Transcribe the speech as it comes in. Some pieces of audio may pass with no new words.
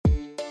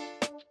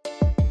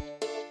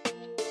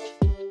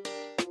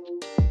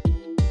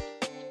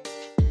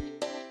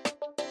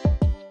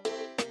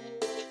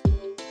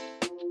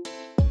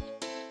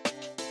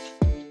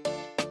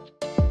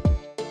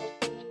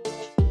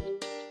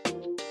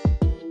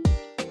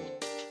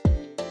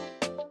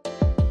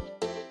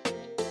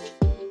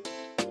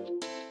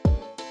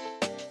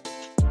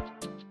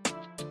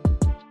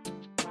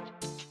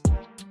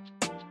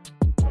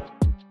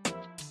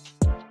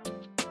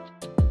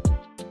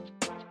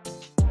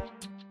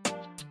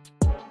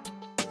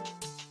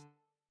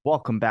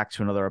Welcome back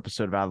to another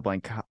episode of Out of the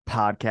Blank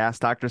Podcast.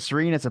 Dr.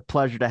 Cyrine, it's a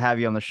pleasure to have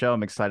you on the show.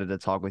 I'm excited to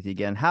talk with you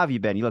again. How have you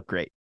been? You look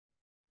great.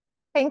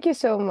 Thank you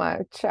so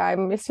much. I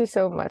miss you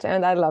so much,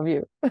 and I love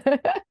you.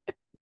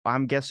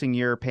 I'm guessing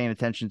you're paying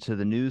attention to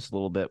the news a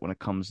little bit when it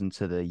comes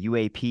into the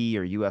UAP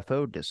or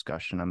UFO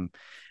discussion. I'm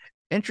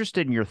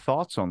interested in your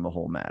thoughts on the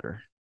whole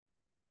matter.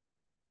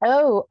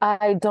 Oh,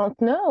 I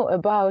don't know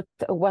about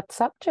what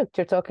subject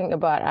you're talking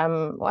about.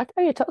 What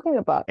are you talking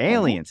about?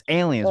 Aliens. We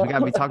got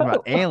to be talking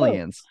about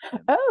aliens.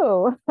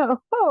 Oh,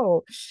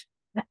 oh.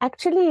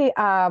 Actually,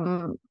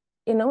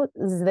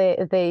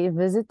 they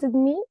visited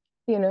me.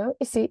 You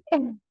see.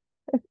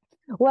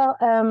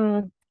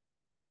 Well,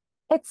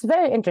 it's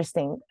very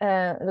interesting.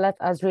 Let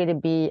us really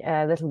be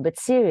a little bit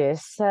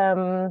serious.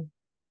 I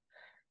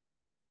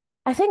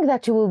think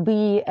that you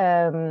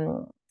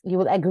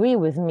will agree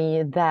with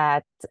me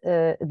that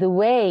the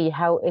way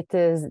how it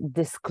is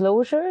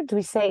disclosed,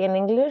 we say in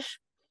English,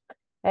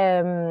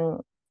 um,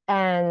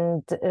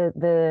 and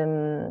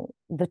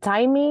the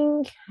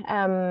timing,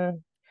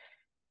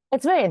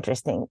 it's very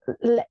interesting.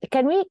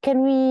 Can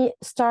we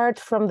start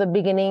from the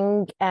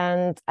beginning?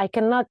 And I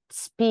cannot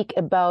speak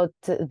about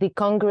the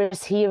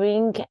Congress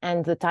hearing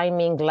and the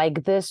timing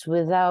like this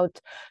without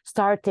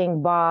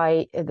starting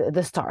by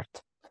the start.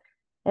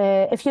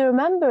 If you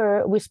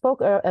remember, we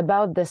spoke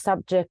about the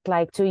subject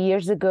like 2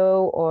 years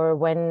ago, or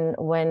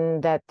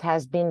when that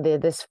has been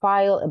this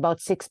file about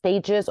 6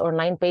 pages or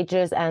 9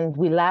 pages, and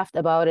we laughed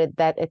about it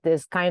that it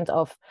is kind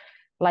of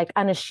like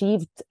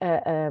unachieved.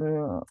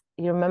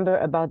 You remember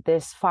about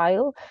this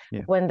file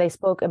Yeah. when they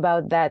spoke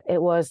about that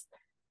it was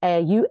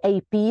a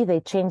UAP.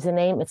 They changed the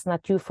name; it's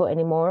not UFO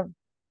anymore.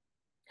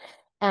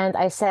 And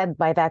I said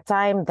by that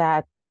time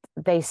that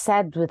they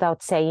said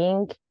without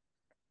saying.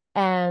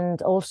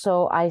 And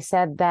also, I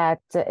said that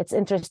it's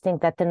interesting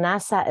that the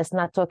NASA is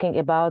not talking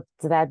about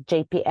that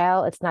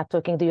JPL. It's not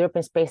talking, the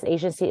European Space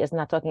Agency is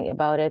not talking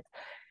about it.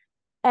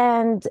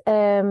 And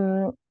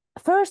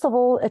first of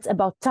all, it's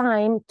about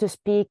time to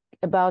speak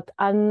about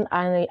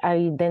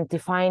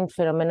unidentified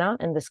phenomena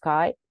in the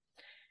sky.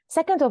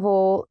 Second of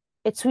all,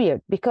 it's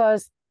weird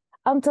because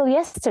until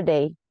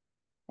yesterday,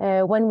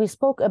 when we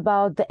spoke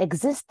about the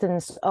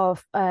existence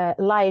of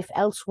life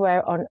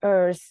elsewhere on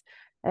Earth,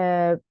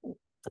 uh,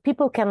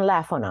 people can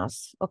laugh on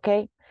us,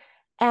 okay?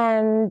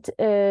 And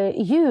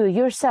you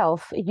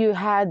yourself, you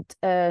had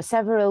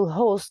several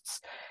hosts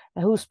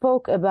who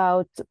spoke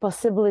about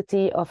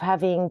possibility of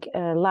having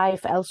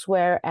life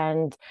elsewhere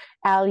and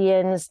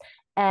aliens.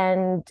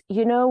 And,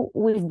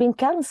 we've been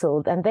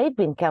canceled and they've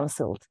been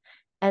canceled.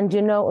 And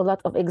a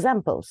lot of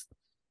examples.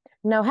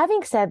 Now,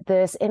 having said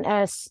this, in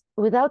as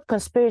without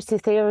conspiracy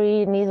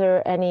theory,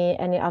 neither any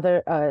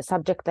other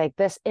subject like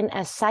this, in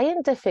a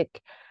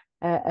scientific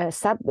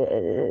sub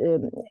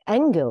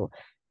angle,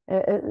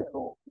 uh,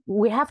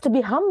 we have to be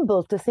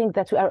humble to think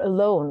that we are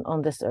alone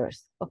on this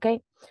earth.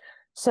 Okay,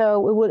 so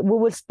we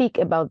will speak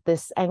about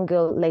this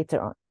angle later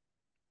on.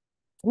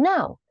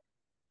 Now,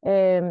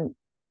 um,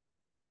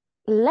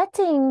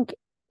 letting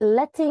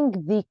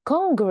the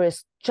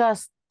Congress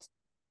just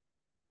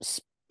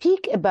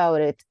speak about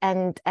it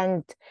and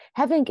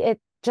having it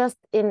just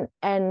in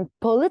a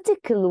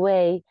political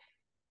way,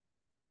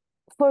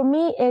 for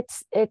me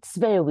it's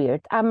very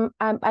weird.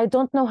 I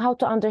don't know how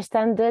to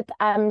understand it.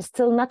 I'm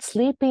still not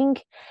sleeping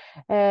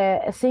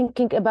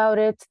thinking about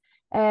it.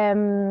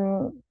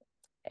 um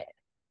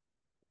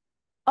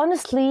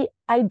Honestly,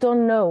 I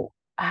don't know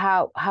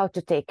how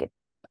to take it.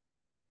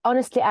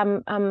 Honestly,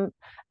 I'm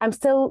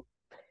still,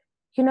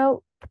 you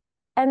know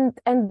and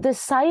the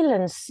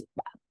silence,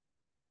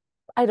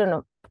 I don't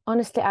know.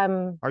 Honestly,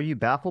 I'm. Are you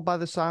baffled by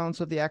the silence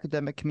of the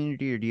academic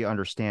community, or do you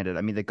understand it?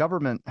 I mean, the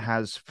government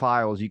has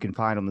files you can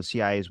find on the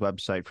CIA's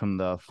website from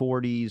the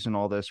 40s and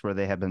all this, where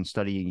they have been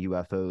studying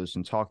UFOs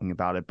and talking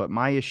about it. But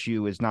my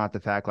issue is not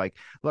the fact, like,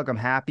 look, I'm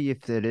happy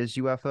if it is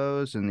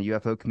UFOs and the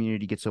UFO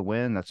community gets a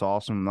win. That's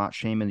awesome. I'm not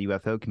shaming the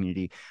UFO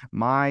community.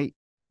 My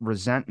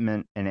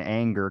resentment and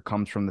anger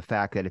comes from the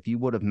fact that if you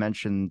would have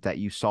mentioned that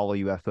you saw a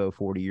UFO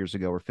 40 years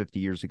ago or 50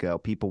 years ago,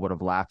 people would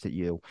have laughed at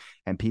you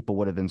and people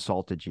would have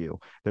insulted you.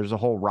 There's a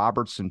whole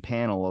Robertson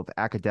panel of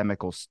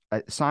academical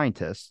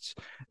scientists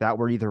that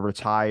were either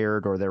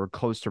retired or they were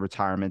close to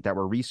retirement that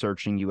were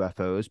researching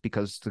UFOs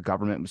because the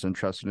government was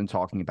interested in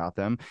talking about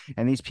them.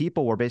 And these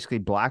people were basically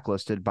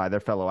blacklisted by their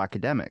fellow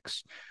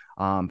academics,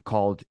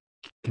 called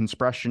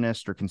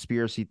conspirationist or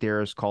conspiracy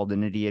theorist, called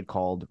an idiot,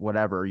 called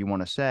whatever you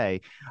want to say.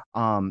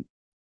 Um,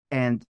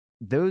 and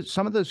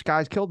some of those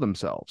guys killed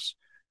themselves.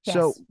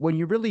 So Yes. when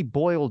you really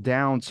boil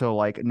down to,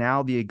 like,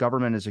 now the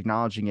government is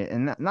acknowledging it,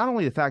 and not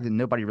only the fact that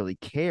nobody really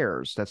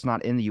cares, that's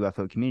not in the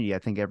UFO community. I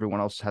think everyone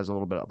else has a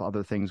little bit of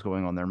other things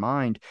going on their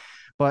mind,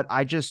 but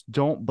I just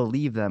don't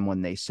believe them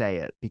when they say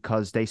it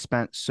because they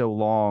spent so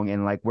long.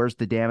 And, like, where's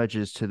the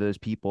damages to those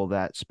people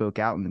that spoke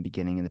out in the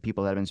beginning and the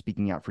people that have been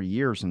speaking out for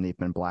years and they've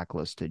been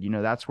blacklisted?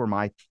 That's where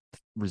my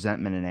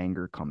resentment and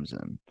anger comes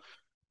in.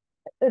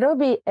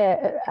 Roby,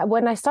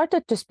 when I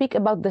started to speak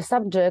about the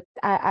subject,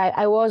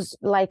 I was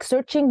like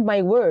searching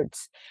my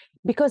words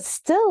because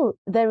still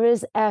there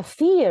is a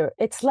fear.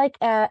 It's like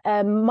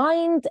a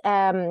mind,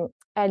 an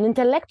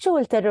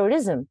intellectual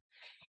terrorism.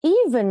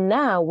 Even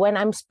now, when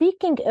I'm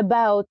speaking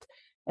about,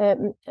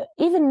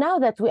 even now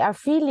that we are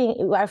feeling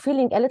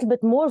a little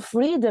bit more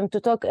freedom to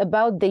talk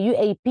about the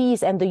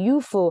UAPs and the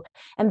UFO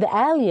and the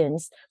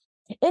aliens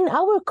in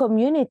our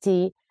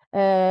community.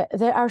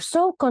 They are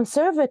so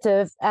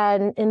conservative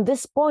and in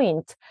this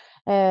point,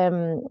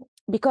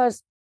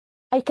 because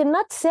I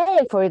cannot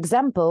say, for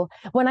example,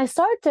 when I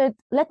started,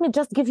 let me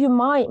just give you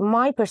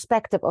my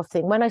perspective of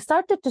things. When I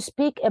started to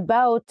speak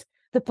about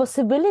the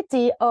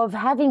possibility of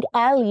having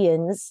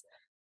aliens,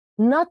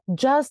 not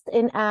just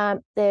in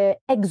the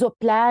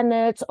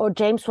exoplanets or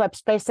James Webb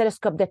Space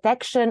Telescope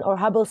detection or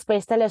Hubble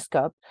Space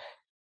Telescope,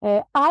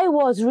 I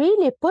was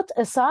really put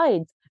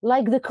aside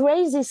like the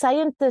crazy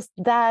scientists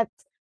that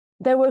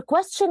they were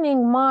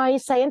questioning my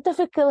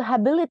scientific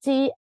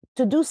ability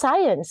to do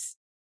science.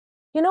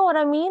 You know what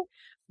I mean?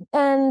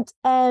 And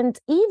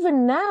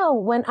even now,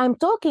 when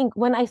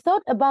I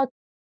thought about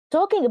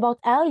talking about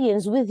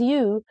aliens with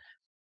you,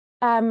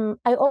 I'm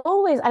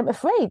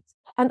afraid,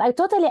 and I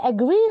totally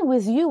agree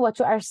with you what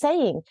you are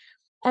saying,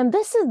 and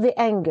this is the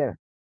anger,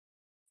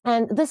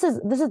 and this is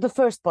the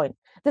first point.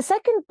 The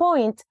second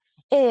point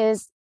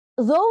is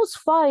those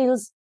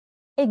files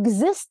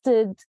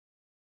existed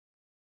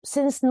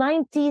since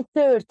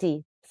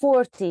 1930,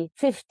 40,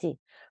 50.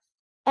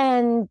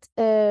 And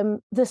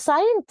the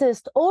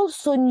scientists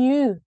also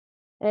knew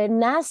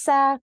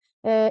NASA,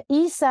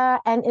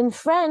 ESA, and in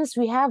France,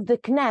 we have the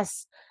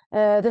CNES,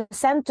 the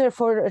Center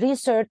for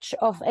Research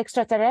of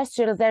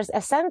Extraterrestrials. There's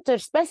a center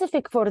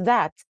specific for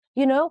that,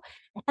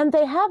 and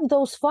they have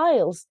those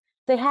files.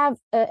 They have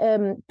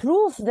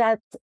proof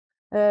that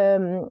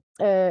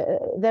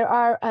there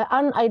are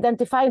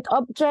unidentified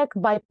objects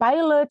by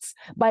pilots,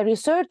 by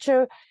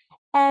researchers,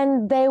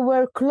 and they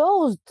were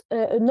closed.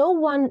 No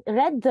one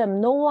read them,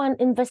 no one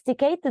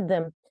investigated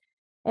them.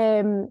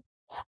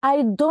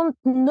 I don't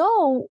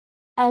know,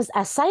 as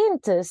a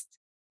scientist,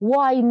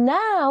 why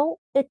now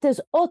it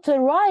is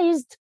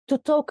authorized to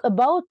talk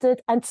about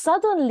it, and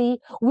suddenly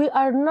we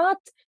are not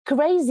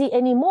crazy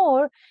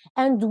anymore,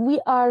 and we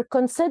are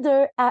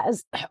considered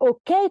as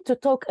okay to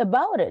talk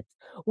about it.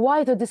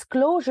 Why the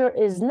disclosure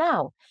is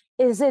now?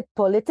 Is it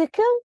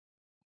political?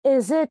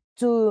 Is it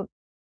to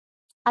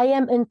I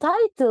am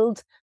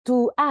entitled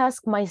to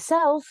ask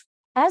myself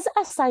as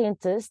a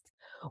scientist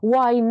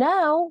why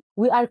now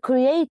we are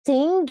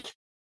creating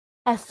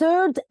a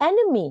third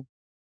enemy?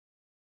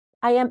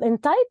 I am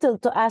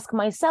entitled to ask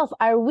myself,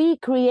 are we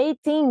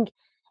creating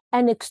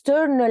an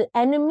external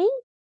enemy?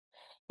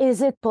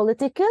 Is it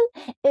political?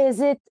 Is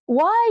it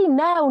why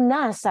now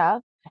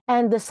NASA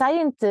and the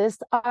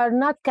scientists are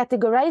not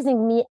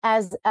categorizing me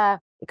as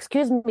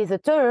excuse me the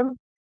term,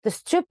 the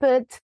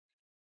stupid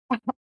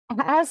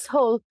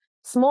asshole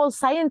small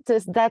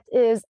scientist that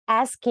is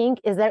asking,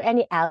 is there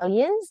any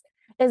aliens?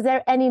 Is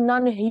there any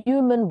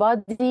non-human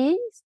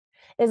bodies?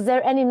 Is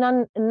there any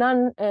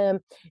non-human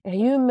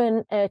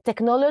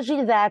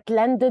technology that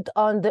landed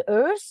on the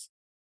earth?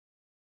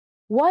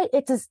 Why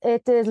it is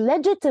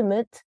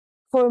legitimate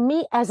for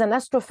me as an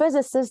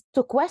astrophysicist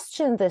to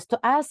question this, to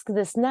ask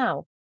this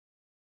now?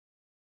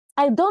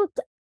 I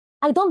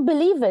don't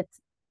believe it.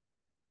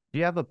 Do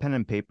you have a pen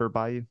and paper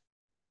by you?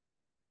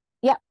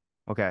 Yeah.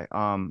 Okay.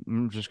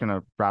 I'm just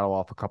gonna rattle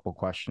off a couple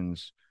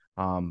questions.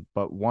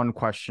 But one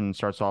question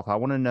starts off. I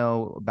want to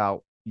know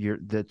about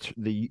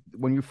the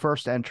when you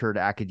first entered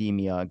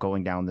academia,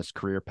 going down this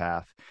career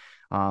path.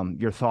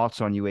 Your thoughts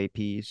on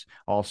UAPs,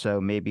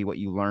 also maybe what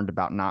you learned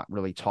about not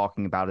really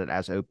talking about it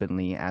as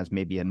openly as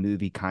maybe a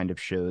movie kind of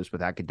shows,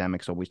 with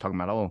academics always talking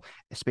about,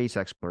 space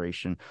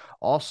exploration.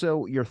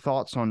 Also, your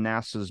thoughts on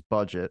NASA's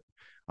budget.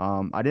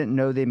 I didn't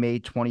know they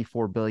made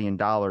 $24 billion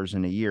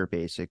in a year,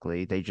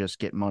 basically. They just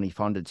get money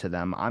funded to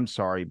them. I'm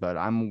sorry, but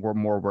I'm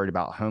more worried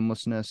about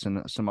homelessness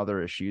and some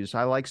other issues.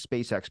 I like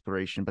space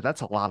exploration, but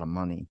that's a lot of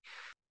money.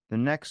 The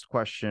next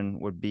question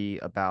would be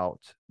about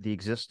the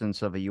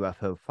existence of a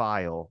UFO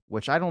file,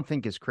 which I don't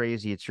think is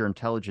crazy. It's your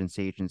intelligence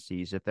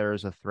agencies. If there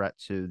is a threat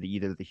to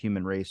either the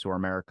human race or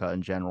America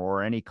in general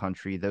or any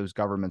country, those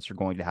governments are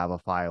going to have a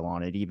file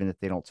on it. Even if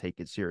they don't take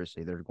it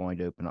seriously, they're going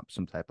to open up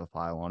some type of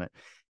file on it.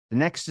 The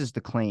next is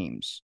the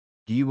claims.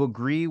 Do you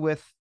agree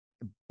with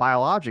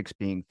biologics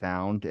being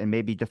found, and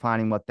maybe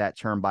defining what that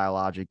term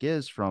biologic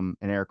is from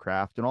an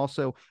aircraft? And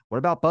also, what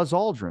about Buzz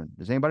Aldrin?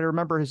 Does anybody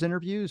remember his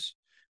interviews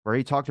where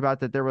he talked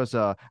about that there was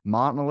a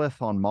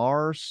monolith on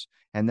Mars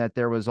and that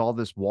there was all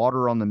this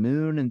water on the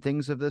moon and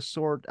things of this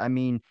sort? I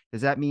mean,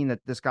 does that mean that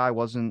this guy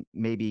wasn't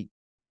maybe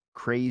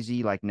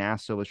crazy, like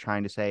NASA was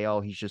trying to say,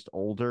 oh, he's just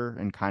older,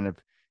 and kind of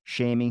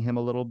shaming him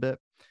a little bit?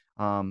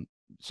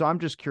 So I'm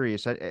just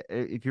curious,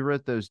 if you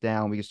wrote those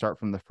down, we can start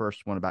from the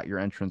first one about your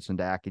entrance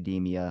into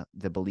academia,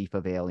 the belief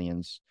of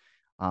aliens,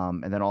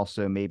 and then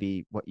also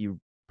maybe what you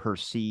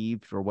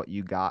perceived or what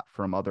you got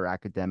from other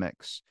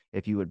academics,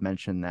 if you would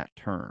mention that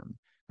term.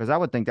 Because I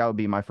would think that would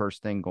be my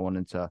first thing going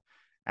into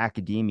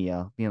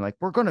academia, being like,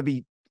 we're going to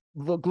be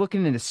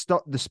looking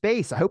into the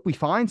space. I hope we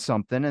find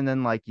something. And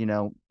then, like,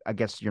 I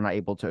guess you're not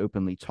able to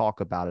openly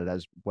talk about it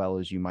as well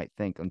as you might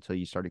think until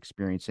you start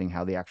experiencing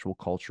how the actual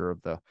culture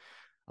of the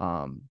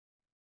um,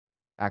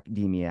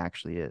 academia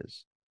actually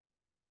is.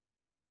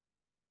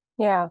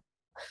 Yeah.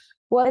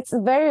 Well, it's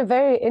a very,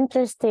 very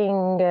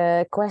interesting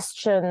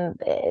question.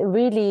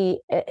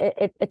 Really,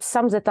 it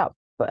sums it up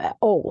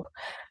all.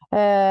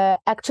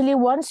 Actually,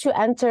 once you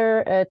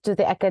enter to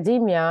the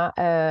academia,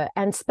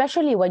 and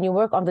especially when you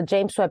work on the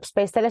James Webb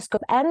Space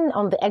Telescope and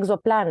on the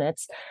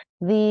exoplanets,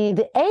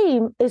 the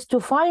aim is to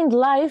find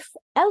life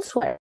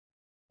elsewhere.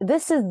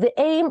 This is the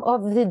aim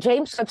of the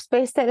James Webb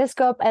Space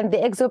Telescope and the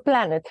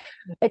exoplanet.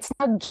 It's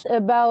not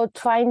about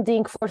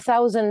finding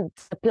 4,000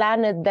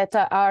 planets that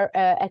are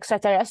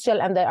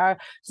extraterrestrial and they are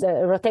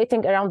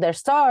rotating around their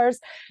stars,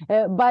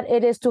 but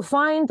it is to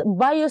find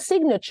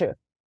biosignature.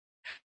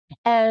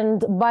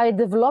 And by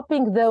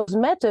developing those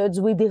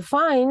methods, we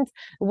redefined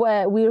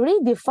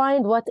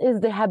what is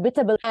the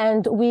habitable,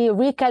 and we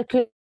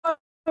recalculate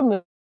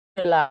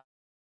formula,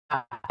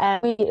 and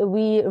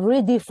we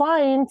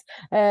redefined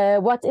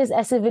what is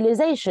a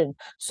civilization.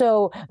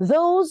 So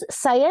those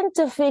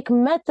scientific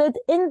method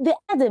in the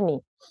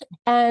academy,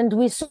 and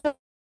we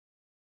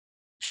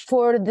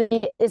for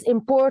the is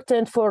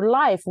important for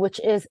life, which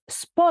is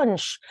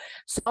sponge,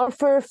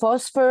 sulfur,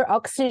 phosphor,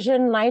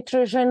 oxygen,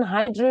 nitrogen,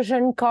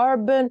 hydrogen,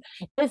 carbon,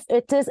 if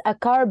it is a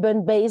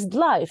carbon-based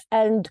life.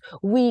 And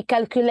we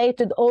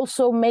calculated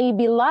also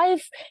maybe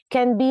life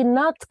can be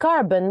not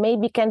carbon,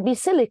 maybe can be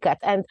silicate,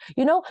 and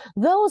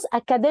those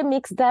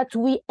academics that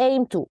we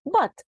aim to.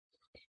 But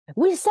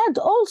we said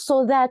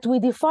also that we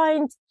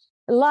defined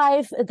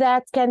life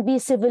that can be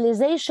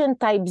civilization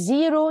type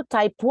 0,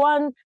 type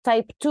 1,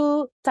 type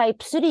 2,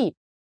 type 3.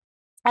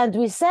 And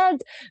we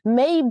said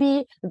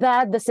maybe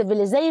that the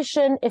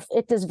civilization, if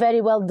it is very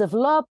well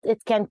developed,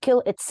 it can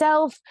kill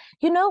itself,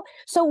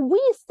 So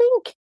we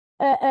think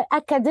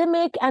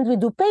academic, and we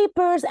do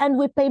papers and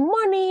we pay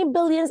money,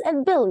 billions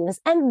and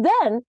billions. And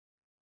then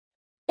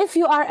if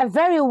you are a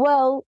very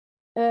well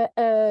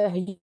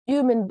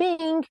human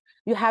being,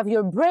 you have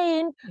your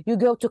brain, you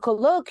go to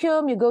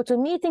colloquium, you go to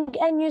meeting,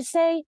 and you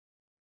say,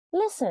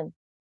 listen,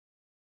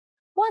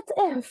 what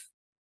if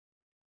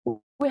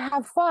we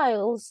have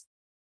files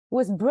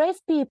with brave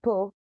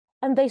people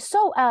and they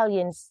saw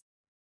aliens,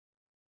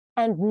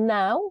 and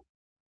now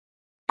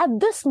at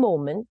this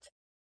moment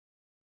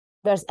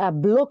there's a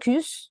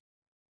blocus,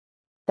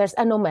 there's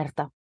an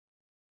omerta.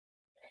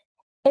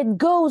 It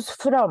goes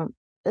from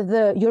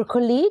your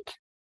colleague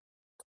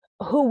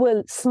who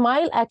will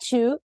smile at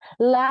you,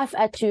 laugh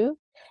at you,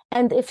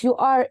 and if you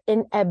are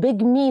in a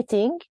big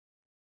meeting,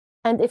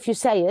 and if you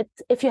say it,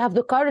 if you have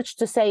the courage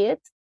to say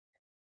it,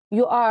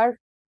 you are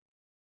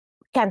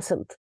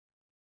cancelled.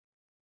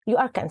 You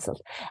are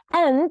cancelled.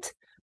 And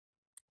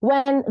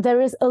when there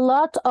is a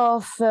lot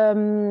of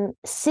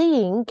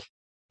seeing,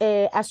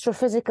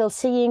 astrophysical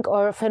seeing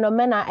or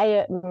phenomena,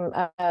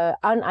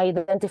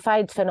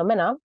 unidentified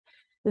phenomena,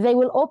 they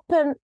will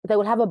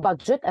have a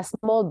budget, a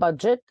small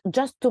budget,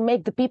 just to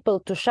make the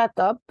people to shut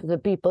up, the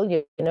people,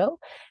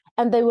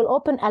 and they will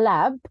open a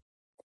lab.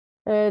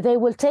 They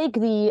will take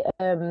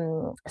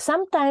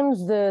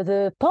sometimes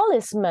the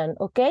policemen,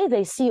 okay,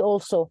 they see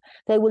also,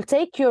 they will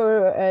take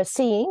your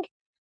seeing,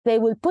 they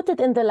will put it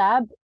in the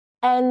lab,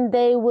 and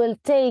they will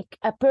take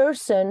a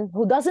person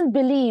who doesn't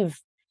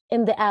believe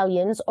in the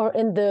aliens or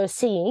in the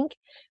seeing,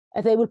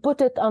 they will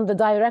put it on the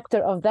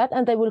director of that,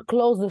 and they will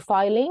close the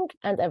filing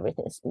and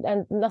everything,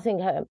 and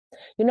nothing.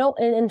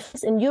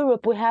 In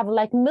Europe, we have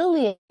like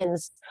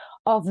millions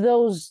of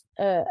those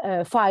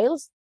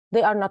files.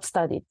 They are not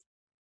studied.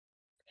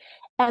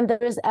 And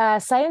there is a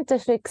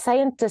scientist,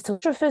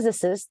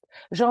 astrophysicist,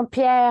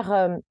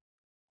 Jean-Pierre,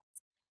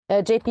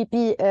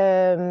 JPP,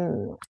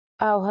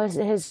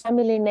 his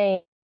family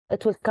name,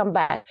 it will come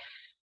back.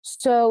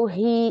 So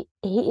he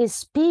is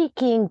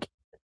speaking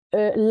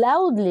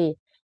loudly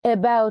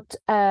about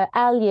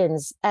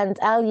aliens and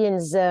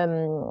aliens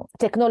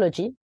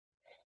technology,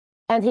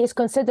 and he is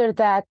considered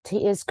that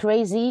he is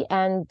crazy,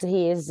 and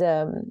he is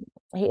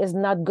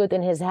not good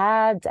in his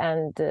head,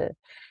 and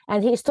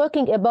he is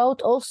talking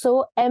about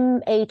also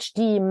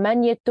MHD,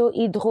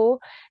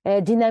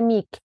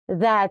 magneto-hydrodynamic,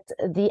 that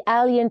the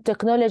alien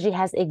technology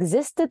has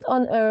existed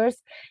on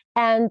Earth,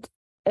 and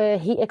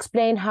he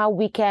explained how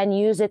we can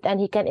use it,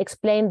 and he can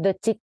explain the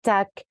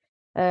tic-tac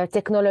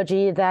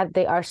technology that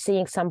they are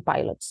seeing some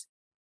pilots.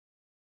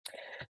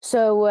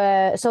 So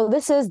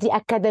this is the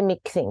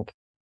academic thing.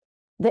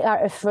 They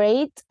are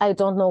afraid. I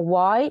don't know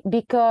why,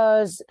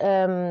 because they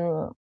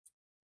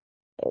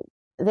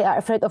are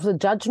afraid of the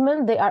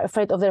judgment. They are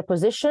afraid of their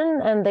position,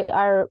 and they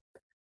are.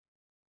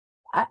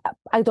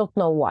 I don't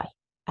know why,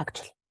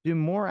 actually. Do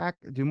more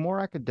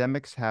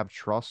academics have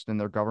trust in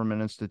their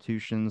government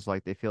institutions,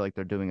 like they feel like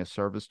they're doing a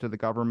service to the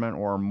government,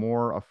 or are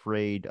more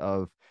afraid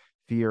of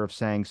fear of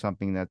saying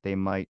something that they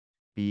might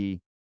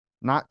be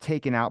not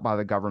taken out by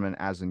the government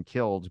as in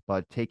killed,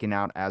 but taken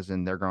out as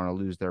in they're going to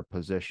lose their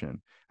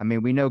position. I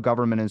mean, we know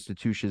government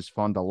institutions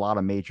fund a lot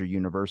of major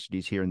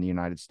universities here in the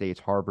United States,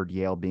 Harvard,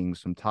 Yale being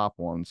some top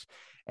ones.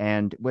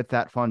 And with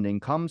that funding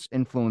comes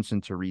influence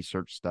into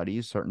research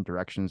studies, certain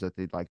directions that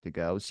they'd like to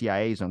go,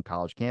 CIAs on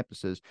college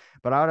campuses.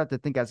 But I would have to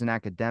think as an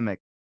academic,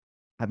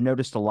 I've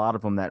noticed a lot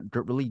of them that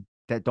really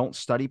that don't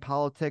study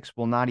politics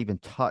will not even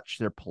touch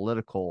their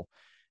political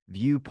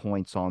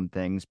viewpoints on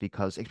things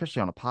because,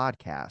 especially on a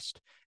podcast,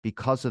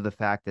 because of the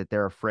fact that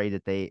they're afraid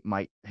that they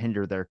might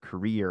hinder their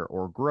career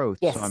or growth.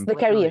 So Yes, I'm the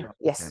really career. okay,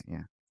 Yes,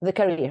 yeah. the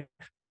career.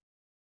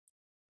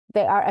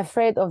 They are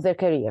afraid of their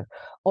career.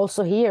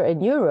 Also here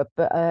in Europe,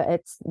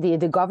 it's the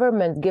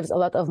government gives a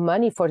lot of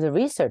money for the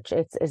research.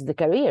 It's the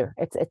career.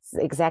 It's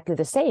exactly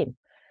the same.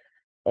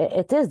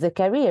 It is the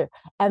career,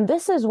 and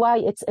this is why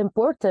it's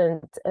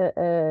important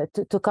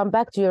to come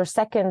back to your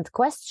second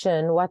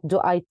question: what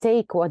do I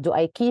take, what do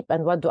I keep,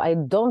 and what do I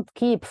don't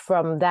keep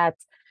from that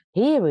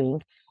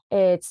hearing?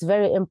 It's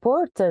very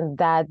important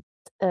that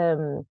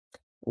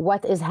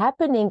what is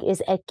happening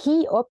is a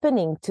key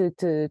opening to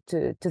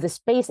the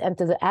space and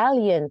to the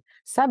alien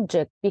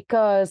subject,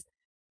 because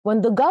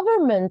when the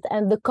government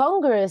and the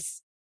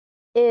Congress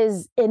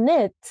is in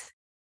it,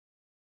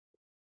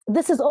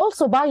 this is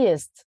also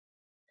biased.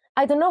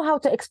 I don't know how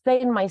to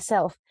explain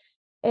myself.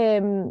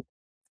 Um,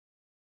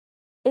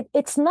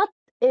 it's not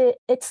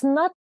it's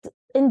not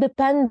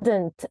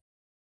independent.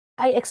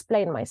 I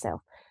explain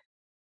myself.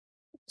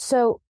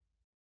 So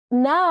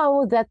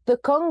now that the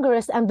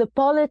Congress and the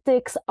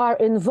politics are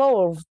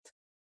involved,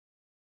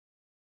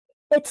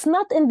 it's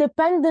not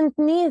independent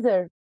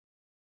neither.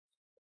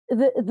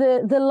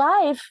 The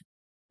life,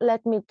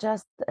 let me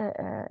just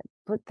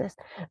put this,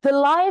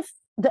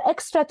 the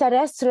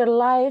extraterrestrial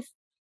life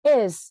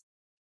is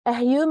a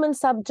human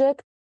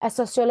subject, a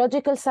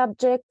sociological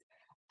subject,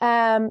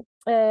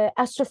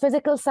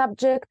 astrophysical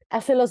subject, a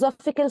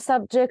philosophical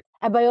subject,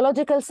 a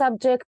biological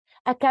subject,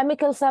 a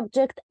chemical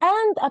subject,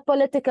 and a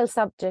political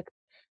subject.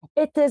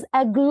 It is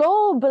a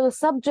global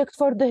subject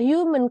for the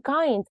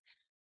humankind,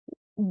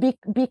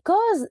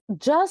 because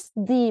just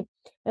the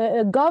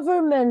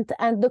government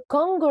and the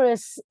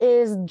Congress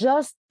is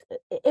just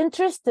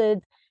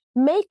interested,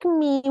 make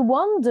me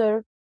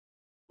wonder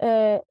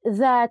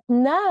that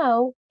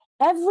now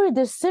every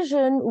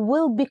decision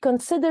will be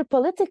considered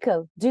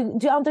political. Do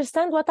you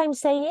understand what I'm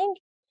saying?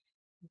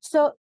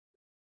 So,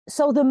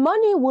 so the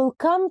money will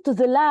come to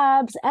the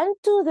labs and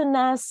to the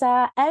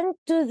NASA and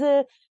to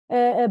the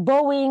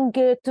Boeing,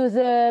 to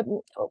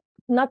the,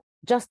 not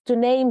just to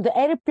name, the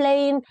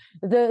airplane,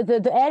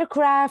 the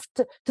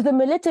aircraft, to the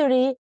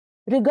military,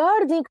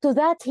 regarding to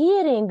that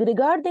hearing,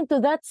 regarding to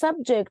that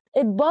subject.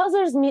 It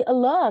bothers me a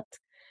lot.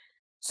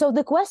 So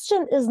the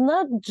question is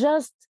not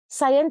just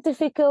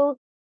scientific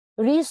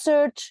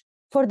research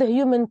for the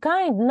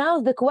humankind. Now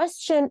the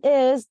question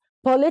is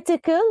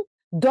political,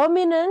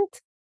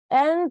 dominant,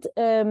 and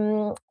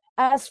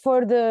as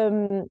for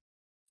the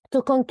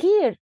to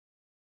conquer.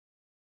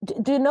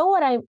 Do you know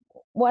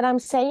what I'm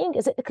saying?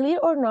 Is it clear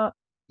or not?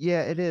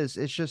 Yeah, it is.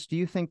 It's just, do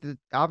you think that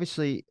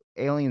obviously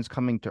aliens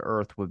coming to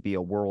Earth would be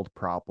a world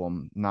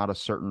problem, not a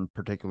certain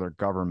particular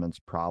government's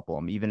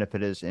problem, even if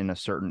it is in a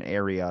certain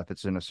area, if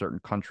it's in a certain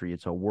country,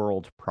 it's a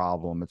world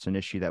problem. It's an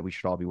issue that we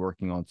should all be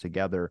working on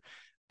together.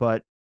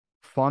 But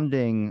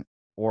funding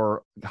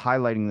or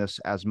highlighting this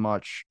as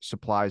much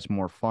supplies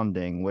more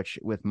funding, which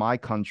with my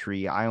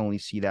country, I only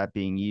see that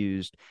being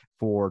used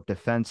for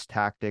defense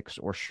tactics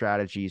or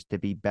strategies to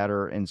be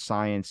better in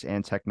science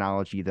and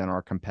technology than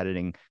our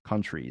competing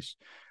countries.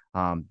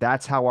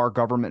 That's how our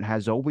government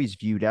has always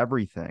viewed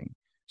everything.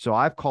 So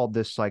I've called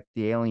this, like,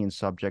 the alien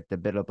subject, a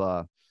bit of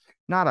a,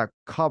 not a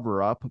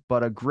cover up,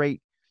 but a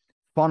great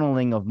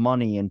funneling of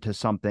money into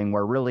something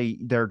where really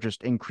they're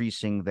just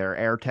increasing their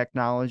air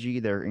technology,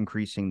 they're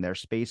increasing their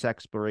space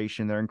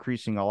exploration, they're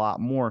increasing a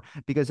lot more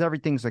because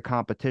everything's a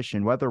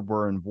competition, whether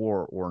we're in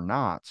war or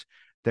not.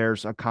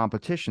 There's a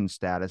competition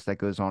status that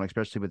goes on,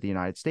 especially with the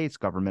United States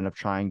government, of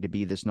trying to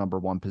be this number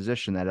one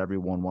position that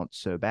everyone wants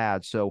so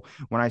bad. So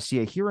when I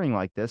see a hearing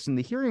like this, and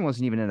the hearing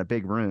wasn't even in a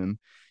big room,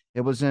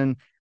 it was in,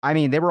 I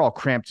mean, they were all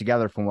cramped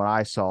together from what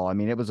I saw. I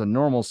mean, it was a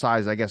normal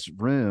size, I guess,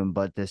 room,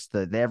 but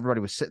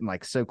everybody was sitting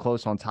like so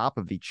close on top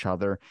of each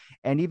other.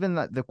 And even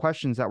the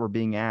questions that were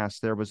being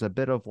asked, there was a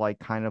bit of like,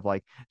 kind of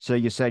like, so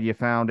you said you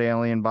found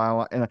alien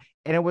bio, and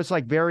it was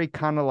like very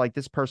kind of like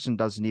this person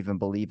doesn't even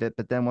believe it.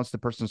 But then once the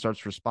person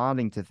starts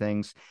responding to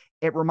things,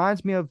 it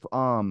reminds me of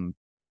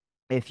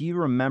if you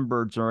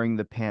remember during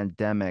the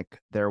pandemic,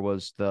 there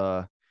was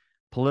the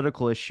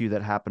political issue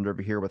that happened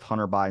over here with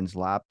Hunter Biden's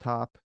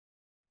laptop.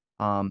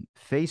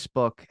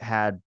 Facebook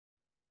had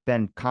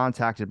been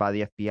contacted by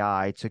the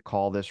FBI to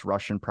call this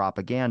Russian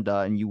propaganda,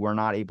 and you were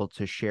not able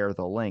to share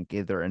the link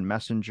either in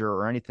Messenger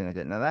or anything like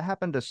that. Now, that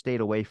happened to state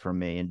away from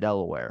me in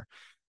Delaware.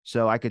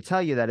 So I could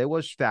tell you that it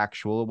was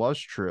factual, it was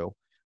true.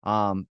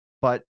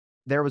 But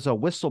there was a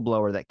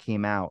whistleblower that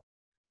came out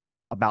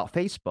about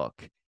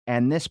Facebook,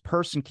 and this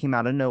person came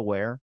out of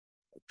nowhere,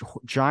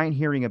 giant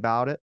hearing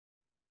about it,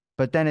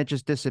 but then it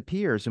just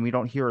disappears and we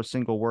don't hear a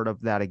single word of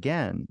that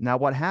again. Now,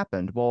 what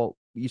happened? Well,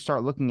 you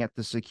start looking at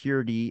the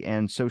security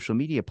and social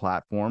media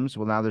platforms.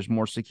 Well, now there's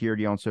more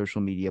security on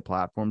social media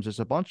platforms. There's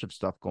a bunch of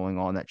stuff going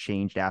on that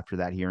changed after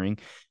that hearing.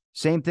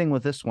 Same thing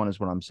with this one is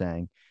what I'm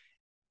saying.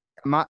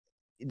 My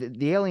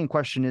the alien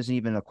question isn't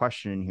even a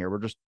question in here. We're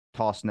just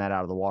tossing that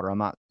out of the water. I'm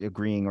not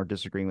agreeing or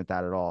disagreeing with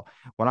that at all.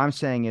 What I'm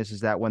saying is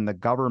that when the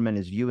government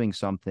is viewing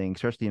something,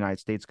 especially the United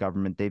States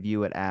government, they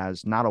view it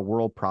as not a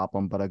world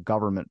problem, but a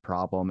government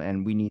problem.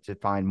 And we need to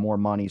find more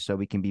money so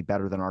we can be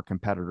better than our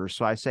competitors.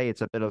 So I say it's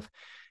a bit of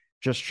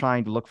just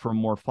trying to look for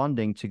more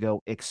funding to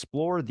go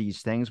explore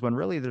these things when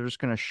really they're just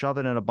going to shove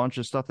it in a bunch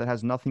of stuff that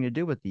has nothing to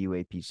do with the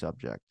UAP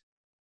subject.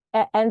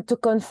 And to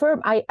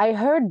confirm, I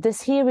heard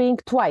this hearing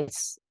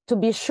twice to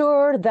be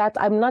sure that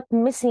I'm not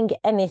missing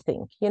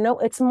anything. You know,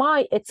 it's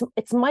my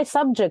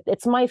subject,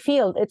 it's my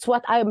field, it's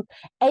what I'm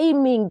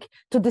aiming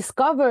to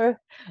discover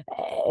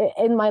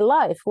in my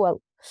life.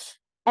 Well,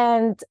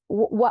 and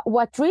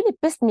what really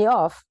pissed me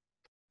off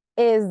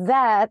is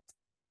that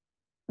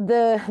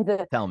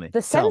Tell me,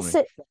 the tell me.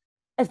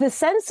 the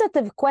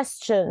sensitive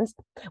questions.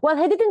 Well,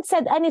 he didn't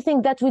said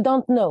anything that we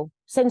don't know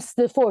since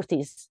the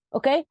 40s.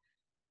 Okay,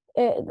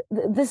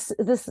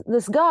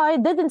 this guy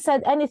didn't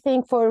said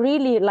anything for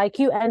really like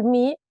you and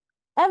me.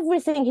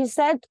 Everything he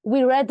said,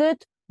 we read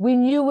it, we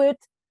knew it,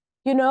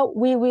 you know,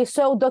 we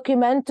saw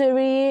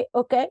documentary.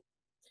 Okay,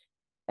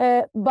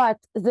 but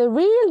the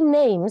real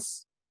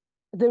names,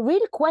 the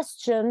real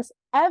questions,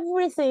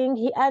 everything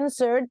he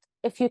answered,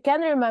 if you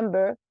can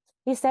remember,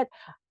 he said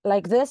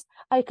like this: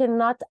 I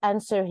cannot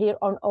answer here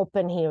on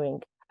open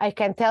hearing. I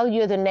can tell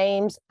you the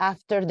names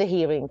after the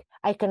hearing.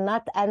 I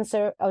cannot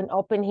answer on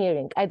open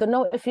hearing. I don't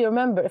know if you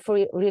remember, if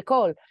we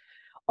recall,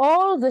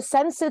 all the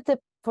sensitive,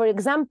 for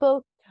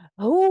example,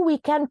 who we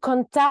can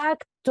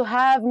contact to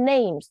have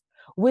names,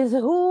 with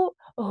who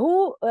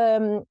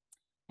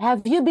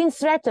have you been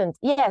threatened?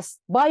 Yes.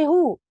 By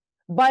who?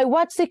 By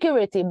what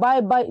security?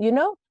 By you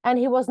know? And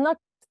he was not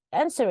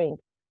answering.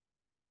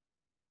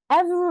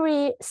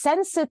 Every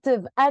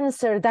sensitive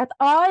answer that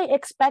I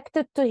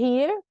expected to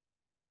hear.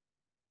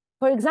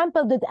 For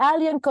example, did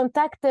alien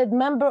contacted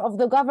member of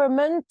the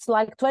government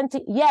like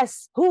 20?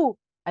 Yes. Who?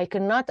 I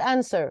cannot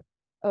answer.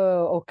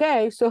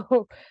 Okay,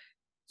 so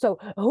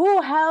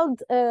who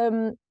held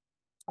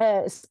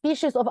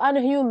species of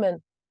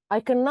unhuman?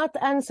 I cannot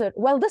answer.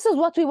 Well, this is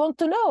what we want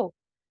to know.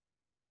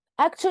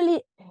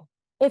 Actually,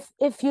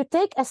 if you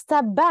take a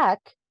step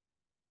back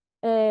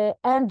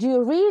and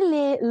you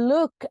really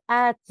look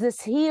at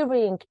this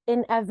hearing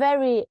in a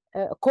very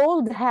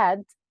cold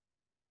head,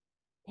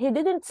 he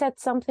didn't said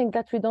something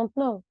that we don't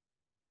know.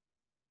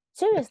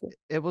 Seriously.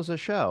 It was a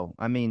show.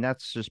 I mean,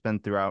 that's just been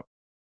throughout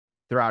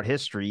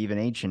history, even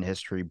ancient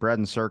history. Bread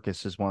and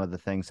circus is one of the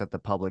things that the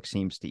public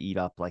seems to eat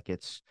up. Like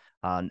it's,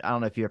 I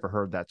don't know if you ever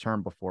heard that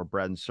term before,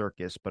 bread and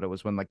circus, but it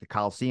was when like the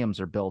Colosseums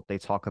are built, they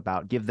talk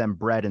about give them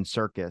bread and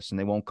circus, and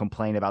they won't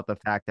complain about the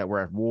fact that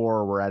we're at war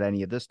or we're at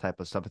any of this type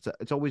of stuff.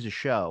 It's always a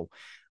show,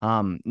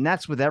 and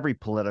that's with every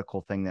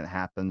political thing that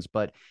happens.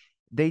 But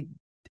they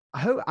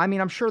I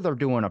mean, I'm sure they're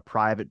doing a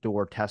private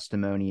door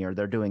testimony or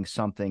they're doing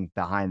something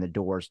behind the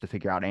doors to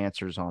figure out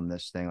answers on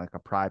this thing, like a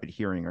private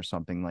hearing or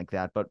something like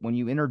that. But when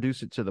you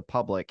introduce it to the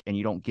public and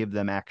you don't give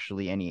them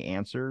actually any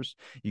answers,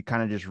 you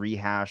kind of just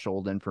rehash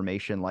old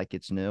information like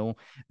it's new.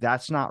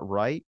 That's not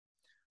right.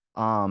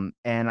 And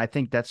I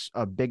think that's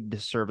a big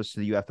disservice to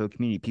the UFO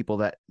community. People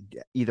that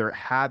either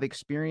have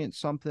experienced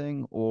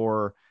something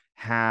or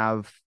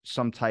have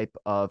some type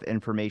of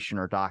information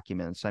or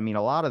documents. I mean,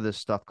 a lot of this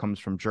stuff comes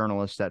from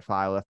journalists that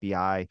file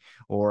FBI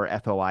or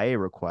FOIA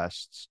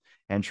requests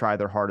and try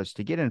their hardest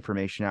to get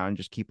information out and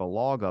just keep a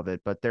log of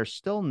it, but they're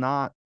still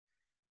not,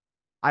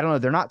 I don't know,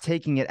 they're not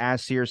taking it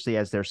as seriously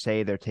as they're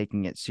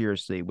taking it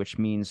seriously, which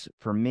means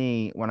for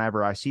me,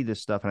 whenever I see this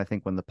stuff, and I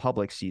think when the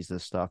public sees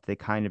this stuff, they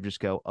kind of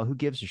just go, oh, who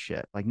gives a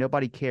shit? Like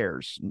nobody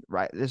cares,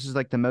 right? This is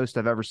like the most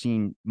I've ever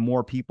seen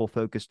more people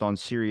focused on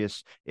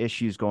serious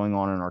issues going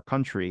on in our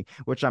country,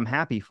 which I'm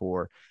happy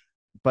for,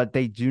 but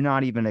they do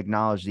not even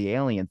acknowledge the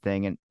alien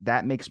thing. And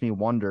that makes me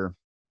wonder,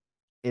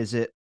 is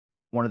it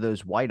one of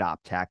those white op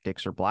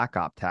tactics or black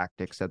op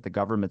tactics that the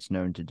government's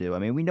known to do? I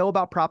mean, we know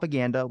about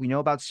propaganda. We know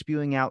about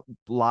spewing out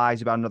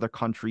lies about another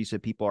country so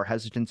people are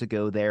hesitant to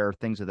go there,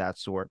 things of that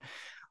sort.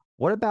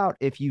 What about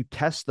if you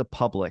test the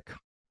public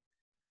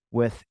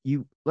with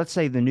you, let's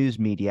say the news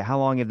media, how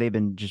long have they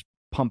been just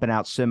pumping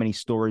out so many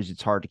stories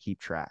it's hard to keep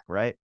track,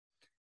 right?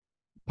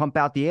 Pump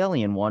out the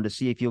alien one to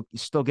see if you'll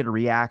still get a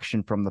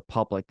reaction from the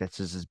public that's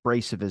as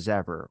abrasive as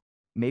ever.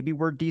 Maybe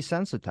we're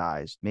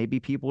desensitized.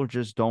 Maybe people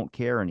just don't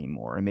care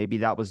anymore. And maybe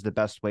that was the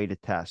best way to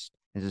test,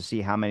 is to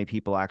see how many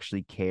people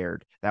actually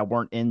cared that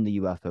weren't in the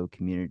UFO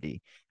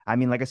community. I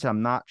mean, like I said,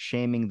 I'm not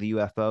shaming the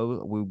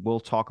UFO. We will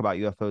talk about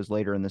UFOs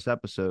later in this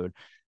episode.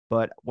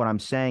 But what I'm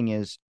saying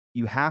is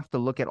you have to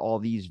look at all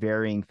these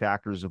varying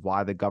factors of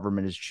why the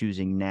government is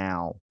choosing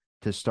now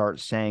to start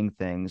saying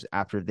things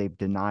after they've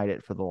denied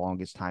it for the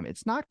longest time.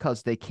 It's not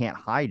because they can't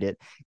hide it.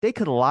 They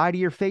could lie to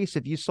your face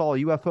if you saw a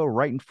UFO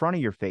right in front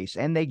of your face,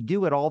 and they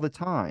do it all the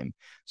time.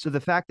 So the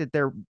fact that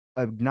they're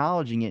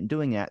acknowledging it and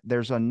doing that,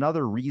 there's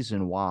another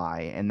reason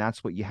why, and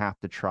that's what you have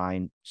to try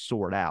and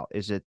sort out.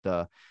 Is it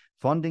the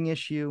funding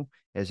issue?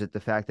 Is it the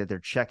fact that they're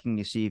checking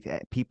to see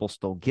if people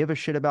still give a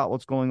shit about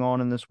what's going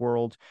on in this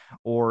world?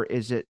 Or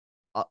is it,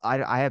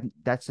 I have,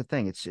 that's the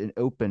thing. It's an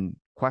open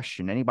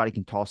question. Anybody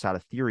can toss out a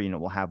theory and it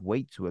will have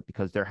weight to it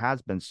because there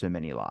has been so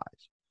many lies.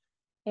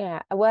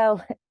 Yeah,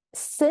 well,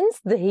 since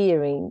the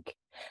hearing,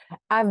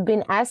 I've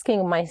been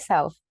asking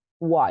myself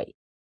why,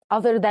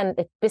 other than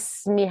it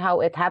pisses me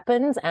how it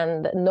happens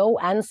and no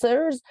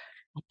answers,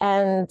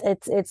 and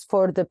it's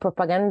for the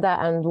propaganda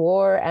and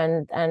war,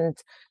 and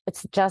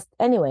it's just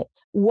anyway.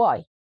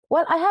 Why?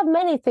 Well, I have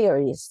many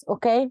theories.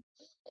 Okay,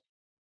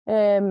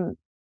 um,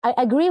 I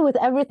agree with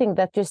everything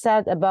that you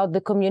said about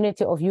the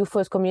community of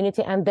UFOs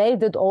community, and they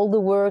did all the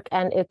work.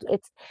 And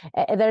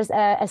there's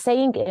a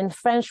saying in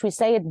French, we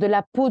say it, de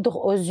la poudre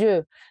aux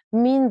yeux,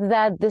 means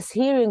that this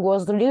hearing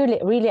was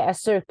really a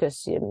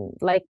circus,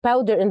 like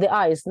powder in the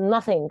eyes,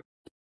 nothing,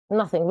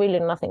 really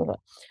nothing.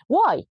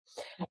 Why?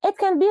 It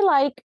can be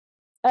like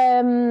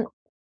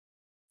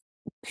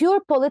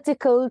pure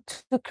political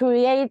to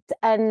create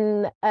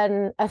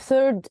a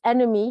third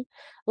enemy.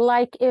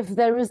 Like if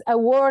there is a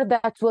war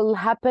that will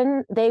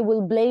happen, they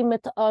will blame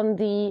it on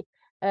the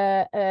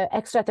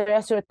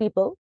extraterrestrial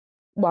people.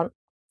 One.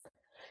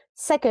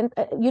 Second,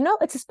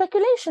 it's a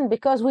speculation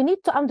because we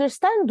need to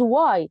understand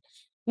why.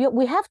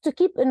 We have to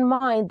keep in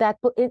mind that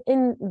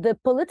in the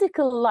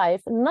political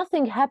life,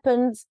 nothing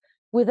happens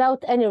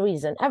without any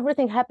reason.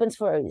 Everything happens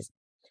for a reason.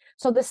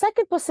 So the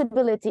second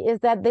possibility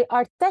is that they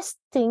are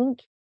testing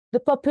the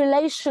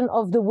population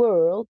of the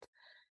world,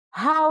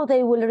 how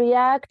they will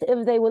react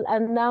if they will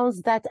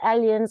announce that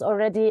aliens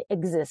already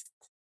exist.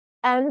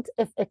 And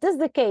if it is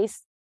the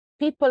case,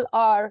 people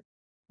are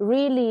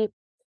really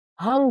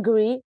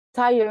hungry,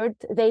 tired,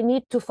 they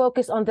need to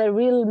focus on their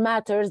real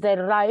matters,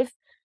 their life,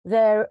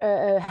 their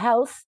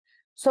health.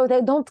 So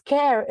they don't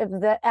care if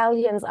the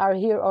aliens are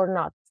here or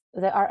not.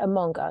 They are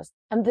among us.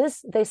 And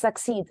this, they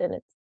succeed in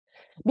it.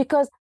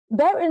 Because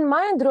bear in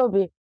mind,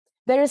 Robbie,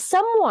 there is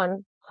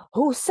someone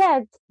who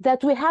said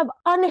that we have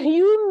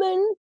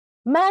unhuman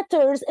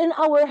matters in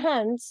our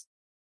hands.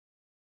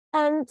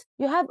 And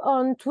you have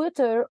on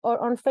Twitter or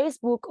on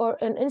Facebook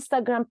or on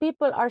Instagram,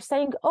 people are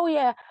saying, oh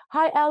yeah,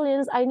 hi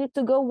aliens, I need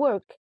to go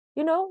work.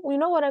 You know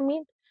what I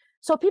mean?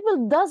 So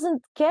people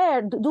doesn't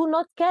care, do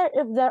not care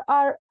if there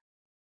are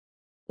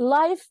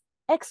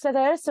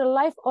extraterrestrial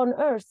life on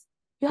Earth.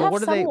 You But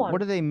have someone.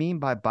 what do they mean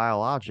by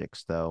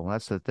biologics though?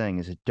 That's the thing.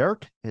 Is it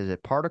dirt? Is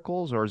it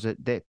particles? Or is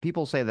it that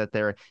people say that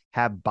they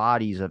have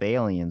bodies of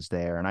aliens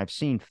there? And I've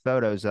seen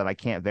photos that I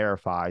can't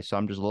verify. So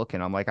I'm just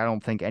looking. I'm like, I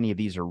don't think any of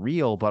these are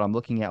real, but I'm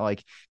looking at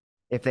like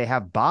if they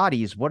have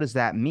bodies, what does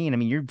that mean? I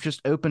mean, you've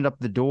just opened up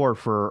the door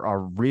for a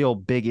real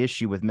big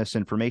issue with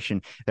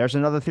misinformation. There's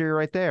another theory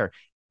right there.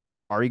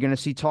 Are you going to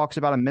see talks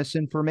about a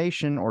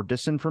misinformation or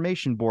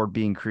disinformation board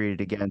being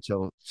created again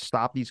to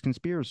stop these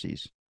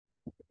conspiracies?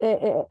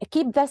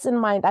 Keep this in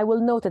mind. I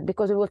will note it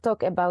because we will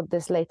talk about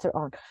this later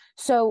on.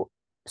 So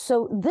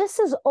this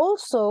is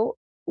also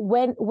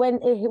when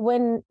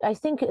I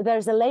think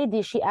there's a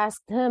lady, she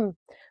asked him,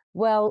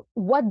 well,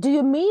 what do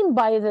you mean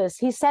by this?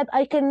 He said,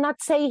 I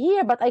cannot say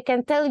here, but I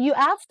can tell you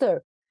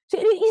after. So,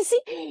 you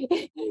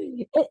see,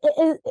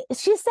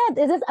 she said,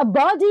 is it a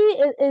body?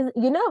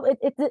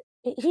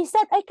 He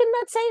said, I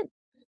cannot say it.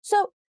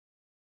 So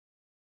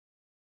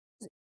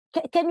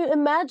can you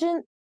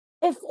imagine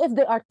if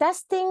they are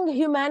testing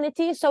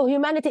humanity, so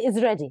humanity is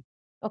ready?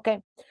 Okay,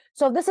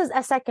 so this is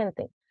a second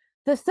thing.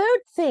 The third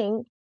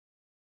thing,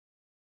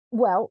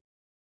 well,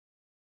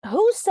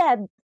 who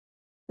said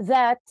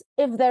that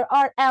if there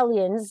are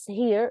aliens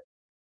here,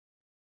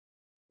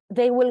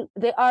 they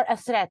are a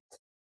threat?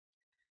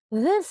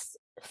 This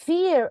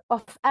fear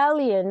of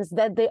aliens,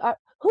 that they are,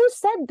 who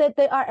said that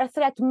they are a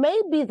threat?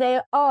 Maybe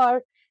they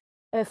are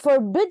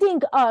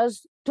forbidding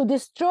us to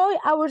destroy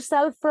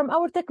ourselves from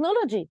our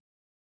technology.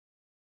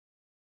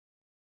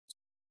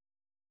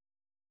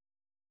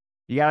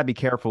 You got to be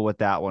careful with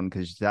that one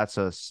because that's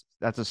a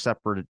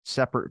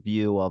separate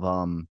view of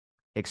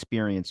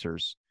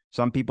experiencers.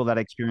 Some people that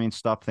experience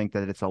stuff think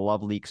that it's a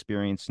lovely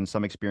experience, and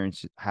some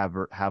experience have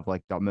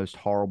like the most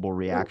horrible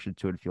reaction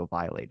to it, feel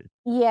violated.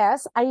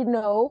 Yes, I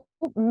know.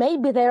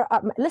 Maybe there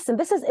are. Listen,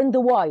 this is in the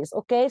wise,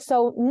 okay?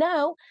 So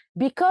now,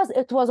 because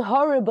it was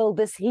horrible,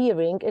 this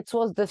hearing, it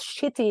was the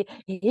shitty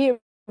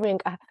hearing.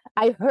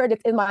 I heard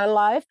it in my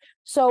life.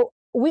 So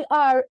we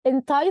are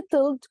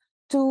entitled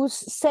to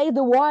say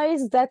the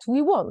wise that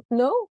we want,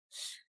 no?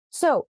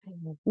 So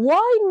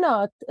why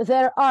not?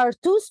 There are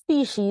two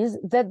species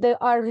that they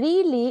are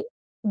really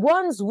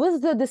ones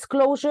with the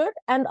disclosure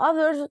and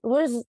others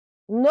with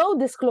no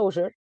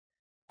disclosure.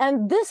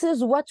 And this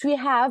is what we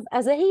have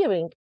as a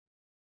hearing.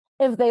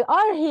 If they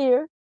are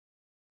here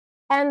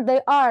and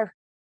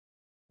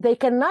they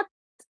cannot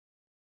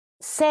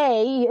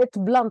say it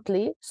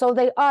bluntly, so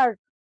they are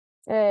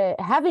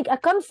having a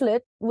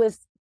conflict with,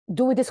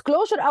 do we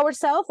disclose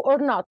ourselves or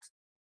not?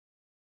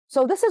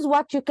 So this is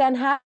what you can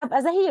have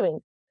as a hearing.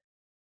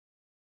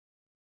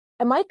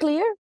 Am I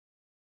clear?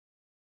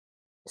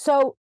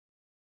 So,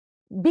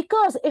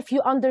 because if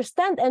you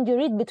understand and you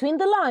read between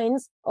the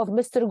lines of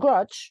Mr.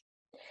 Grotch,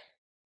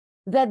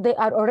 that they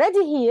are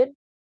already here,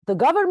 the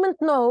government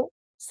know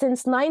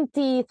since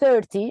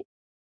 1930,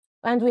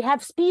 and we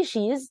have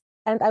species,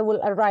 and I will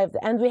arrive,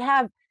 and we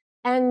have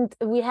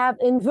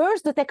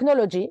inversed the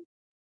technology.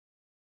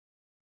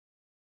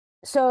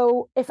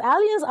 So if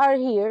aliens are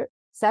here,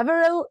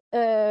 several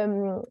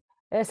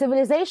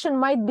civilization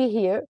might be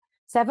here,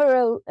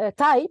 several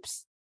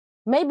types.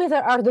 Maybe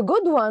there are the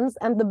good ones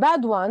and the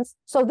bad ones.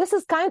 So this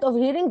is kind of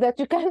hearing that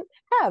you can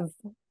have.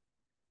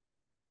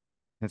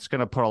 It's going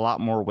to put a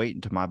lot more weight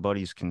into my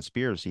buddy's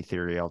conspiracy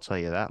theory, I'll tell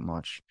you that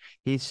much.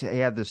 He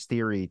had this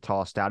theory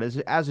tossed out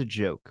as a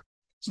joke.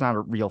 It's not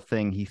a real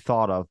thing he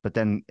thought of, but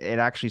then it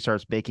actually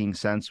starts making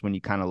sense when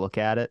you kind of look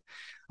at it.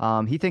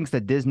 He thinks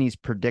that Disney's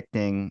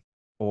predicting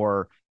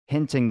or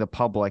hinting the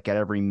public at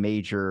every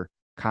major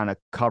kind of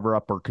cover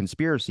up or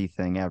conspiracy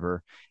thing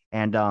ever.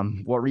 And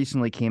what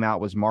recently came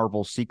out was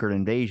Marvel's Secret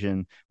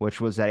Invasion,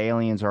 which was that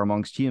aliens are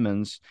amongst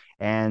humans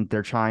and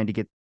they're trying to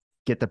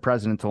get the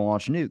president to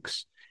launch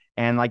nukes.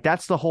 And like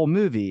that's the whole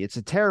movie. It's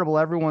a terrible.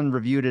 Everyone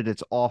reviewed it.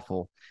 It's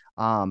awful.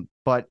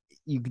 But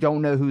you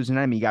don't know who's an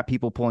enemy. You got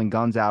people pulling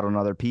guns out on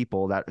other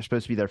people that are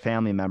supposed to be their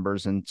family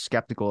members and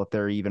skeptical if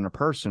they're even a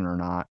person or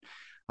not.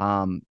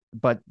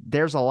 But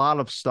there's a lot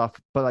of stuff.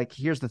 But like,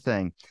 here's the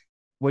thing.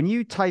 When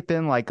you type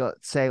in, like,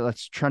 say,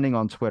 let's trending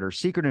on Twitter,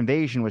 Secret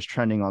Invasion was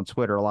trending on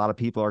Twitter. A lot of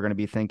people are going to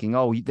be thinking,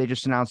 oh, they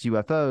just announced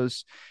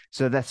UFOs.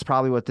 So that's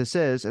probably what this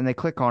is. And they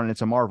click on it.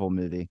 It's a Marvel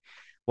movie.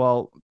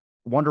 Well,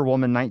 Wonder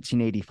Woman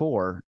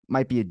 1984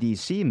 might be a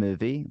DC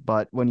movie,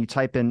 but when you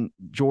type in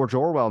George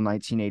Orwell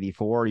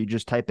 1984, or you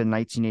just type in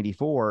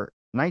 1984,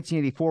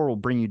 1984 will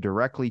bring you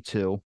directly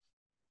to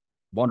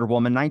Wonder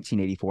Woman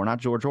 1984, not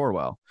George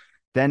Orwell.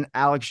 Then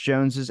Alex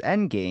Jones's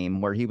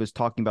Endgame, where he was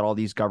talking about all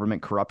these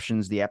government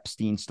corruptions, the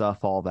Epstein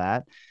stuff, all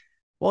that.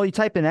 Well, you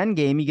type in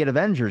Endgame, you get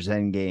Avengers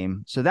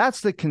Endgame. So that's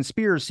the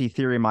conspiracy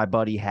theory my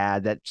buddy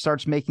had that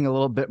starts making a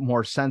little bit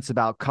more sense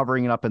about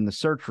covering it up in the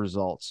search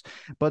results.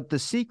 But the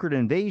Secret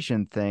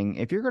Invasion thing,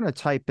 if you're going to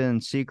type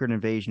in Secret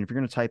Invasion, if you're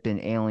going to type in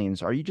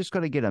aliens, are you just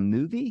going to get a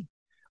movie?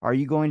 Are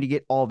you going to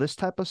get all this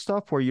type of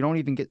stuff where you don't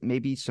even get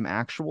maybe some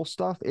actual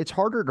stuff? It's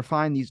harder to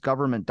find these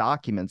government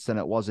documents than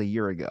it was a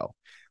year ago.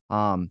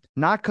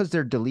 Not because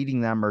they're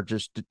deleting them or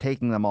just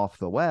taking them off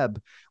the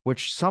web,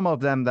 which some of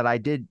them that I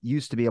did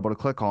used to be able to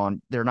click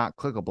on, they're not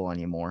clickable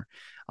anymore.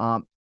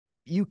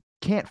 You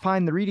can't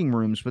find the reading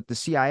rooms with the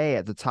CIA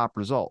at the top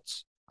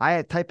results.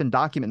 I type in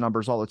document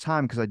numbers all the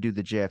time because I do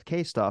the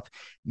JFK stuff.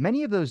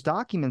 Many of those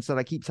documents that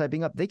I keep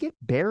typing up, they get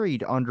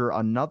buried under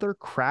another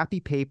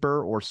crappy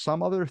paper or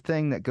some other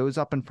thing that goes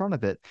up in front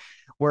of it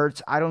where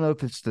it's, I don't know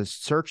if it's the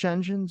search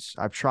engines.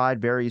 I've tried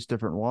various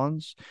different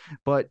ones,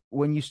 but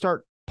when you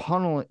start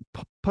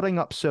putting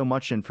up so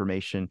much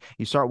information,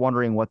 you start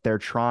wondering what they're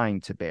trying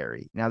to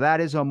bury. Now,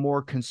 that is a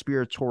more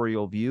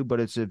conspiratorial view, but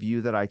it's a view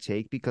that I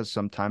take because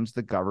sometimes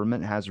the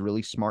government has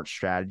really smart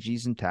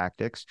strategies and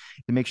tactics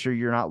to make sure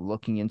you're not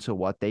looking into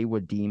what they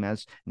would deem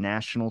as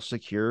national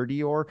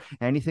security or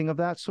anything of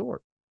that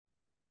sort.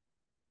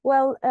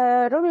 Well,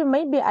 Ruby,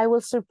 maybe I will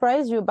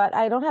surprise you, but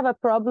I don't have a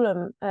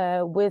problem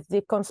with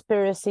the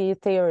conspiracy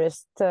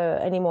theorist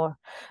anymore,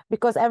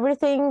 because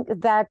everything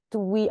that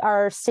we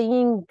are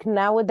seeing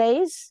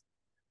nowadays,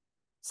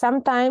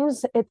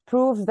 sometimes it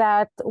proves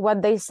that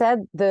what they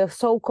said, the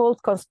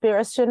so-called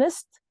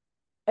conspirationist,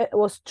 it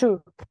was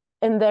true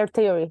in their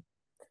theory.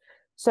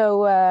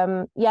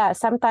 So, yeah,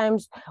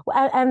 sometimes,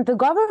 and the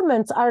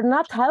governments are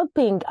not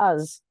helping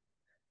us.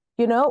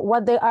 You know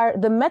what they are,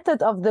 the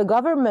method of the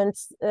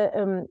governments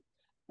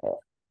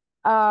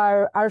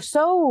are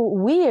so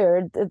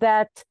weird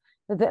that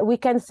we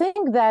can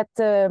think that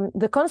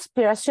the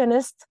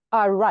conspirationists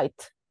are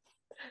right.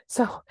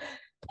 So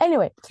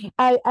anyway,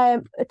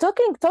 I'm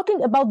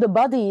talking about the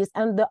bodies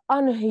and the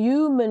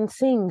unhuman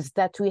things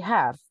that we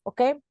have.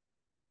 Okay,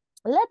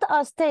 let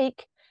us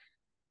take,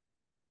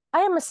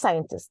 I am a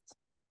scientist.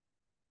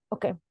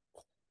 Okay,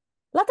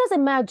 let us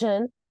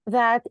imagine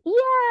that,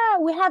 yeah,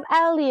 we have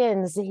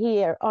aliens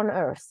here on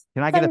Earth.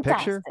 Can I get a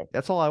picture?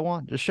 That's all I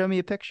want. Just show me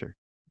a picture.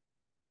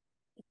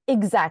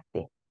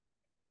 Exactly.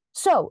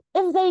 So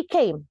if they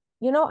came,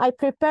 you know, I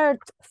prepared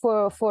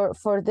for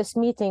this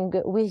meeting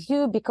with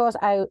you because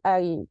I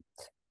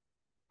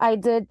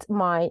did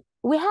my,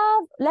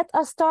 let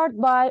us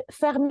start by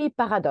Fermi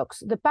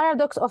paradox, the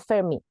paradox of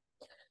Fermi.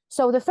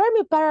 So the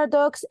Fermi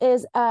paradox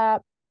is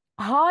a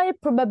high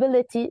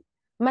probability,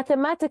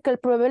 mathematical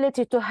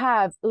probability to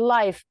have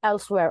life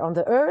elsewhere on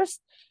the Earth,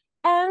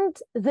 and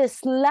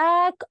this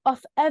lack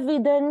of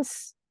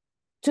evidence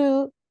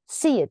to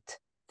see it,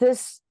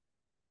 this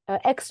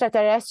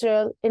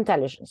extraterrestrial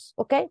intelligence.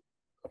 Okay,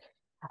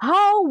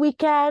 how we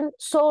can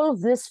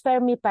solve this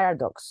Fermi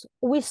paradox?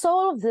 We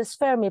solve this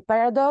Fermi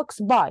paradox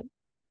by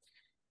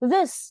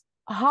this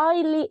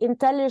highly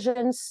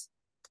intelligence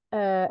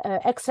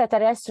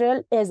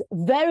extraterrestrial is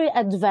very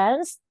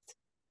advanced,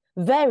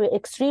 very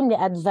extremely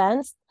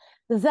advanced,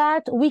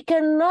 that we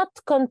cannot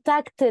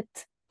contact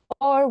it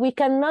or we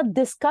cannot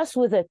discuss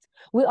with it.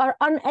 We are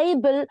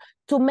unable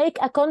to make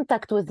a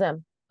contact with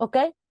them,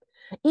 okay?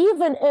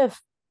 Even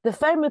if the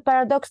Fermi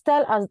paradox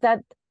tells us that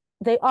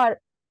they are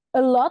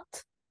a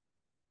lot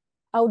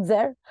out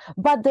there,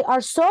 but they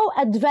are so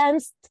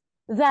advanced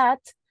that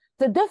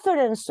the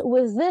difference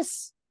with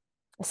this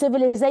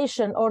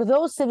civilization or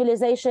those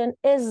civilization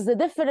is the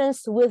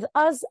difference with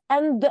us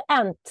and the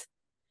ant.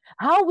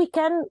 How we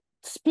can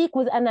speak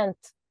with an ant?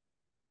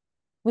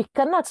 We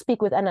cannot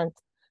speak with an ant.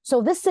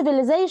 So this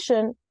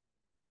civilization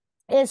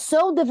is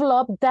so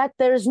developed that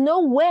there is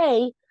no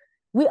way.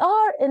 We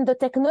are in the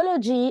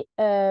technology,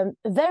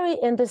 very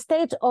in the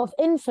stage of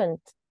infant.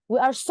 We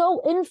are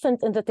so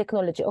infant in the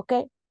technology,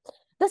 okay?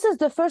 This is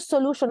the first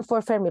solution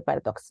for Fermi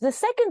paradox. The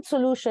second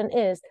solution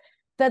is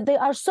that they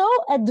are so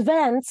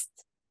advanced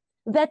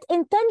that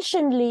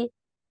intentionally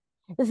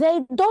they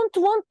don't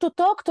want to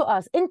talk to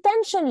us.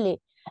 Intentionally.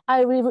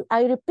 I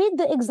repeat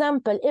the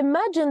example.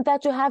 Imagine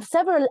that you have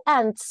several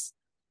ants.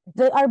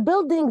 They are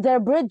building their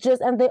bridges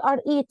and they are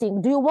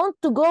eating. Do you want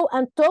to go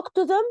and talk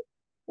to them?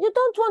 You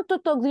don't want to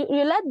talk.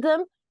 You let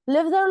them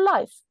live their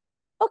life.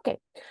 Okay.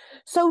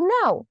 So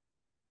now,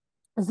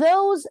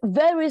 those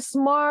very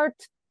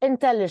smart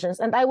intelligence,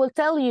 and I will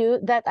tell you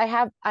that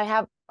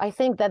I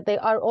think that they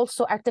are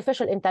also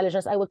artificial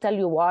intelligence. I will tell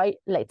you why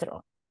later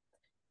on.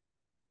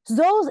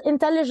 Those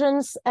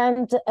intelligence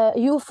and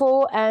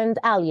UFO and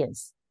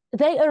aliens,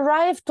 they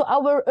arrive to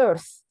our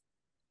Earth.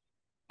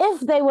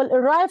 If they will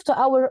arrive to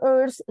our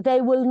Earth,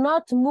 they will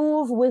not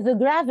move with the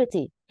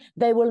gravity.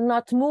 They will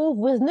not move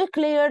with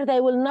nuclear.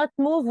 They will not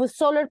move with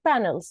solar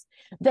panels.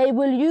 They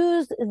will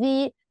use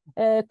the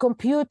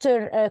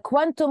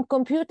quantum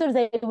computer.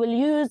 They will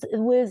use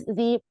with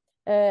the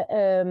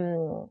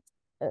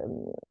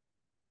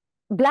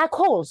black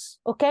holes,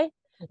 okay?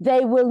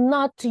 They will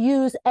not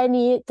use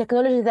any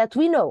technology that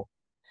we know.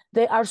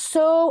 They are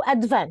so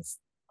advanced.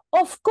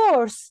 Of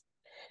course,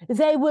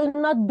 they will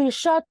not be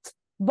shot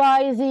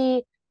by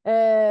the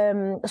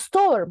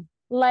storm,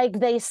 like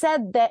they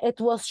said that it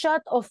was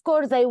shot. Of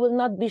course, they will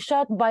not be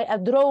shot by a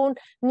drone,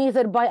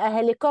 neither by a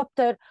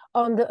helicopter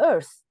on the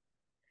Earth.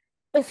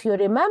 If you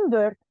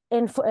remember,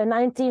 in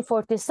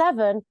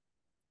 1947,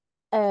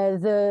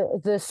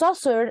 the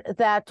saucer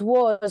that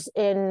was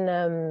in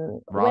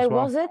where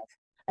was it?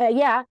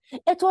 Yeah,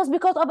 it was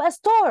because of a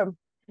storm.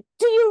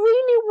 Do you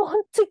really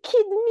want to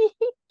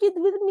kid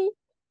with me?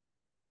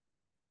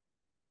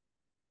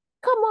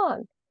 Come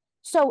on.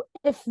 So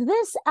if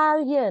this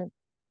alien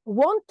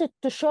wanted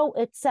to show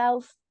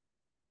itself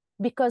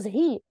because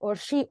he or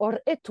she or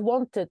it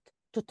wanted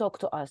to talk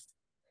to us,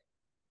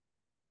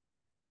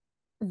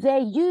 they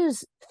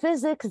use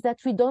physics that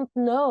we don't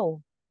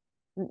know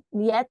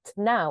yet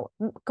now,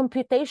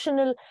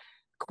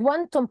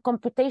 quantum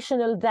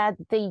computational that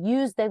they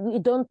use that we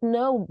don't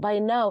know by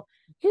now.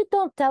 You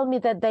don't tell me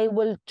that they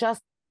will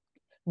just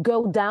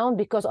go down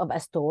because of a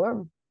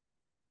storm.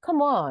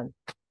 Come on.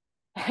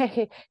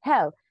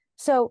 Hell.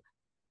 So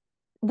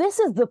this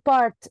is the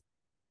part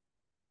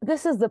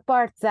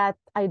that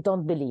I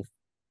don't believe.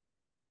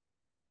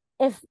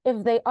 If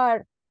they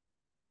are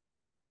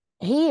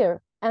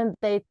here and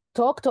they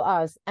talk to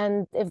us,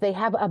 and if they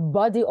have a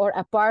body or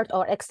a part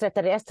or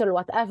extraterrestrial,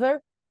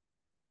 whatever,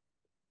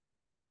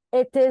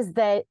 it is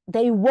that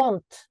they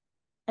want,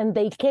 and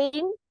they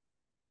came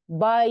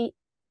by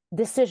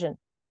decision,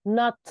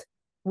 not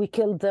we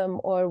killed them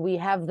or we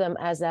have them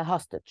as a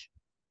hostage.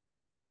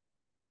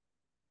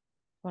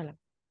 Voilà.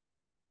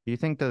 Do you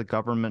think that the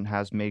government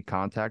has made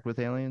contact with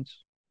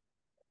aliens?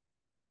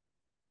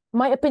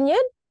 My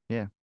opinion?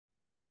 Yeah.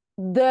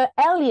 The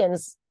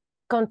aliens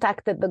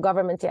contacted the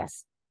government,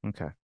 yes.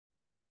 Okay.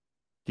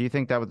 Do you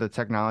think that with the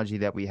technology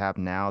that we have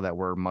now, that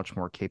we're much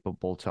more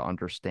capable to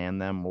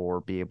understand them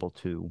or be able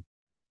to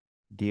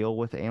deal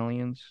with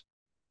aliens?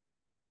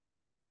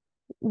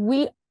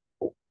 We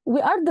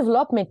are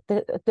developing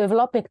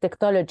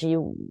technology.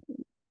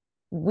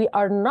 We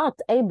are not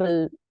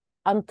able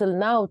until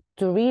now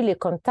to really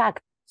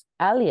contact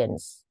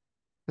aliens.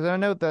 Because I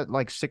know that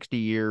like 60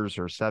 years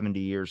or 70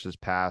 years has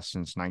passed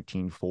since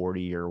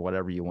 1940 or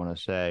whatever you want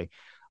to say.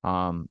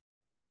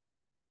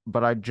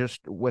 But I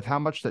just, with how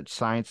much that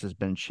science has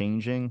been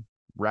changing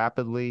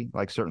rapidly,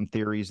 like certain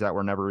theories that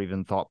were never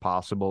even thought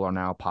possible are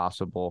now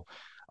possible,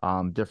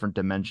 different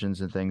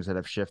dimensions and things that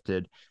have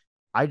shifted.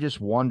 I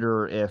just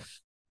wonder if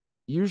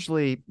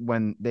usually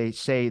when they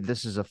say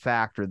this is a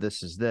fact or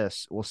this is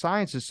this, well,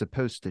 science is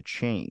supposed to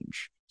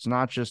change. It's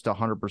not just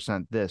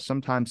 100% this.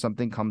 Sometimes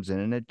something comes in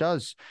and it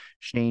does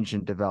change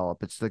and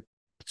develop. It's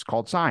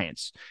called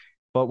science.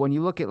 But when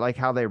you look at like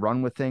how they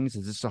run with things,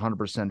 is this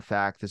 100%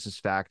 fact? This is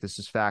fact. This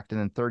is fact.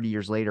 And then 30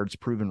 years later, it's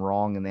proven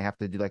wrong and they have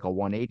to do like a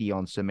 180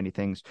 on so many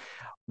things.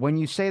 When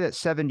you say that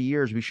 70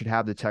 years, we should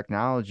have the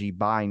technology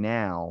by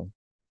now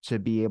to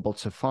be able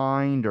to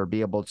find or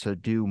be able to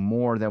do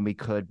more than we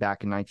could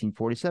back in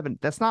 1947.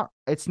 That's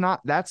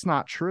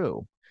not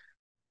true.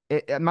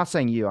 I'm not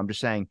saying you, I'm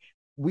just saying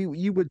we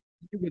you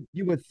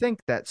would think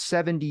that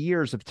 70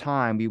 years of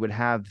time we would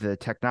have the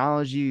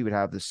technology, we would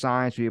have the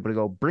science, be able to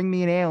go bring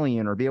me an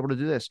alien or be able to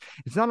do this.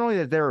 It's not only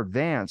that they're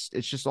advanced,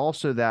 it's just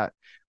also that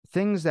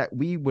things that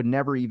we would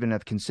never even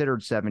have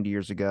considered 70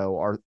 years ago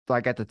are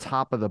like at the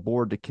top of the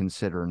board to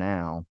consider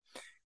now.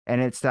 And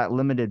it's that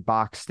limited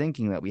box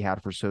thinking that we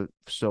had for so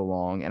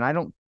long. And I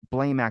don't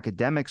blame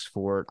academics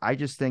for it. I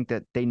just think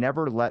that they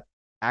never let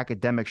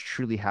academics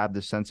truly have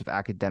the sense of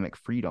academic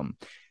freedom.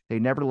 They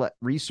never let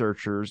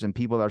researchers and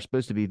people that are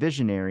supposed to be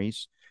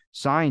visionaries,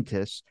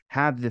 scientists,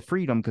 have the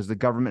freedom because the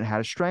government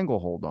had a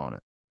stranglehold on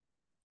it.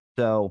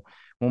 So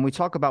when we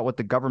talk about what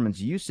the government's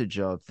usage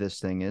of this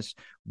thing is,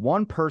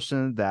 one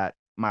person that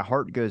my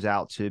heart goes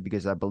out to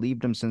because I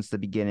believed him since the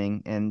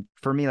beginning. And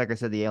for me, like I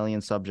said, the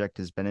alien subject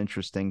has been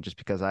interesting just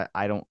because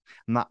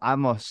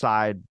I'm a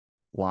side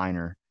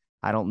liner.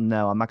 I don't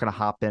know. I'm not going to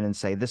hop in and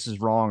say this is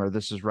wrong or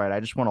this is right. I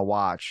just want to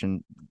watch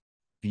and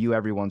view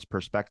everyone's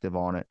perspective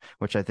on it,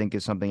 which I think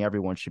is something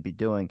everyone should be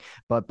doing.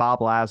 But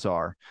Bob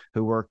Lazar,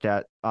 who worked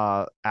at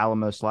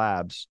Alamos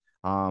Labs,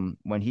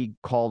 when he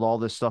called all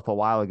this stuff a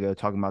while ago,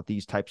 talking about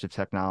these types of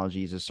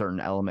technologies, a certain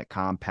element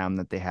compound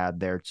that they had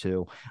there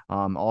too,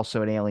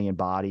 also an alien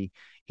body.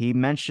 He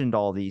mentioned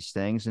all these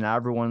things, and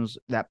everyone's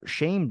that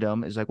shamed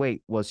him is like,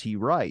 wait, was he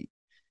right?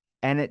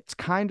 And it's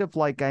kind of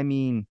like, I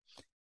mean,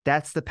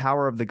 that's the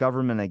power of the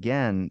government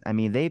again. I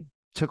mean, they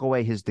took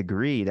away his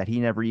degree that he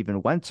never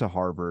even went to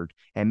Harvard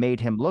and made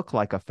him look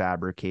like a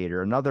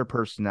fabricator, another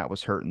person that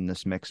was hurt in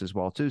this mix as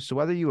well too. So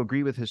whether you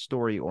agree with his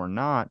story or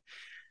not,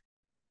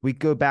 we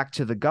go back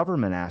to the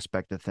government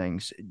aspect of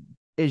things.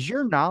 Is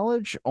your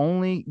knowledge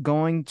only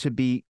going to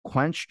be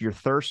quenched, your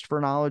thirst for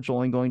knowledge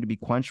only going to be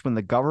quenched when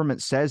the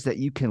government says that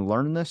you can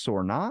learn this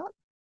or not?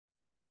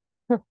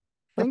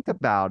 Think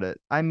about it.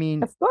 I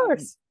mean, Of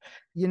course.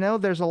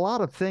 there's a lot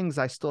of things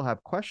I still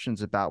have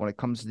questions about when it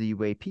comes to the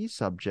UAP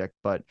subject.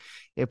 But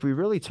if we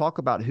really talk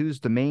about who's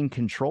the main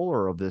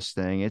controller of this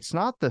thing, it's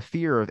not the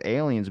fear of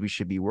aliens we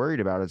should be worried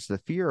about. It's the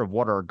fear of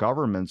what our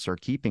governments are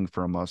keeping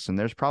from us. And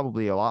there's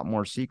probably a lot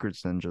more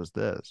secrets than just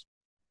this.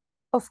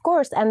 Of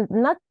course, and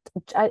not.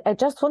 I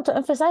just want to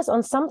emphasize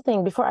on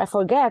something before I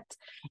forget.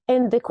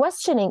 In the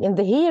questioning, in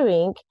the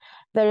hearing,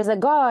 there is a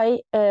guy.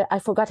 I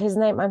forgot his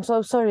name. I'm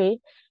so sorry.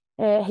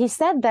 He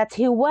said that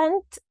he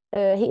went.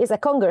 He is a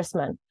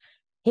congressman.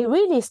 He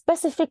really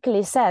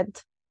specifically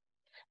said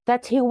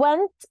that he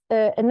went.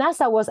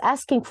 NASA was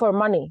asking for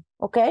money.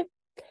 Okay,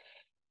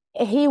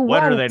 he When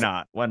went. are they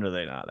not? When are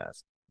they not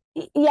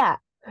asking? Yeah,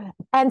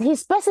 and he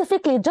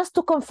specifically just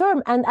to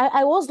confirm. And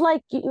I was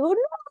like,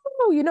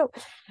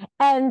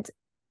 and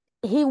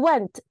he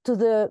went to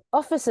the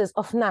offices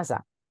of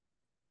NASA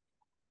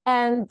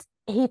and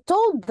he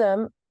told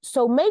them,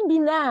 so maybe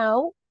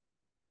now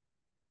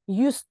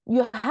you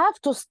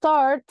have to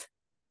start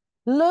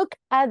look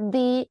at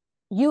the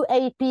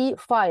UAP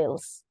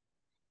files,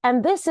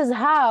 and this is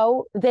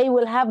how they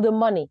will have the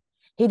money.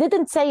 He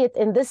didn't say it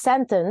in this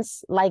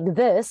sentence like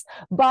this,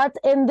 but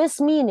in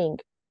this meaning.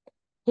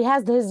 He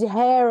has his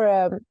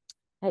hair,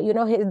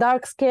 his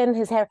dark skin,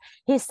 his hair.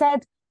 He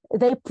said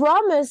they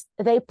promised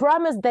they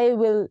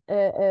will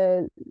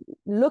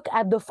look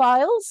at the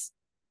files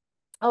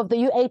of the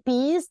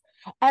UAPs,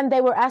 and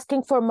they were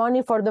asking for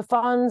money for the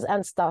funds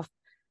and stuff.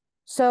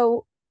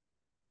 So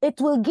it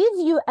will give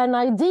you an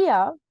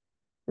idea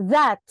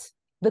that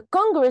the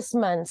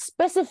congressman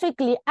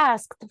specifically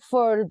asked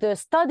for the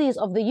studies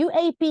of the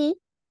UAP,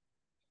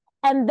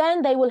 and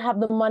then they will have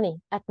the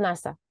money at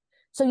NASA.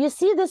 So you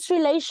see this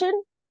relation?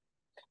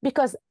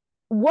 Because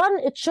one,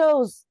 it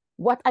shows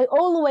what I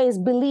always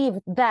believed,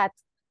 that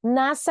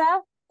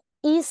NASA,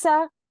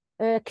 ESA,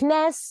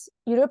 CNES,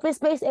 European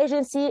Space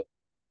Agency,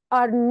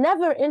 are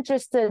never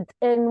interested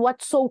in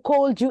what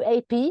so-called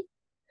UAP.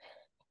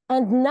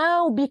 And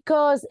now,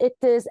 because it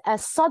is a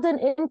sudden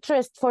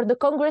interest for the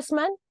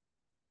congressman,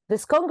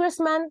 this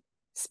congressman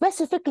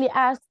specifically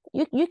asked,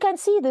 you can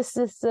see this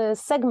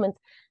segment,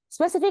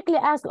 specifically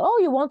asked, oh,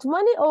 you want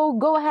money? Oh,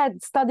 go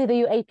ahead, study the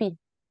UAP.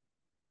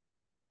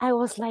 I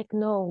was like,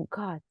 no,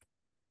 God.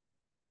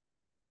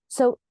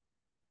 So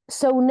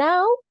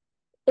now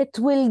it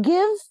will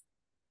give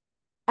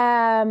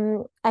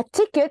a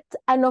ticket,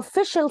 an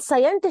official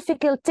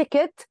scientific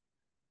ticket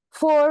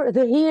for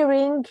the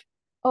hearing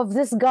of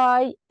this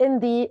guy in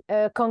the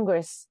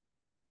Congress,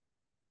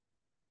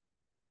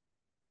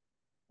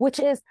 which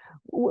is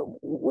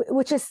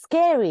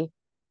scary.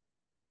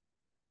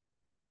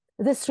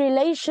 This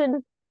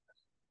relation,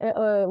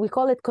 we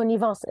call it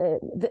connivence.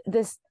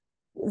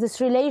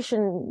 This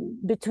relation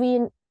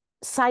between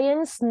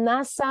science,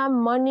 NASA,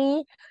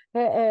 money,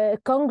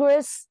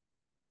 Congress,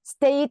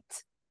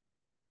 state,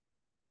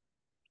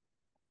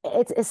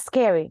 it's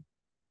scary.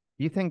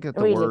 Do you think that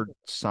the Really. word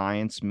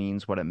science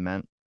means what it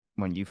meant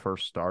when you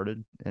first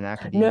started in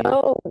academia?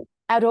 No,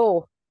 at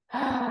all.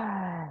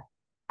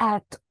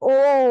 At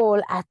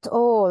all.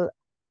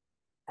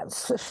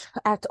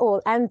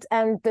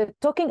 And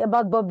talking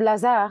about Bob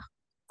Lazar,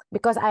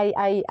 because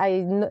I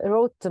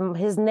wrote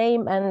his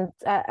name, and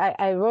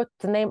I wrote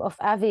the name of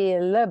Avi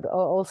Loeb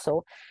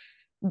also.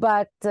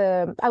 But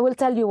I will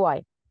tell you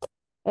why.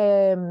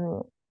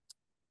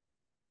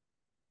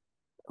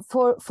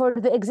 For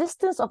the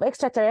existence of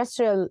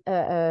extraterrestrial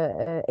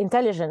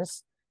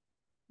intelligence,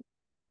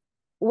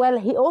 well,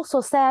 he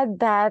also said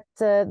that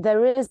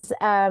there is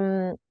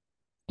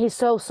he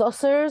saw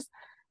saucers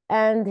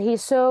and he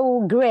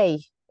saw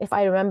gray, if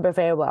I remember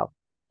very well.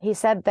 He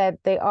said that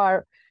they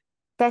were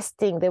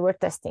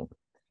testing.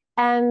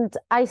 And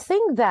I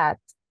think that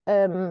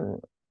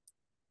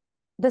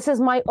this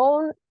is my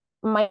own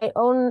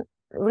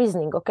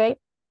reasoning, okay?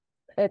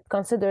 It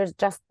considers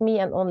just me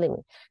and only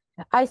me.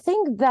 I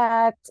think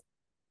that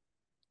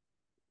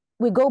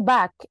we go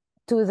back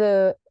to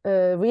the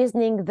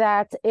reasoning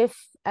that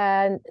if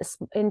an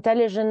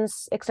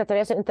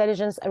extraterrestrial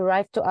intelligence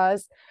arrived to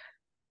us,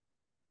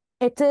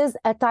 it is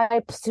a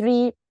type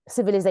 3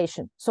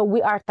 civilization. So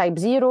we are type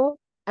 0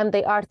 and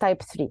they are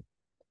type 3.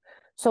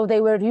 So they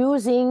were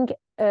using,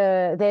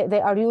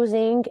 they are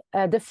using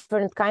a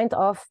different kind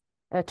of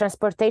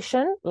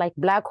transportation, like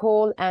black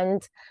hole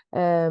and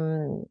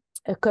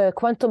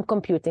quantum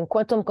computing.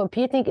 Quantum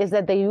computing is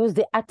that they use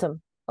the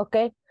atom,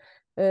 okay,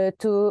 to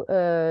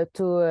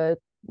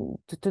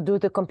do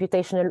the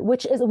computational,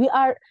 which is we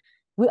are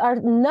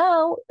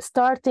now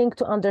starting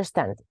to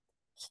understand.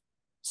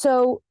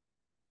 So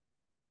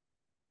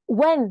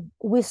when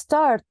we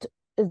start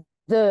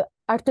the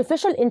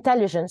artificial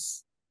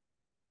intelligence,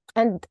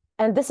 and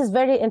this is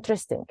very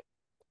interesting,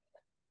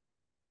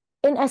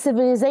 in a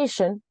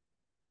civilization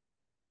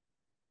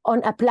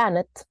on a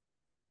planet,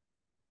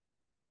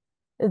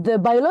 the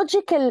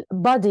biological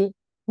body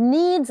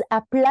needs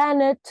a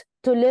planet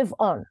to live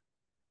on,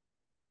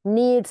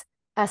 needs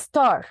a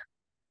star,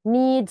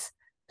 needs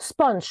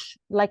sponge,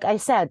 like I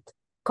said,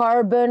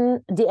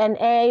 carbon,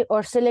 DNA,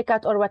 or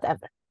silicate, or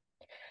whatever.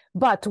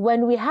 But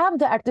when we have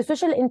the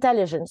artificial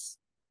intelligence,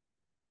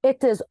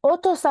 it is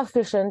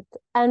autosufficient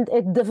and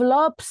it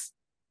develops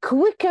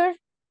quicker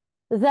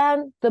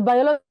than the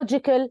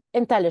biological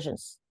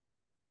intelligence.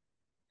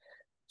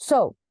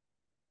 So,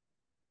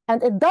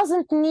 and it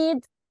doesn't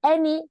need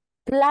any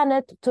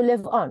planet to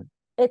live on.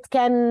 It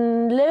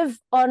can live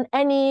on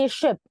any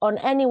ship, on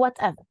any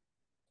whatever.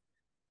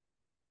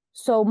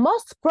 So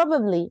most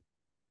probably,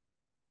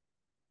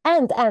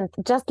 and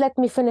just let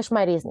me finish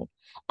my reasoning,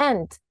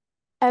 and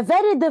a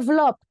very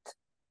developed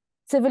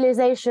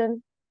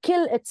civilization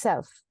kill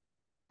itself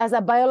as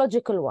a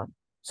biological one.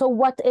 So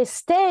what will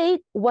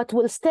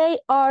stay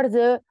are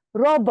the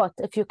robot,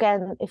 if you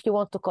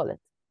want to call it,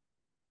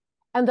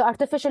 and the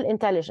artificial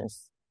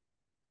intelligence.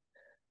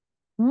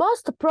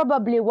 Most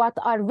probably what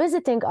are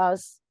visiting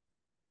us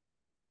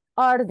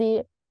are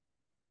the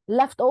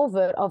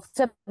leftover of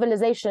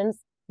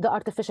civilizations, the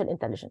artificial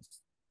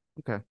intelligence.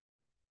 Okay.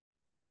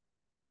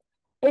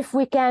 If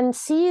we can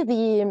see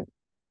the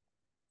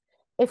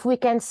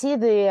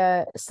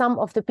some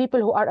of the people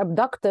who are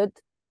abducted,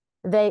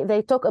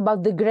 they talk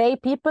about the gray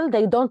people.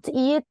 They don't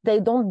eat, they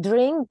don't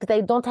drink,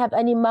 they don't have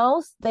any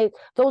mouth.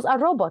 Those are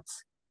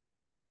robots.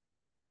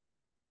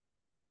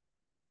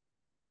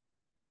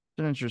 It's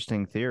an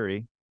interesting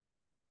theory.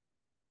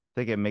 I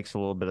think it makes a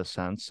little bit of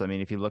sense. I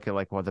mean, if you look at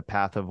like what the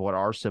path of what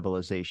our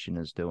civilization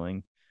is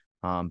doing,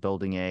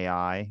 building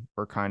AI,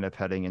 we're kind of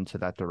heading into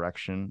that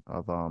direction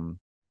of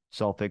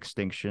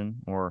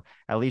self-extinction, or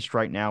at least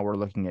right now we're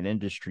looking at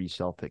industry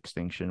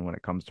self-extinction when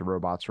it comes to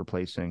robots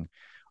replacing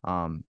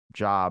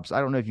jobs.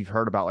 I don't know if you've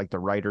heard about like the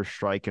writer's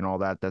strike and all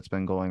that's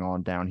been going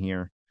on down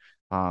here.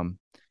 A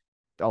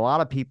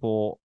lot of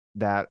people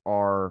that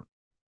are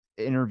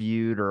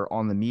interviewed or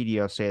on the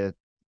media say that,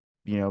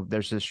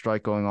 there's this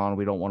strike going on,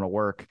 we don't want to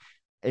work.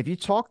 If you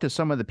talk to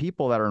some of the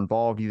people that are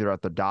involved either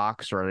at the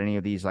docks or at any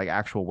of these like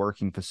actual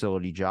working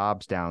facility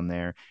jobs down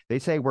there, they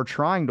say we're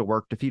trying to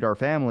work to feed our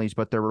families,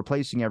 but they're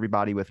replacing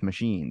everybody with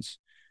machines.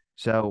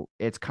 So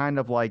it's kind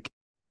of like,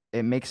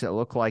 it makes it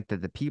look like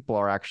that the people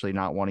are actually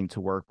not wanting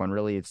to work when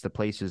really it's the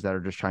places that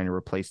are just trying to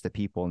replace the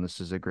people. And this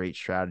is a great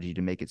strategy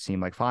to make it seem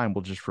like, fine,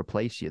 we'll just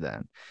replace you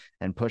then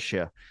and push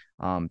you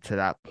to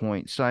that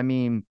point. So, I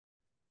mean,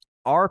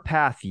 our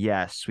path,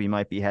 yes, we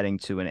might be heading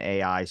to an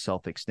AI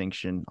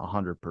self-extinction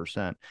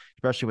 100%,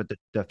 especially with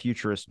the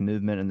futurist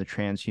movement and the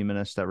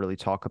transhumanists that really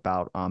talk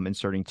about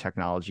inserting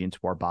technology into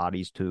our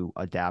bodies to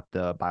adapt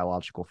the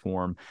biological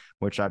form,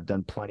 which I've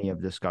done plenty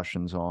of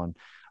discussions on.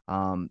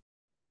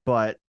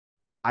 But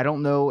I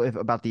don't know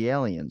about the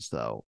aliens,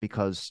 though,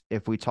 because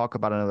if we talk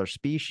about another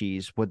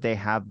species, would they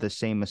have the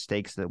same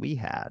mistakes that we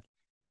had?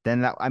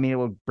 Then it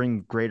would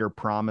bring greater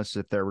promise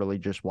if they're really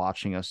just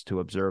watching us to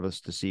observe us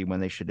to see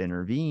when they should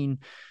intervene.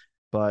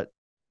 But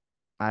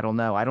I don't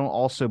know. I don't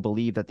also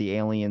believe that the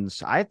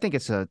aliens, I think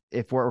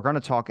if we're going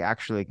to talk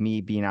actually like me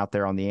being out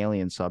there on the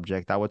alien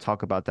subject, I would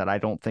talk about that. I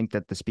don't think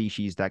that the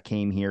species that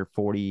came here,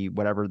 40,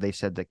 whatever they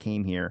said that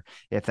came here,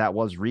 if that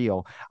was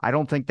real, I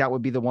don't think that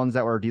would be the ones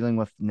that we're dealing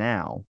with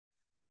now.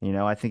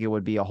 I think it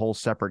would be a whole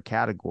separate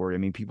category. I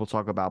mean, people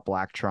talk about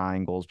black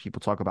triangles. People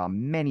talk about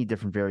many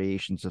different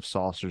variations of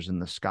saucers in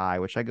the sky,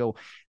 which I go,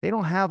 they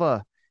don't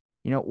have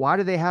Why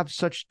do they have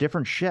such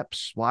different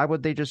ships? Why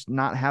would they just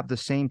not have the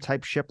same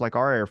type ship like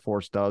our Air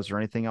Force does or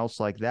anything else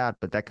like that?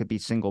 But that could be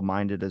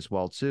single-minded as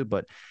well too.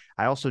 But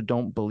I also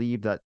don't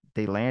believe that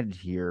they landed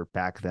here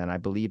back then. I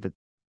believe that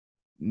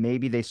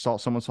maybe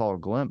someone saw a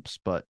glimpse,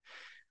 but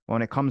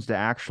when it comes to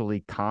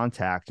actually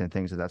contact and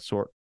things of that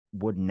sort,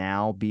 would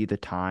now be the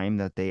time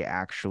that they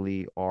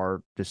actually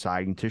are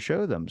deciding to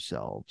show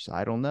themselves?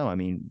 I don't know. I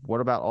mean, what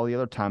about all the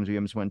other times we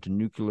almost went to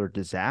nuclear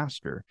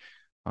disaster?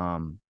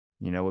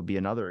 Would be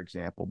another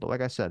example. But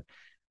like I said,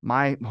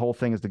 my whole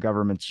thing is the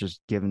government's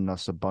just giving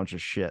us a bunch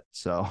of shit.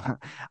 So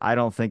I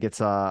don't think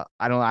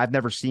I've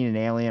never seen an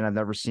alien. I've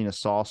never seen a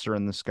saucer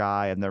in the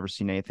sky. I've never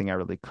seen anything I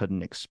really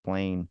couldn't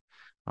explain.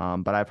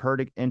 But I've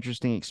heard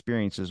interesting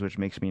experiences, which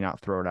makes me not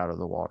throw it out of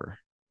the water.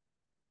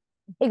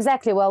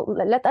 Exactly. Well,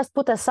 let us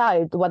put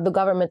aside what the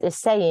government is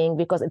saying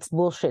because it's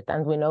bullshit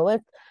and we know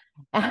it.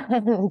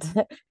 And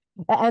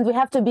and we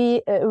have to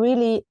be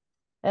really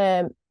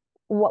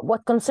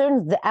what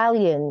concerns the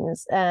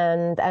aliens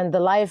and the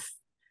life.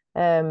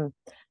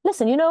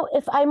 Listen,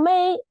 if I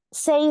may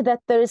say that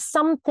there is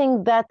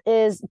something that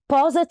is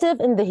positive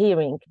in the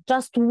hearing,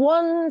 just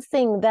one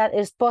thing that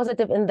is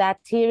positive in that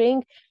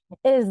hearing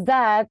is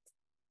that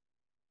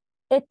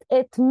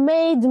it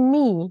made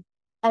me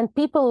and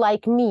people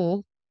like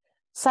me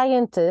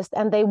scientists,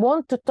 and they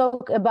want to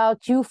talk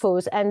about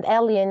UFOs and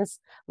aliens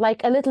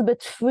like a little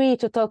bit free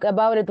to talk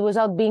about it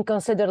without being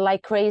considered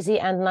like crazy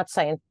and not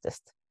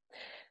scientists.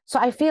 So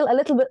I feel a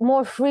little bit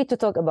more free to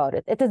talk about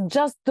it. It is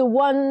just the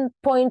one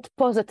point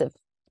positive,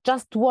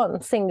 just one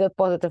single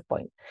positive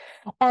point.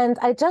 And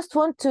I just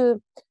want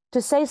to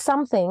say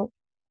something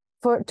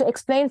to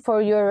explain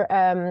for your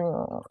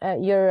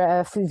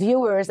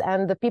viewers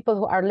and the people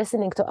who are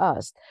listening to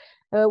us.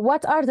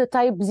 What are the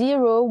type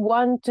 0,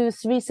 1, 2,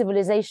 3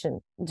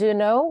 civilization? Do you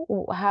know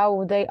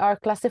how they are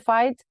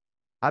classified?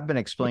 I've been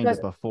explained it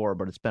before,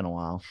 but it's been a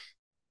while.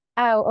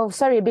 Oh,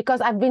 sorry,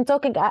 because I've been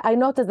talking, I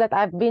noticed that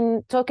I've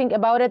been talking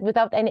about it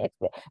without any,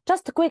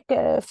 just a quick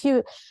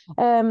few.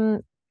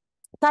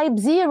 Type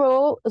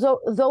 0,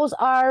 those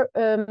are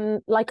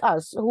like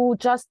us, who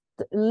just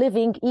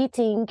living,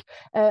 eating,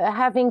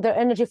 having their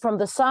energy from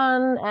the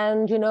sun,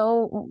 and,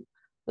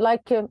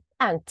 like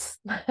ants.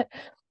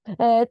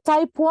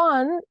 Type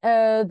 1,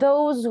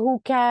 those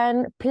who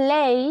can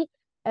play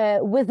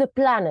with the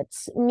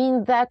planets,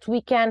 mean that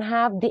we can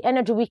have the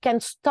energy, we can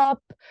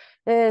stop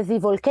the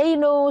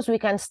volcanoes, we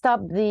can stop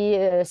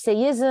the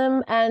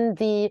seism and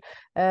the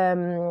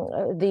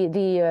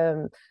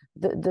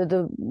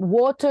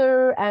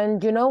water,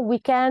 and we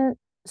can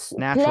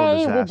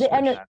play with the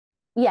energy.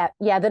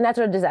 Yeah, the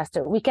natural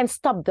disaster. We can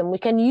stop them, we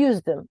can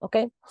use them,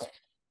 okay?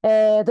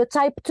 The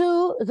type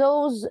 2,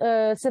 those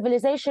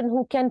civilization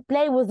who can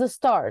play with the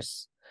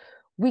stars.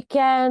 We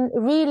can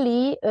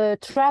really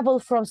travel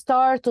from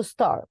star to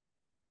star.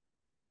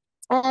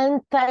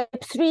 And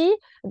type 3,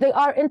 they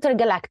are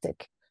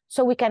intergalactic.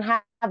 So we can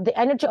have the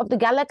energy of the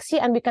galaxy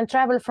and we can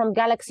travel from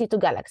galaxy to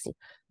galaxy.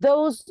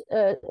 Those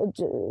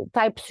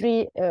type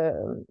 3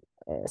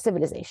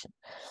 civilization.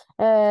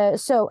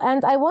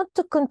 And I want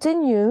to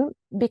continue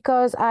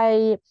because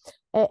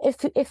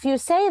if you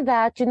say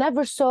that you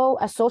never saw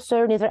a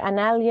saucer, neither an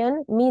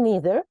alien, me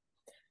neither.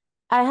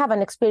 I have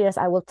an experience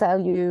I will tell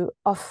you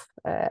off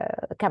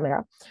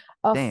camera,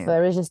 off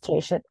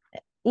registration.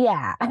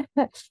 Yeah.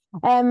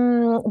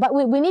 But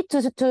we need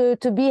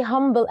to be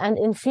humble and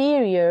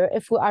inferior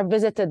if we are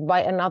visited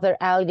by another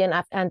alien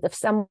and if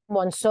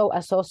someone saw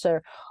a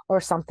saucer or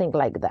something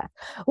like that.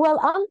 Well,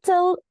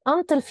 until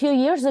a few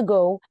years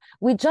ago,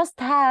 we just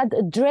had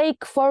a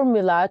Drake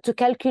formula to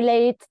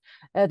calculate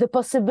the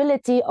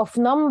possibility of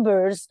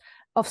numbers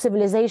of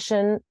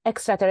civilization,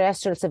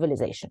 extraterrestrial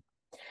civilization.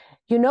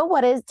 You know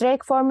what is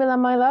Drake formula,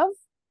 my love?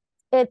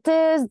 It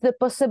is the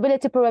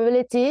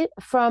probability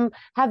from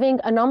having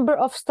a number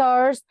of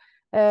stars,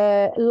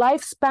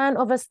 lifespan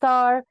of a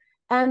star,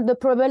 and the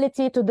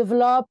probability to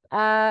develop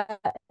a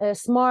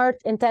smart,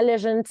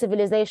 intelligent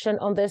civilization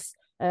on this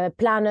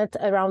planet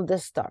around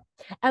this star.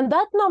 And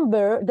that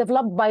number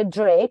developed by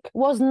Drake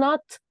was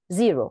not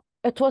 0.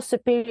 It was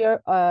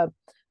superior of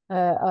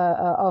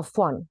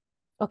 1.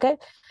 Okay,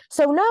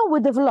 so now we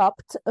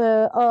developed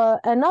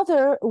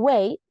another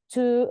way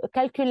to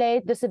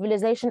calculate the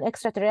civilization,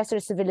 extraterrestrial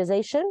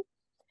civilization,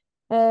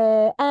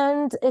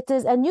 and it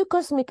is a new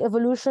cosmic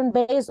evolution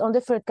based on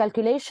different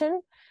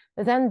calculation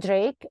than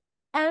Drake.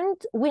 And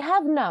we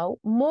have now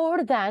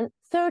more than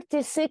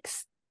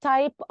 36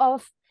 type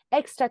of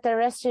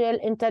extraterrestrial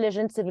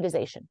intelligent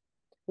civilization.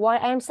 Why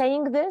I'm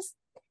saying this?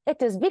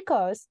 It is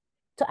because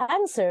to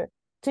answer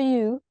to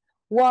you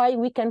why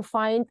we can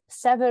find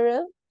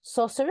several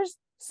saucers,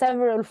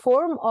 several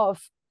form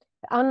of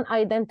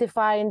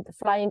unidentified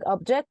flying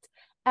object,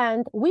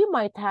 and we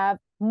might have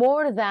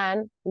more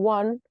than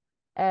one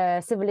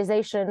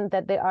civilization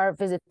that they are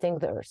visiting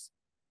the Earth.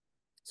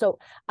 So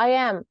I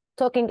am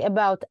talking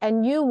about a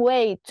new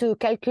way to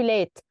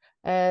calculate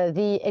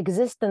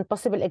the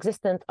possible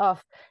existence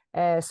of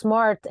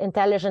smart,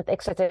 intelligent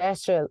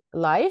extraterrestrial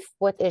life,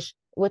 which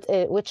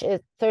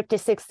is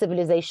 36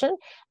 civilization,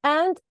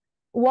 and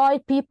why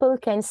people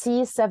can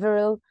see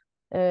several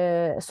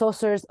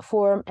saucers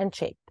form and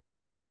shape.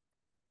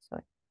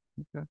 Sorry.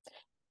 Okay.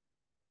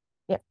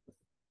 Yeah.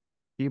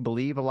 Do you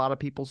believe a lot of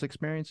people's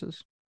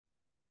experiences?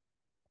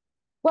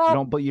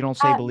 Well, You don't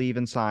say believe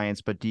in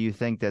science, but do you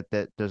think that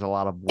there's a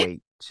lot of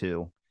weight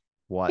to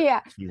what yeah.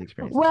 these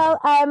experiences Well,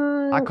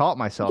 are? I caught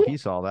myself. You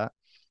saw that.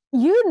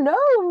 You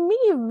know me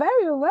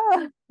very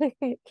well.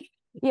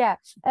 Yeah.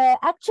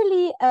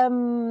 Actually,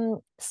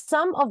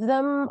 some of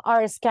them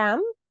are a scam,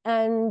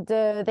 and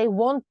they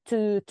want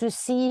to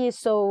see.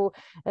 So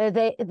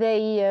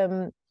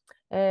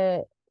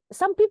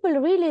some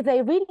people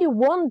they really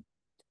want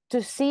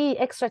to see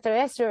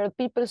extraterrestrial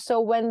people. So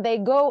when they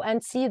go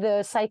and see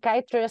the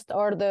psychiatrist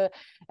or the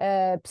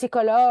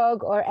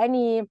psycholog or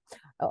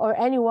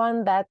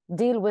anyone that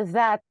deal with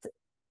that,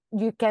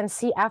 you can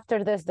see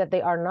after this that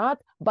they are not,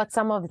 but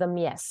some of them,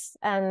 yes.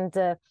 And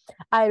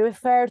I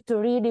refer to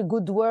really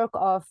good work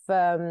of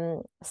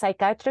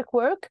psychiatric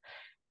work.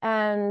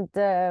 And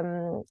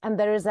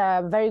there is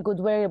a very good,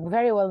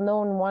 very well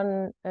known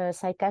one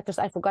psychiatrist,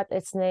 I forgot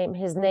his name,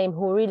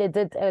 who really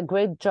did a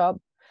great job.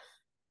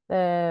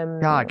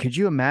 God, could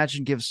you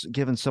imagine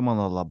giving someone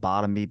a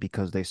lobotomy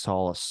because they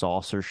saw a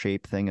saucer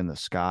shaped thing in the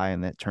sky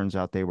and it turns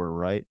out they were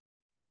right?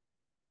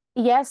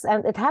 Yes,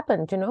 and it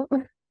happened,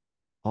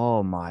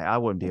 Oh my, I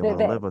wouldn't be able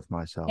to live with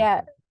myself.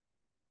 Yeah.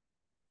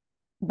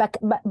 But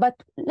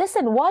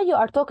listen, while you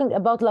are talking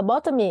about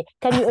lobotomy,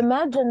 can you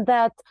imagine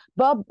that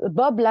Bob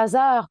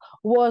Lazar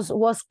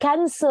was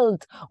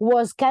cancelled,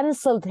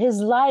 his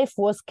life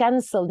was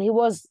cancelled, he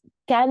was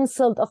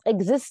cancelled of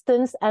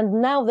existence,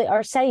 and now they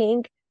are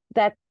saying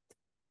that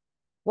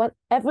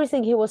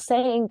everything he was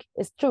saying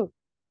is true.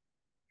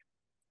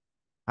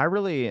 I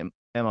really am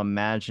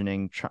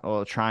imagining,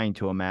 trying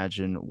to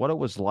imagine what it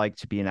was like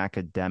to be an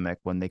academic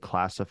when they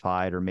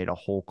classified or made a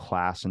whole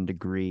class and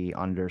degree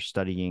under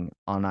studying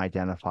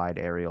unidentified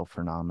aerial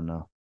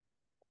phenomena.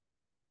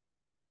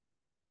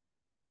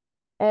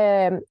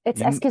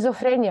 It's a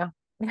schizophrenia.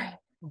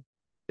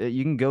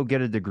 You can go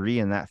get a degree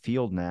in that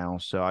field now.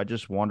 So I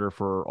just wonder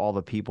for all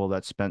the people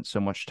that spent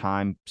so much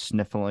time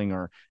sniffling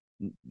or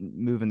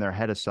moving their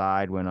head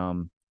aside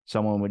when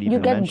someone would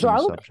even mention the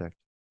subject.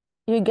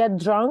 You get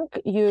drunk,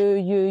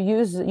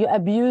 you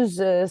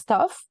abuse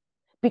stuff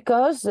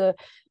because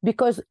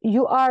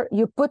you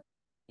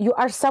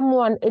are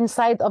someone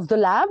inside of the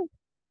lab,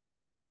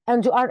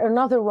 and you are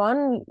another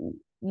one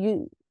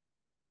you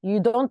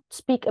don't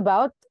speak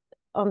about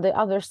on the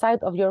other side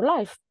of your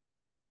life.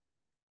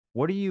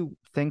 What do you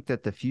think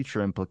that the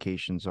future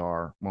implications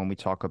are when we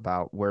talk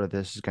about where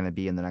this is going to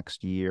be in the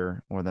next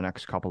year or the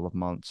next couple of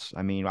months?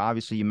 I mean,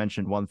 obviously, you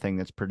mentioned one thing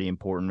that's pretty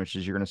important, which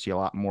is you're going to see a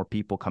lot more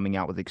people coming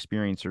out with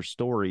experience or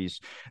stories.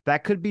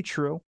 That could be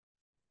true,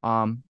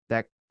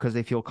 that because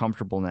they feel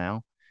comfortable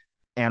now.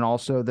 And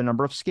also the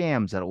number of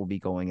scams that will be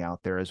going out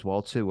there as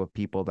well, too, of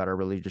people that are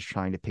really just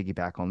trying to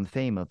piggyback on the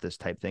fame of this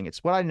type thing.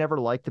 It's what I never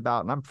liked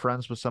about, and I'm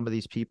friends with some of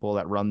these people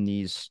that run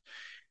these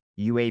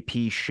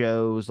UAP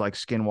shows like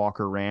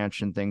Skinwalker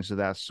Ranch and things of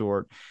that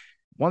sort.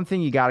 One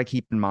thing you got to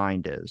keep in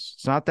mind is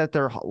it's not that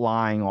they're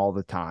lying all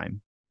the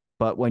time,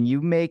 but when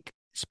you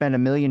spend $1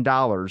 million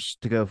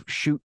to go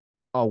shoot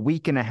a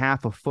week and a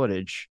half of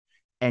footage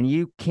and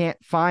you can't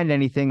find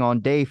anything on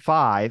day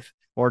 5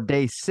 or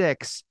day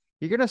 6,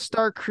 you're going to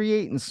start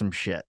creating some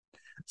shit.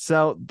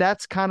 So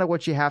that's kind of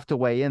what you have to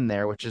weigh in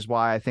there, which is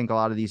why I think a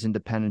lot of these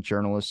independent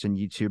journalists and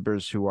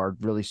YouTubers who are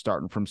really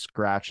starting from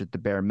scratch at the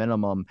bare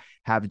minimum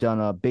have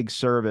done a big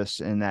service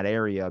in that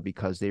area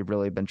because they've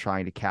really been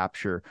trying to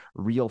capture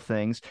real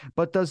things.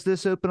 But does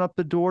this open up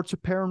the door to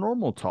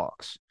paranormal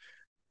talks?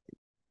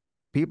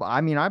 People,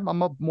 I mean, I'm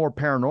a more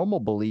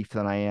paranormal belief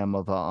than I am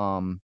of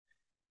a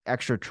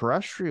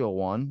extraterrestrial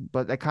one,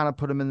 but they kind of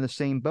put them in the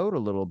same boat a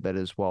little bit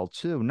as well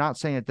too. Not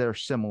saying that they're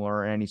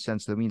similar in any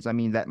sense. That means I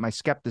mean that my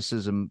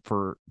skepticism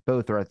for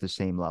both are at the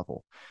same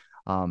level,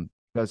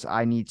 because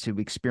I need to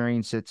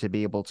experience it to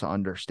be able to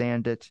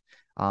understand it.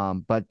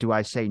 But do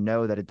I say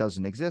no that it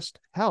doesn't exist?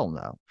 Hell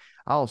no.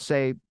 I'll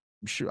say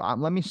sure,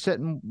 let me sit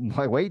and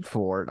wait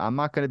for it. I'm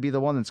not going to be the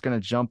one that's going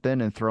to jump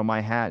in and throw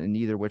my hat in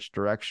either which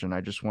direction.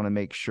 I just want to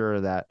make sure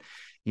that,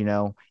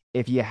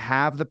 if you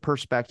have the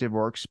perspective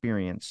or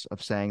experience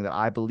of saying that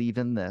I believe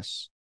in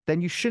this, then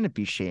you shouldn't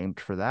be shamed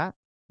for that.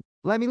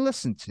 Let me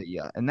listen to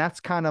you. And that's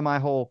kind of my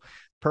whole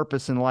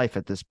purpose in life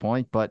at this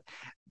point. But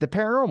the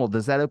paranormal,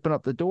 does that open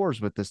up the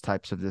doors with this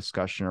types of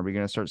discussion? Are we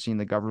going to start seeing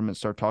the government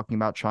start talking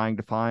about trying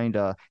to find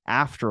a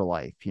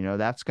afterlife?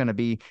 That's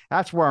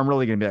where I'm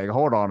really going to be like,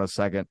 hold on a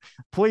second.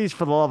 Please,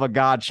 for the love of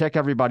God, check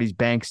everybody's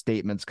bank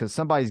statements because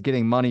somebody's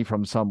getting money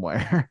from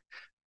somewhere.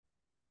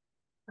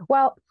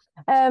 Well,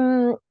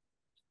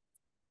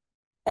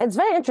 it's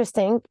very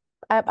interesting.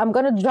 I'm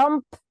going to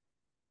jump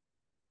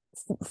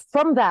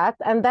from that,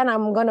 and then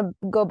I'm going to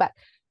go back.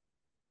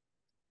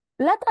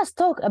 Let us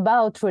talk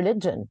about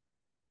religion.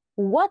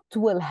 What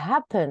will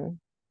happen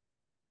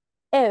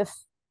if,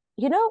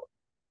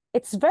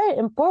 it's very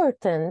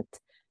important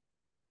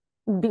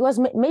because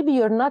maybe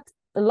you're not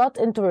a lot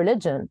into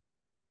religion.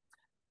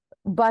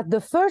 But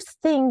the first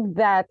thing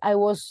that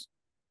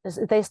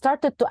they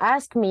started to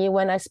ask me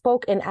when I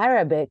spoke in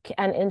Arabic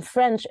and in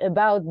French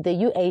about the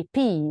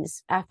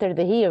UAPs after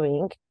the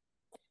hearing,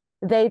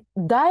 they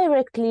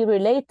directly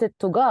related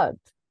to God.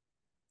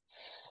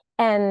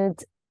 And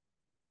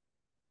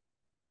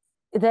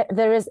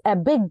there is a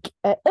big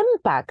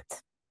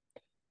impact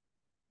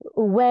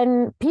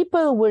when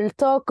people will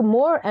talk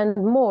more and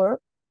more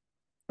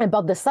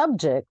about the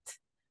subject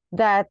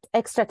that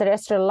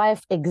extraterrestrial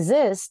life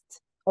exists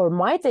or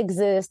might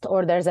exist,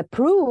 or there's a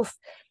proof.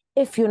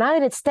 If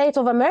United States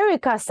of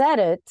America said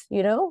it,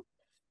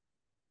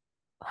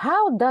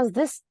 how does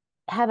this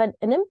have an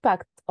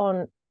impact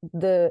on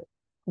the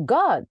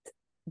God,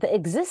 the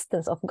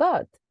existence of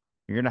God?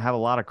 You're going to have a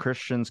lot of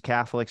Christians,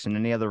 Catholics, and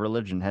any other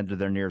religion head to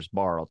their nearest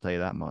bar. I'll tell you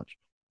that much.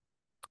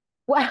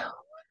 Well,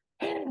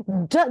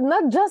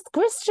 not just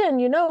Christian,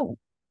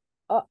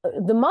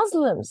 the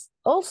Muslims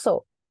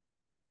also.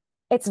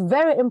 It's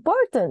very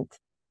important.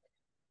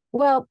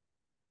 Well,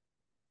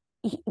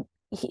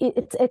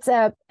 it's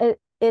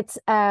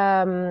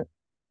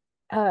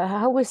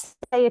how we say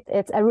it?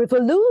 It's a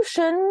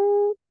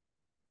revolution.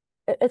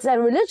 It's a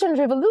religion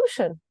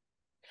revolution,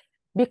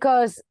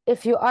 because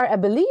if you are a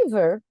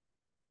believer,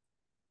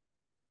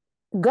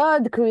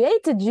 God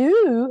created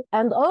you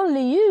and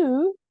only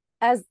you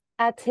as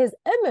at His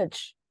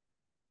image.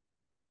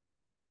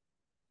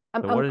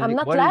 I'm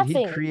not what laughing.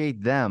 Did He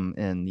create them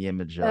in the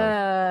image of?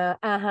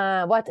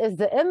 What is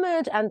the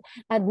image? And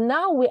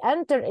now we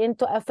enter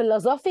into a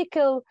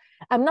philosophical.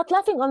 I'm not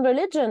laughing on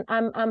religion.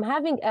 I'm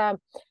having a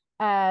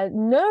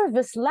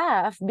nervous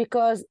laugh,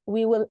 because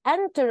we will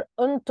enter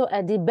into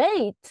a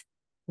debate,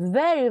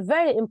 very,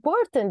 very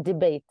important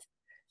debate.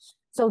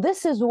 So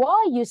this is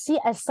why you see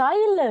a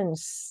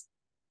silence.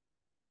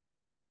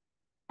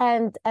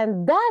 And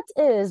that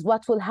is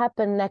what will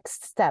happen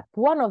next step.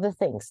 One of the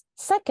things.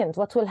 Second,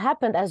 what will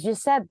happen, as you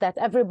said, that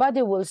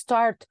everybody will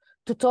start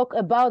to talk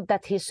about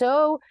that he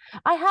saw.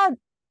 I had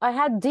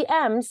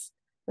DMs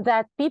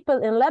that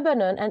people in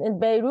Lebanon and in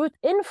Beirut,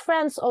 in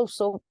France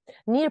also,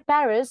 near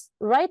Paris,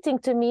 writing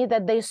to me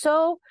that they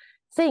saw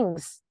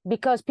things,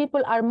 because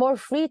people are more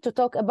free to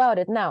talk about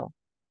it now.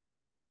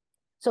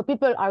 So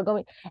people are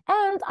going.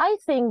 And I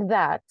think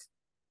that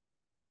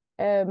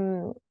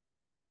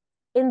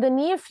in the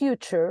near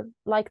future,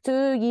 like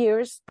 2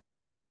 years,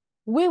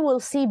 we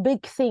will see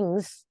big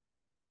things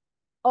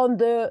on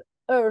the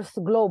earth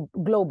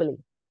globally.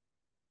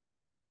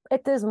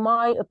 It is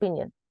my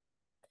opinion.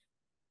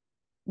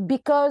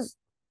 Because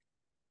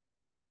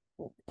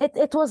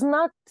it was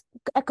not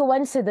a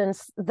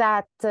coincidence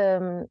that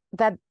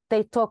that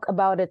they talk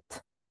about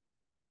it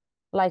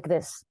like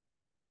this.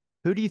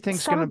 Who do you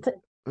think's going to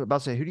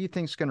who do you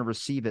think's going to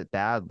receive it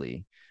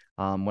badly?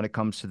 When it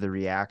comes to the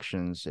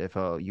reactions, if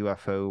a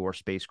UFO or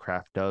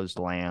spacecraft does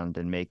land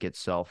and make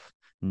itself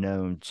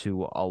known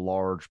to a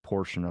large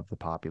portion of the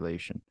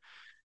population.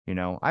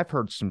 I've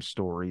heard some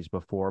stories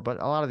before,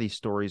 but a lot of these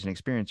stories and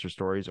experiencer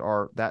stories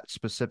are that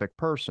specific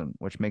person,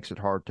 which makes it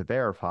hard to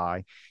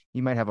verify.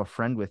 You might have a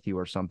friend with you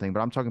or something, but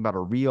I'm talking about a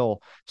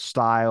real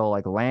style,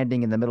 like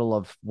landing in the middle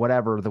of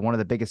whatever, one of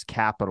the biggest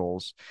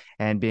capitals,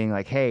 and being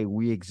like, hey,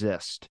 we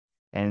exist,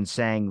 and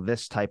saying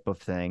this type of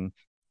thing.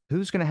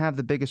 Who's going to have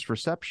the biggest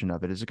reception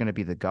of it? Is it going to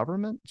be the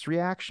government's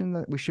reaction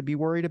that we should be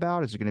worried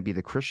about? Is it going to be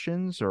the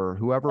Christians or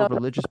whoever,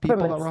 religious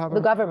people that will have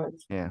the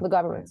government? Yeah, the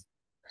government.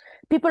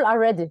 People are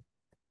ready.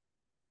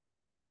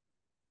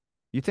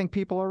 You think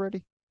people are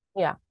ready?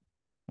 Yeah.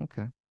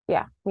 Okay.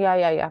 Yeah.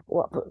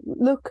 Well,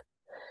 look.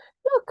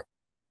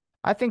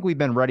 I think we've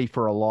been ready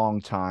for a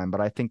long time,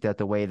 but I think that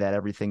the way that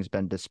everything's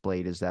been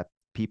displayed is that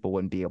people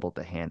wouldn't be able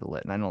to handle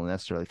it, and I don't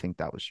necessarily think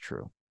that was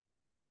true.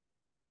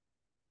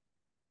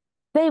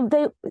 They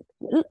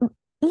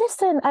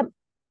listen.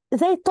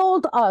 They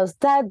told us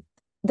that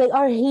they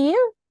are here.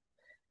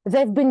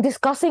 They've been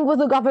discussing with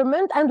the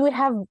government, and we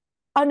have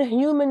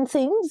unhuman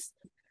things,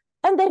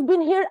 and they've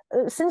been here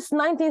since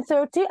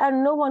 1930,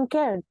 and no one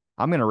cared.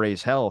 I'm gonna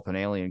raise hell if an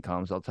alien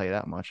comes. I'll tell you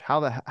that much.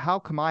 How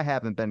come I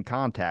haven't been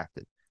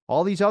contacted?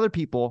 All these other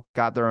people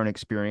got their own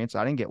experience.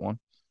 I didn't get one.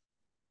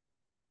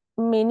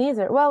 Me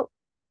neither. Well,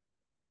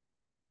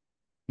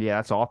 yeah,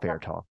 that's all fair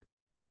talk.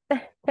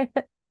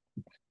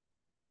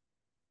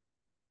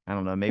 I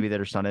don't know. Maybe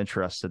they're just not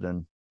interested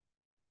in.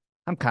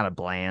 I'm kind of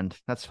bland.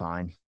 That's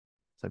fine.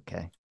 It's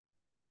okay.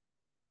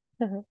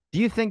 Do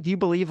you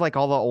believe like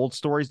all the old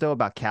stories though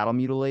about cattle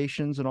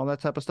mutilations and all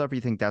that type of stuff? Or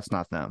you think that's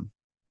not them?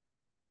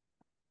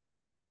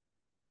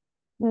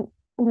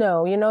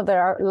 No,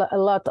 there are a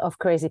lot of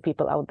crazy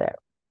people out there.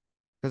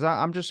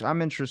 Because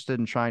I'm interested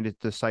in trying to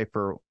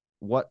decipher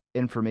what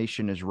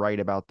information is right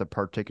about the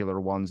particular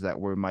ones that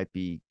we might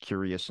be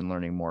curious and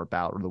learning more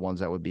about, or the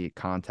ones that would be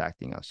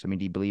contacting us. I mean,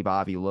 do you believe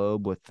Avi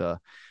Loeb with the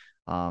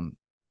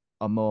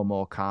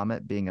Oumuamua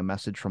comet being a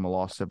message from a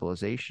lost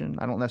civilization?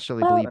 I don't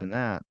necessarily believe in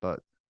that, but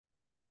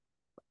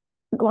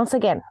once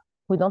again,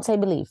 we don't say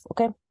believe,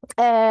 okay?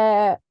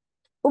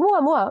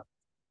 Oumuamua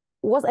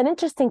was an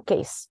interesting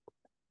case,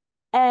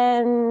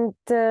 and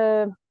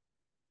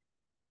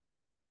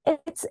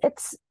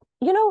it's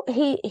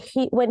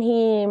he when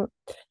he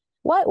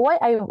why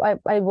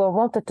I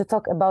wanted to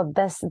talk about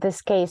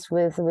this case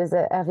with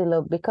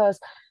Avilov, because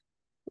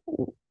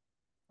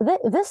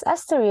this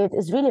asteroid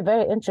is really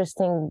very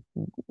interesting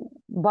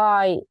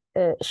by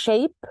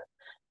shape,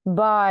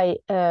 by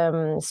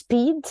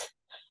speed,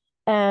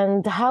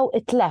 and how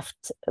it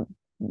left.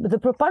 The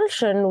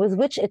propulsion with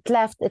which it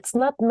left, it's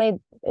not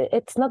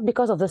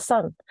because of the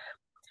sun.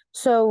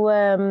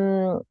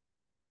 So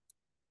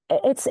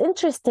it's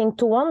interesting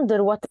to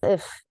wonder what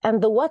if,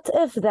 and the what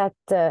if that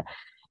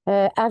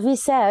Avi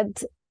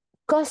said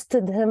cost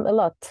him a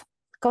lot,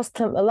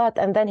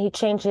 and then he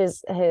changed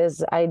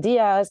his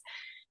ideas.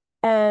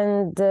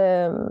 And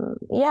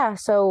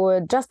so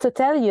just to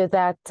tell you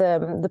that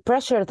the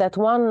pressure that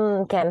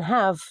one can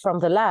have from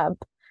the lab,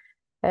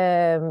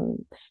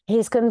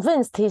 he's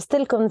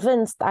still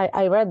convinced.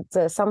 I read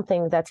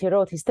something that he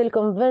wrote. He's still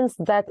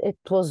convinced that it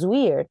was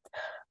weird,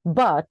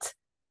 but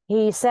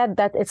he said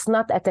that it's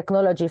not a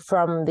technology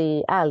from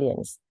the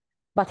aliens.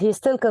 But he's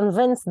still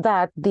convinced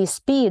that the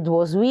speed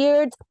was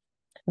weird,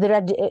 the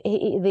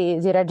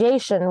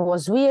radiation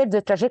was weird,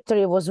 the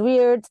trajectory was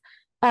weird,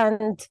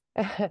 and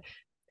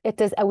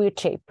it is a weird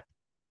shape,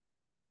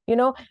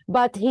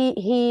 but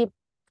he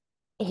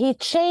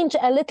changed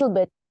a little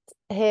bit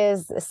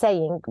his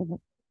saying,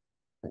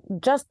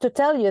 just to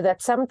tell you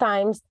that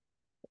sometimes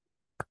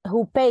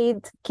who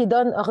paid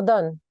Kidon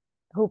Ordon,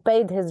 who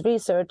paid his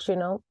research,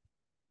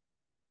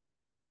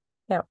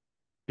 Yeah.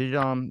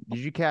 Did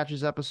you catch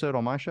his episode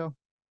on my show?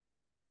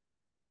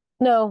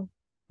 No.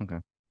 Okay.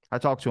 I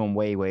talked to him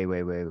way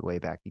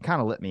back. He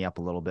kind of lit me up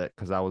a little bit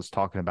because I was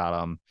talking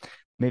about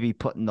maybe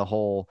putting the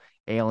whole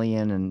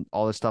alien and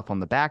all this stuff on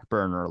the back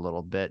burner a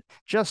little bit.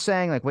 Just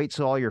saying, like, wait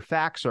till all your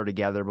facts are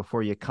together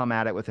before you come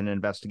at it with an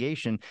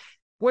investigation.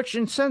 Which,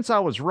 in sense, I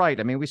was right.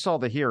 I mean, we saw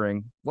the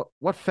hearing.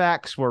 What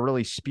facts were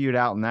really spewed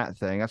out in that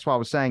thing? That's why I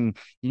was saying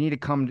you need to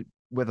come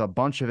with a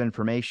bunch of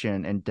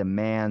information and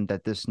demand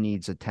that this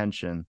needs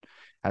attention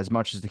as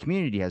much as the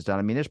community has done.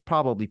 I mean, there's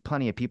probably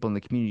plenty of people in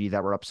the community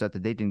that were upset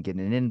that they didn't get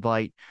an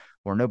invite,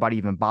 or nobody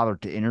even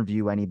bothered to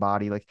interview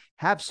anybody. Like,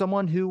 have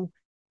someone who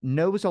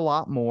knows a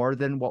lot more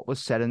than what was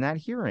said in that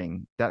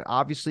hearing, that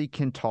obviously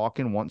can talk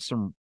and want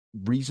some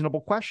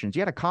reasonable questions.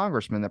 You had a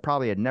congressman that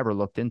probably had never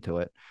looked into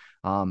it,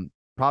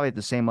 probably at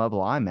the same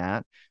level I'm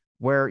at,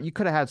 where you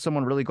could have had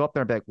someone really go up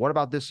there and be like, what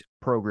about this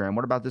program?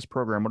 What about this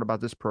program? What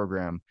about this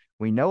program?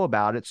 We know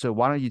about it, so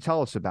why don't you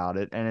tell us about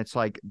it? And it's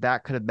like,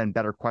 that could have been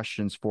better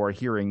questions for a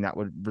hearing that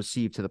would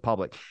receive to the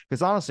public.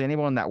 Because honestly,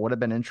 anyone that would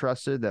have been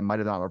interested that might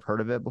have not have heard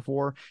of it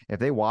before, if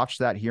they watched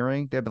that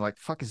hearing, they'd been like,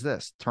 fuck is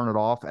this? Turn it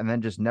off and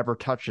then just never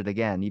touch it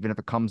again, even if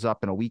it comes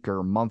up in a week or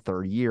a month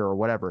or a year or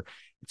whatever.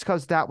 It's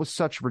because that was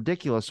such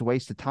ridiculous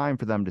waste of time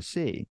for them to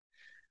see.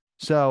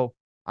 So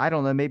I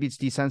don't know, maybe it's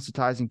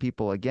desensitizing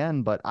people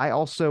again, but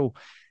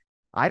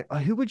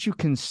who would you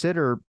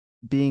consider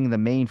being the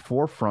main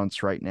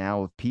forefronts right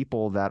now of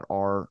people that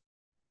are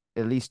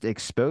at least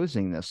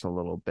exposing this a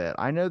little bit?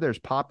 I know there's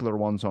popular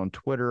ones on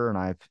Twitter, and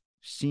I've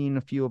seen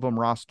a few of them.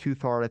 Ross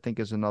Touthard, I think,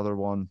 is another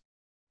one.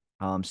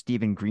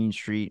 Stephen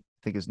Greenstreet, I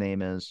think his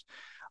name is.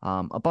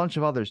 A bunch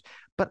of others.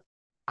 But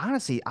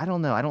honestly, I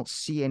don't know. I don't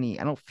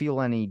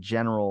feel any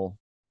general,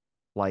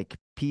 like,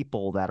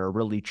 people that are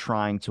really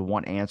trying to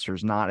want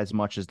answers, not as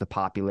much as the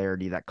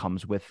popularity that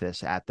comes with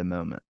this at the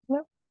moment.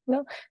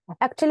 No,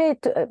 actually,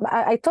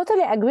 I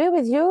totally agree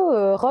with you,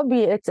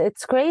 Robbie.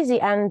 It's crazy.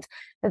 And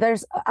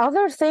there's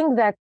other thing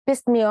that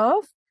pissed me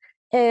off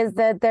is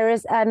that there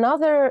is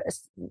another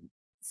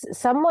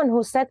someone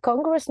who said,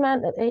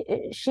 congressman,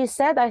 she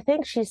said,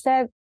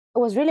 it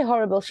was really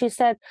horrible. She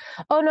said,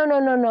 oh,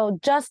 no,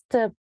 just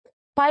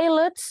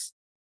pilots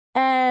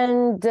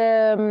and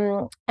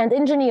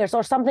engineers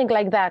or something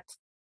like that,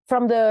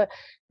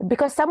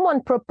 because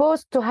someone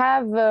proposed to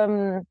have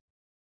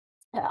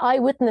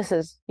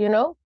eyewitnesses,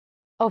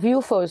 of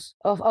UFOs,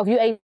 of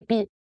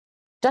UAP,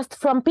 just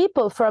from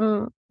people,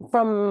 from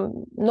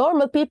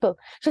normal people.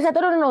 She said,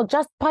 no,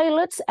 just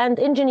pilots and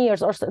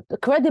engineers, or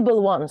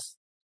credible ones.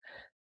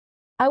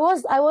 I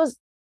was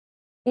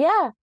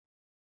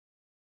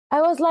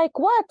like,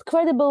 what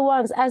credible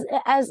ones? As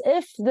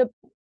if the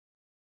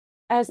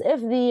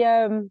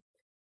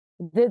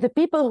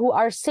people who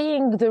are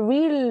seeing the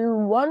real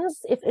ones,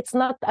 if it's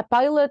not a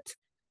pilot,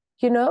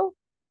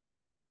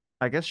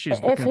 I guess she's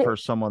looking for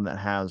someone that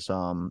has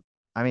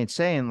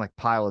saying like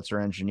pilots or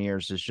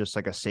engineers is just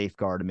like a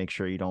safeguard to make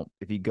sure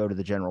if you go to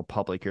the general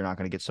public, you're not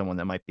going to get someone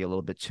that might be a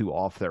little bit too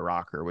off their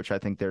rocker, which I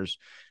think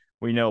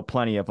we know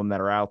plenty of them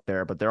that are out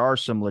there, but there are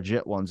some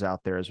legit ones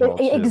out there as well,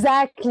 too.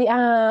 Exactly.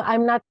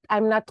 I'm not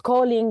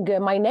calling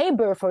my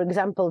neighbor, for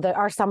example. There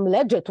are some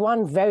legit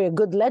one, very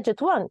good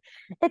legit one.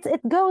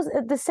 It goes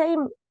the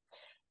same.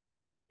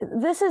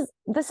 This is.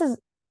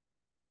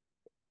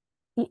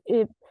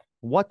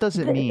 What does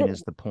it mean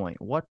is the point.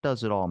 What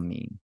does it all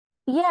mean?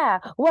 Yeah.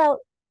 Well,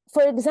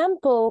 for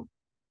example,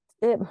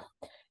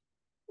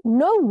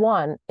 no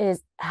one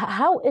is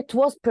how it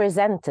was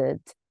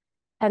presented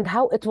and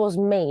how it was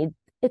made.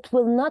 It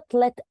will not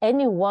let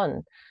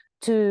anyone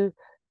to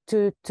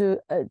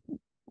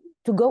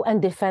to go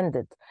and defend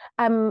it.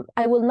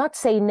 I will not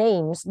say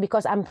names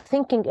because I'm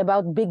thinking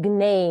about big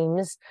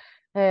names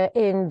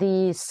in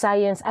the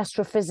science,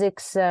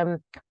 astrophysics,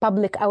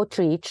 public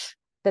outreach,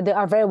 that they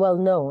are very well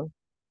known.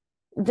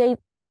 They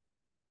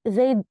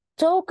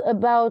talk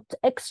about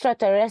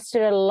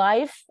extraterrestrial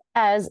life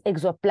as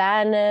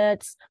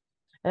exoplanets,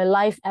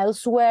 life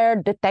elsewhere,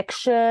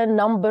 detection,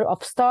 number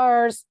of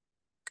stars,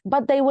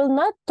 but they will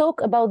not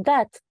talk about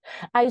that.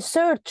 I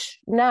search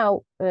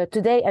now,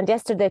 today and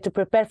yesterday, to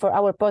prepare for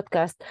our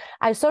podcast.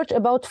 I search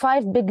about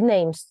 5 big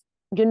names.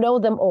 You know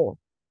them all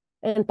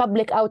in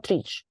public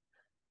outreach.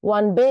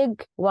 One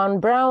big, one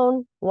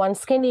brown, one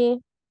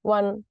skinny,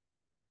 one,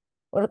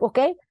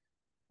 okay?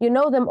 You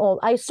know them all.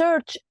 I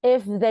search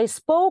if they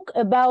spoke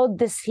about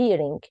this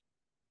hearing.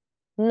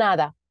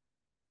 Nada.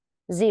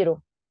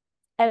 Zero.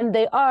 And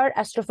they are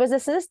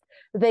astrophysicists.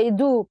 They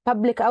do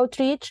public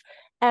outreach,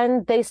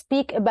 and they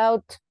speak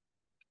about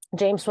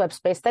James Webb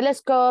Space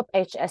Telescope,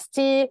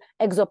 HST,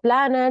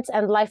 exoplanets,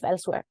 and life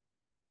elsewhere.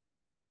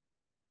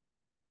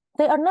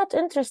 They are not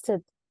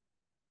interested.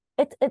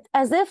 It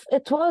as if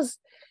it was,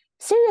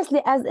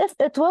 seriously, as if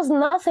it was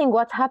nothing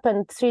what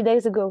happened 3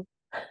 days ago.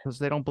 Because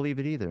they don't believe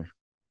it either.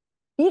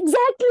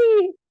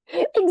 Exactly.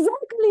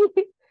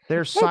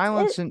 There's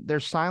silence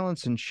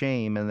and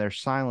shame, and there's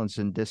silence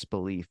and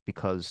disbelief,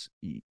 because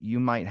you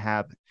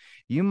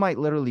might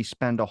literally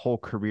spend a whole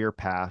career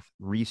path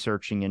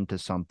researching into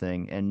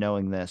something and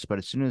knowing this, but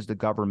as soon as the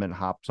government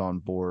hops on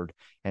board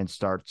and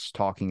starts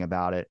talking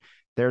about it,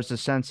 there's a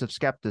sense of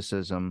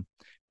skepticism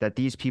that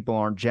these people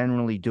aren't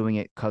generally doing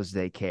it because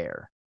they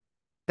care.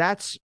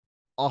 That's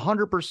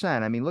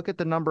 100%. I mean, look at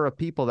the number of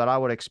people that I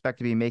would expect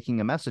to be making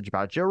a message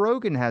about it. Joe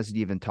Rogan hasn't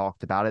even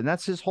talked about it, and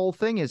that's his whole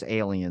thing, is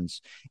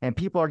aliens, and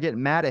people are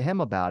getting mad at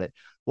him about it.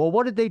 Well,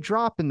 what did they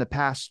drop in the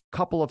past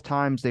couple of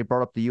times they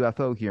brought up the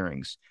UFO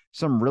hearings?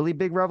 Some really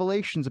big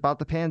revelations about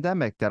the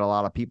pandemic that a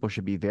lot of people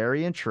should be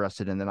very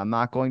interested in, that I'm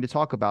not going to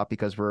talk about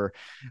because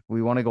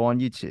we want to go on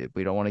YouTube.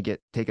 We don't want to get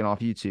taken off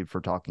YouTube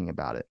for talking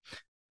about it.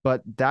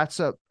 But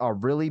that's a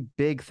really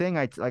big thing.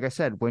 Like I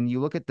said, when you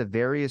look at the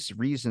various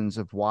reasons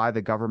of why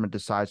the government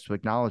decides to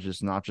acknowledge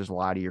this, not just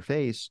lie to your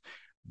face,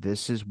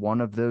 this is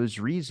one of those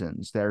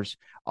reasons. There's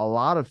a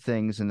lot of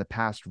things in the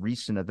past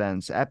recent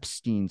events,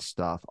 Epstein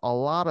stuff, a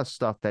lot of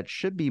stuff that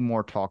should be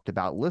more talked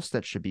about, lists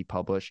that should be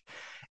published,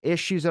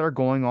 issues that are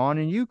going on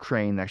in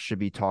Ukraine that should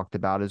be talked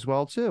about as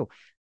well, too.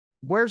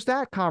 Where's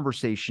that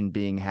conversation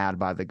being had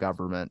by the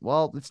government?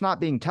 Well, it's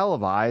not being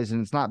televised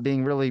and it's not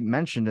being really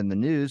mentioned in the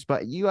news,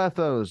 but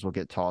UFOs will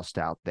get tossed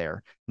out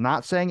there.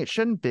 Not saying it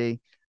shouldn't be,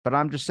 but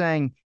I'm just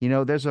saying,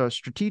 there's a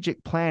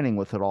strategic planning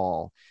with it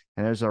all.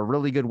 And there's a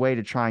really good way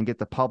to try and get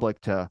the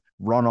public to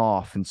run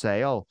off and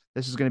say, oh,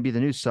 this is going to be the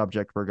new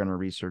subject we're going to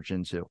research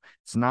into.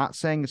 It's not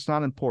saying it's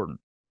not important.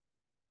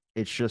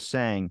 It's just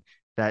saying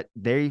that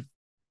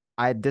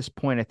at this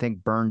point, I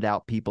think, burned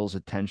out people's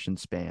attention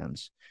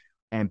spans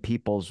and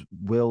people's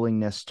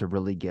willingness to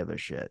really give a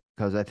shit.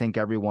 Because I think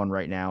everyone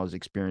right now is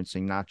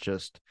experiencing not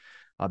just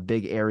a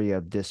big area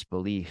of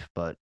disbelief,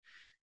 but,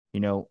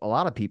 a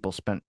lot of people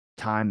spent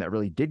time that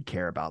really did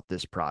care about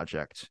this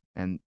project,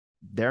 and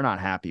they're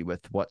not happy with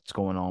what's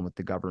going on with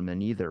the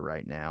government either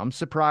right now. I'm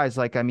surprised.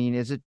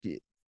 Is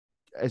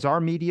our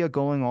media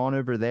going on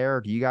over there?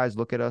 Do you guys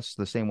look at us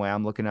the same way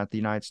I'm looking at the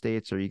United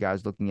States? Or are you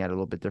guys looking at it a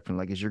little bit different?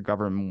 Like, is your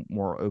government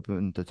more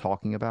open to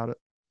talking about it?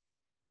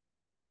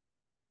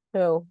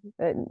 No,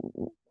 it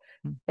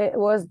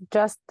was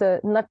just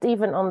not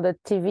even on the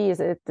TVs.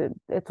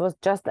 It was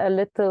just a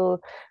little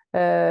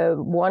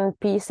one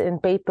piece in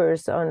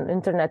papers, on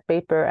internet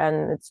paper,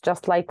 and it's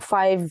just like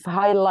 5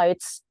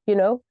 highlights.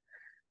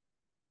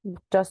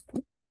 Just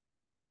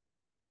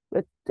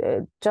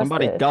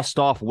somebody dust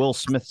off Will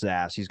Smith's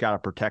ass. He's got to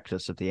protect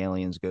us if the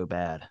aliens go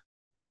bad.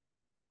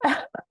 Do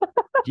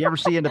you ever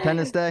see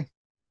Independence Day?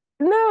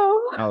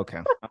 No.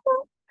 Okay.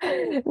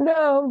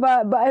 No,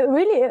 but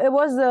really, it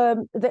was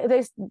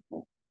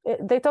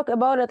they talk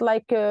about it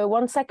like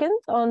 1 second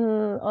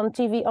on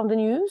TV, on the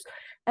news,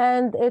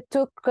 and it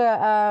took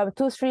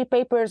 2-3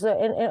 papers in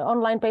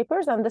online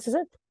papers, and this is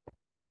it.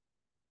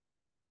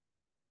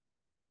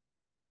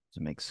 Does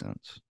it make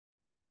sense?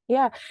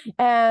 Yeah,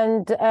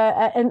 and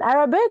in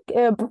Arabic,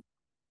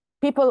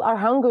 people are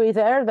hungry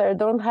there. They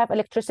don't have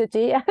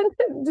electricity,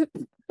 and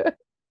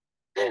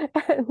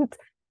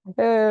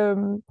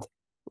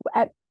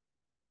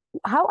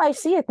how I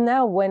see it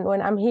now,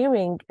 when I'm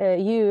hearing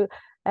you,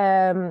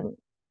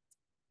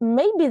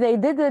 maybe they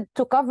did it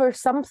to cover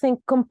something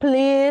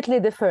completely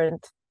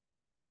different.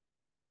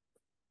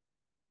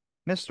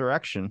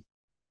 Misdirection.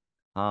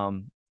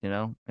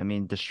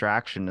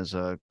 Distraction is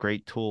a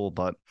great tool,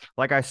 but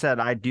like I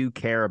said, I do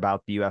care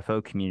about the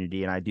UFO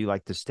community, and I do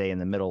like to stay in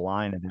the middle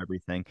line of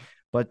everything,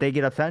 but they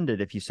get offended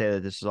if you say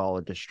that this is all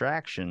a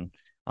distraction.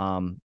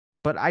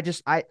 But I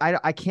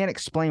can't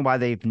explain why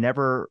they've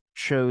never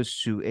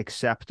chose to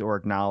accept or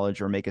acknowledge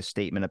or make a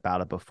statement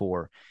about it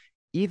before.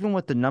 Even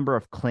with the number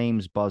of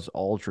claims Buzz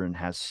Aldrin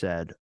has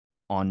said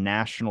on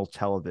national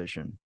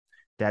television,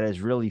 that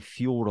has really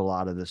fueled a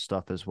lot of this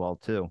stuff as well,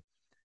 too.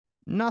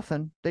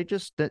 Nothing. They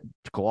just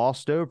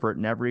glossed over it,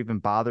 never even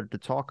bothered to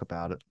talk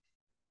about it.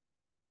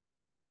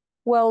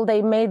 Well,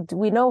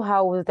 we know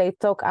how they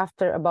talk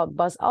after about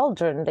Buzz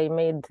Aldrin. They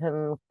made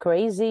him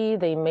crazy.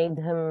 They made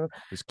him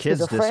His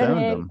kids disowned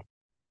schizophrenic. him.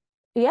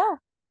 Yeah,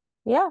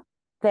 yeah.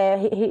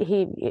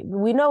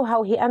 We know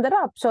how he ended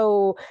up.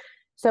 So,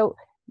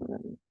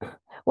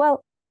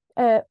 well,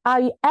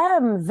 I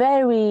am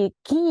very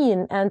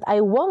keen, and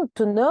I want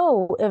to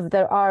know if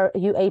there are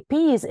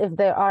UAPs, if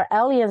there are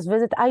aliens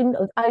visit.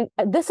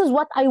 This is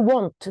what I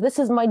want. This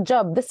is my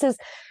job. This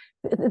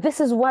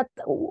is what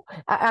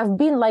I've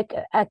been like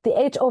at the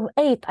age of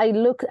 8. I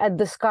look at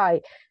the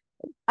sky.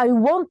 I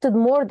wanted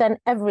more than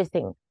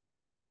everything.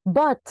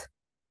 But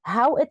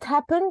how it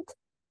happened,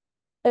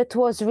 it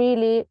was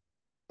really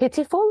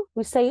pitiful,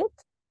 we say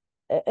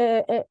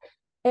it.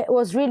 It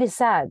was really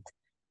sad.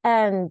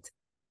 And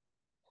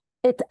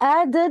it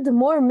added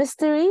more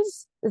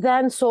mysteries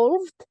than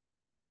solved.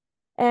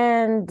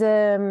 And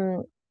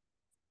the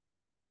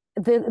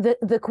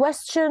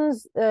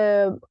questions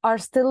are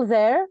still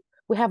there.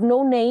 We have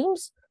no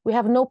names, we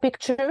have no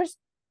pictures,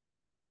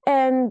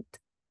 and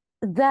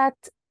that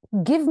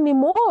give me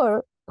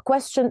more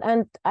question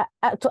and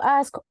to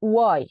ask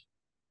why.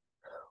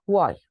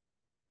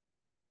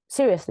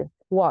 Seriously,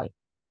 why?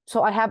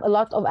 So I have a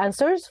lot of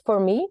answers for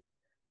me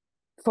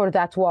for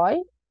that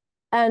why,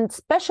 and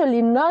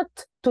especially not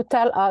to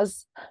tell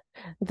us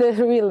the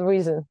real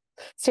reason.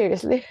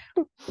 Seriously.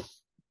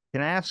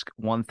 Can I ask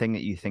one thing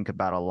that you think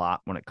about a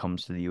lot when it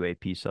comes to the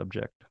UAP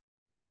subject?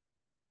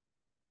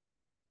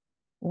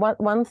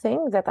 One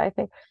thing that I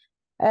think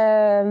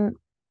I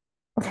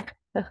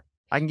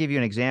can give you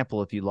an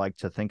example if you'd like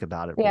to think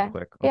about it real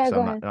quick. Yeah, So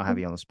go I ahead. don't have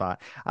you on the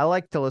spot. I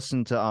like to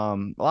listen to a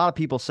lot of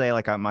people say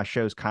like my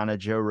show's kind of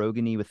Joe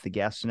Rogan-y with the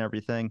guests and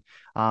everything.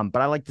 But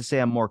I like to say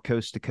I'm more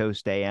coast to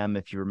coast AM,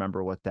 if you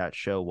remember what that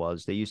show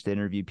was. They used to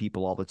interview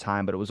people all the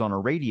time, but it was on a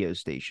radio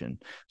station.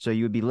 So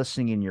you would be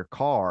listening in your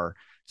car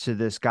to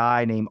this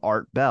guy named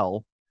Art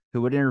Bell,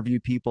 who would interview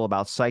people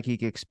about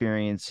psychic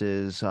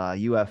experiences,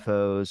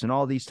 UFOs, and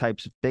all these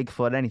types of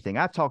Bigfoot, anything.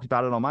 I've talked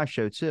about it on my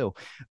show too.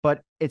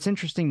 But it's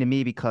interesting to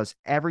me because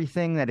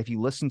everything that if you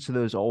listen to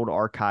those old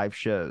archive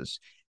shows,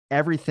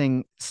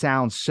 everything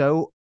sounds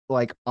so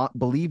like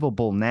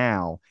believable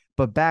now.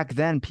 But back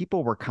then,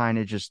 people were kind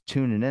of just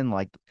tuning in,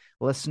 like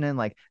listening,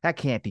 like that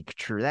can't be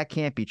true. That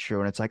can't be true.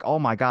 And it's like, oh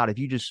my God, if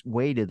you just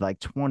waited like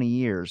 20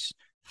 years,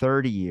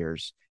 30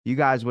 years, you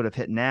guys would have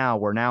hit now,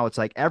 where now it's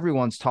like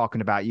everyone's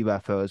talking about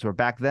UFOs, where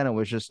back then it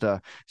was just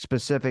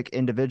specific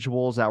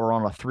individuals that were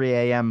on a 3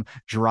 a.m.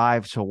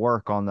 drive to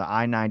work on the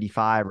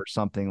I-95 or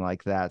something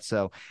like that.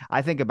 So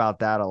I think about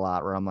that a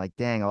lot, where I'm like,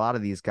 dang, a lot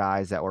of these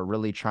guys that were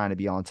really trying to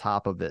be on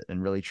top of it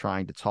and really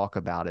trying to talk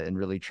about it and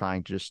really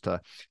trying just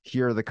to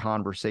hear the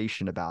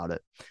conversation about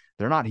it,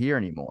 they're not here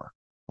anymore.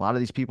 A lot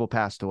of these people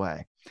passed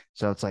away.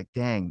 So it's like,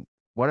 dang,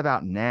 what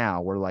about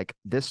now, where like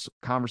this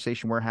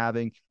conversation we're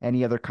having,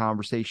 any other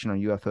conversation on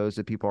UFOs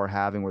that people are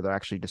having where they're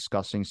actually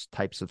discussing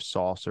types of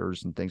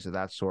saucers and things of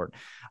that sort?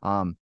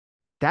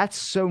 That's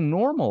so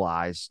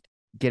normalized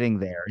getting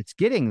there. It's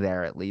getting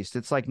there, at least.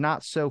 It's like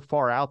not so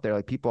far out there.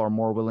 Like people are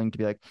more willing to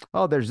be like,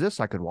 oh, there's this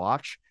I could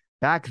watch.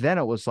 Back then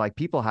it was like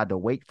people had to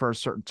wait for a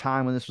certain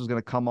time when this was going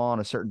to come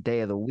on, a certain day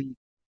of the week.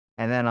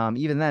 And then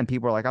even then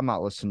people are like, I'm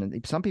not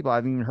listening. Some people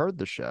haven't even heard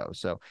the show.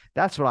 So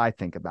that's what I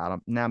think about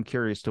them. Now I'm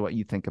curious to what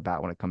you think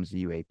about when it comes to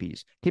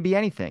UAPs. Could be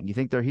anything. You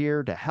think they're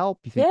here to help?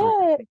 You think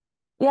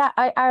yeah,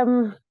 I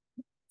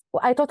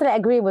totally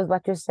agree with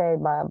what you say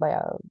by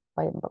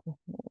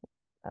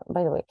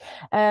the way.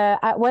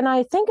 When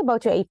I think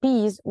about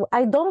UAPs,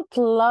 I don't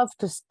love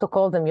to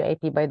call them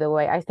UAP, by the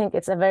way. I think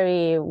it's a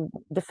very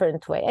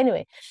different way.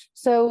 Anyway,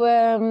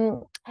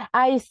 so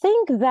I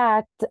think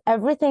that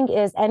everything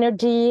is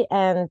energy,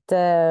 and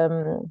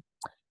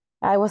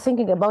I was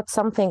thinking about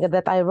something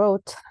that I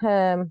wrote.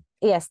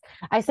 Yes,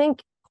 I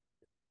think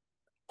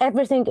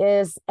everything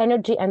is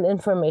energy and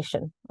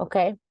information,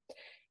 okay?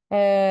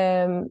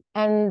 And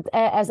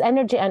as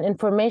energy and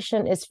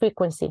information is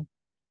frequency.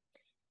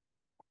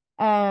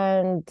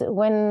 And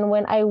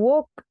when I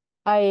walk,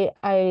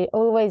 I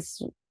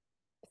always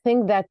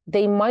think that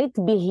they might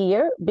be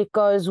here,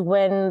 because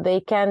when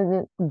they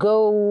can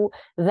go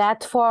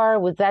that far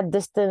with that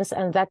distance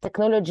and that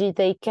technology,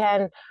 they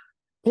can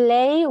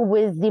play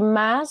with the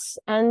mass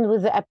and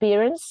with the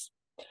appearance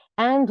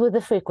and with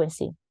the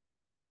frequency.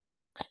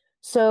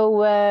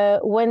 So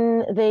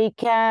when they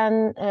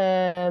can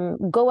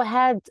go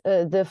ahead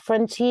the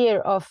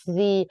frontier of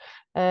the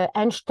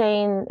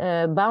Einstein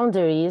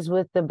boundaries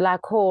with the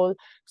black hole,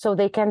 so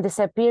they can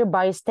disappear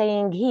by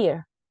staying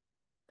here.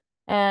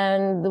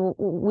 And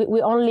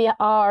we only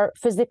are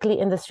physically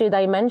in the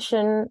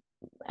 3-dimension,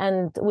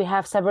 and we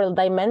have several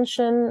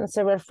dimensions,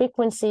 several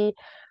frequency.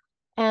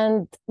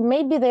 And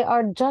maybe they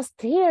are just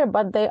here,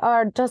 but they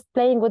are just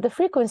playing with the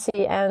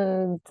frequency.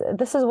 And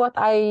this is what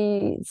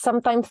I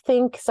sometimes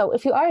think. So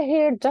if you are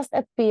here, just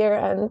appear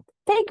and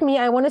take me.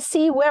 I want to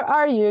see, where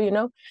are you, you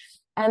know?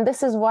 And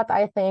this is what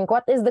I think.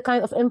 What is the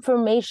kind of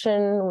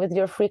information with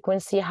your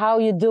frequency, how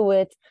you do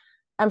it?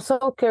 I'm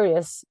so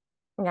curious.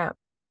 Yeah,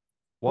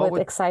 What with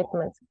would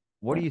excitement.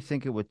 what do you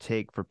think it would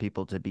take for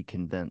people to be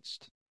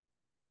convinced?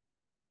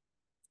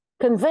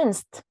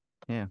 Convinced.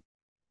 Yeah.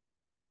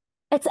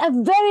 It's a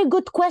very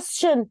good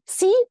question.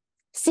 See,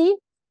 if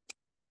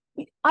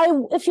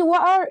you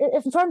were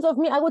in front of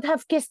me, I would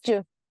have kissed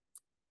you.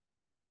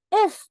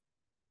 If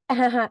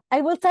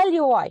I will tell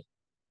you why.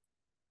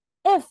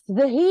 If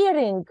the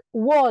hearing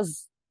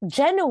was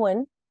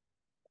genuine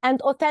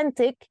and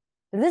authentic,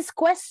 this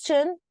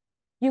question,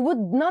 you would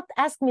not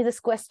ask me this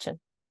question.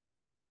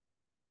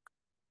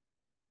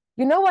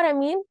 You know what I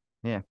mean?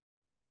 Yeah.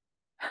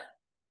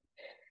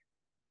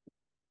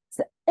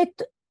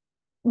 It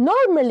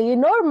normally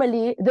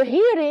the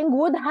hearing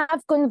would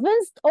have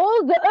convinced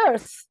all the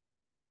earth,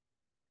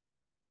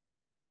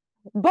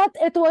 but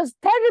it was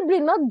terribly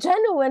not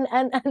genuine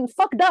and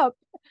fucked up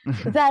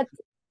that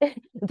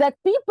that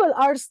people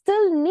are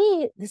still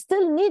need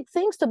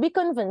things to be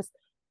convinced.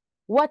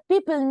 What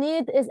people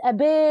need is a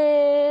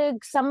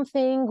big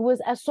something with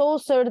a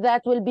saucer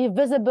that will be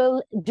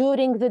visible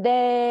during the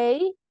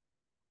day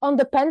on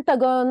the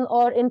Pentagon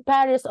or in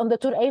Paris on the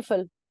Tour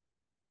Eiffel.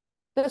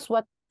 This is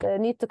what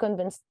need to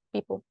convince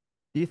people.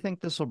 Do you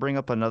think this will bring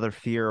up another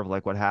fear of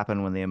like what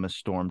happened when the MS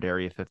stormed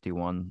Area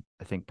 51?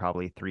 I think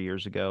probably 3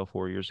 years ago,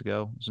 4 years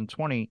ago. It was in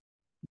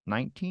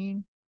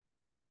 2019,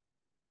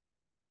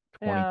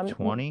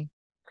 2020.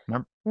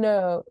 Remember?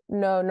 No.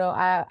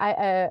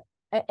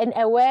 In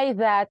a way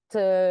that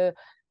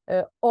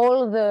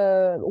all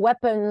the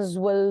weapons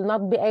will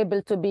not be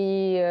able to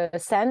be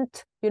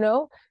sent, in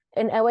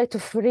a way to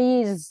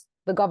freeze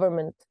the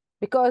government.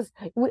 Because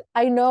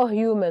I know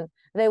human,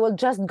 they will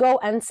just go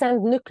and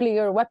send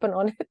nuclear weapon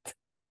on it.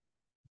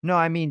 No,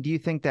 I mean, do you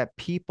think that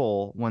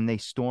people, when they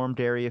stormed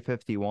Area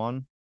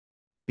 51,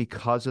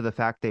 because of the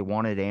fact they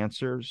wanted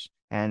answers,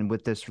 and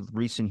with this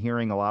recent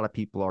hearing, a lot of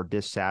people are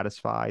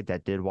dissatisfied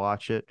that did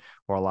watch it,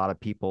 or a lot of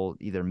people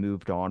either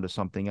moved on to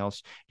something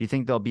else. Do you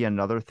think there'll be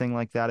another thing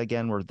like that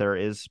again, where there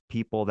is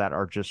people that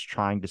are just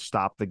trying to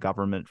stop the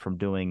government from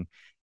doing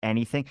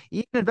anything,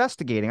 even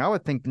investigating? I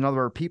would think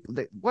another people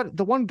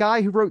the one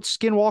guy who wrote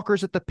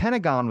Skinwalkers at the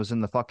Pentagon was in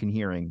the fucking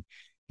hearing.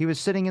 He was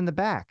sitting in the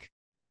back.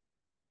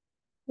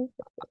 I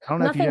don't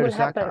know if you Nothing will noticed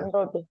that guy. happen,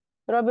 Robbie.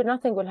 Robbie,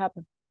 nothing will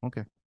happen.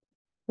 Okay.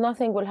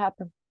 Nothing will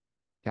happen.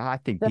 Yeah, I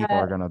think people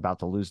are about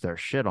to lose their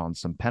shit on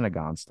some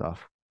Pentagon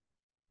stuff.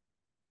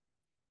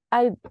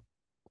 Hell,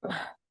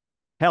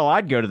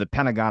 I'd go to the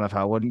Pentagon if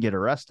I wouldn't get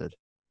arrested.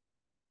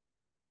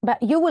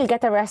 But you will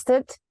get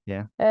arrested.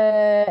 Yeah.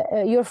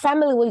 Your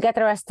family will get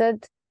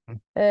arrested.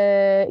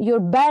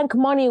 Your bank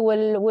money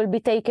will be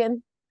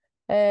taken.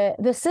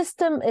 The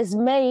system is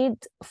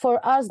made for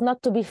us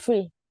not to be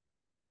free.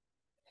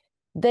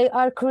 They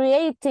are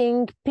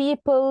creating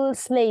people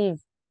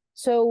slave.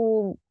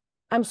 So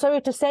I'm sorry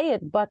to say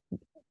it, but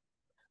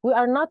we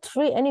are not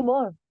free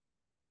anymore.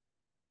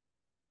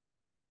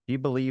 Do you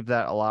believe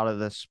that a lot of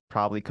this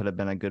probably could have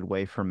been a good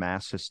way for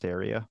mass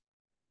hysteria?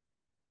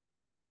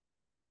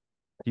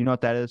 Do you know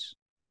what that is?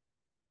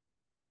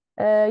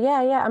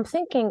 Yeah. I'm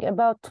thinking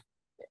about.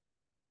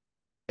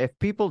 If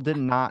people did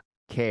not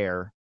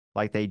care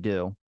like they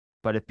do,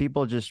 but if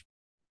people just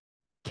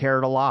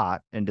cared a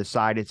lot and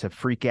decided to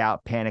freak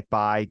out, panic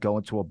buy, go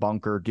into a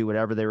bunker, do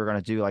whatever they were going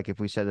to do, like if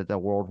we said that the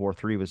World War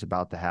III was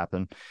about to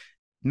happen,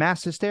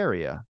 mass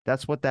hysteria,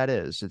 that's what that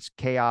is. It's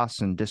chaos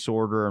and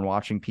disorder and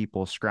watching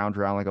people scrounge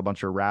around like a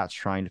bunch of rats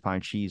trying to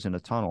find cheese in a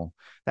tunnel.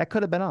 That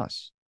could have been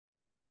us.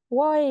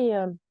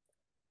 Why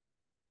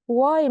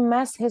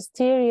mass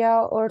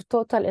hysteria or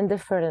total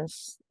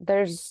indifference?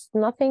 There's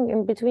nothing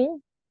in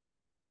between.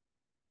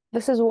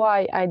 This is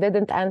why I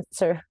didn't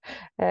answer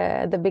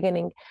at the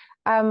beginning.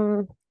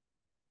 I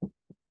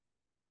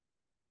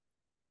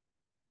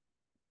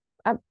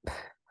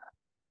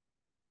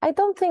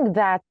don't think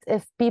that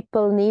if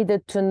people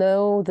needed to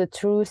know the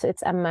truth,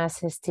 it's a mass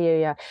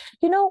hysteria.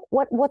 You know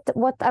what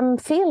I'm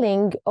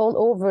feeling all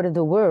over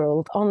the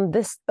world on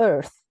this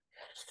earth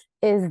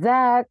is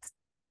that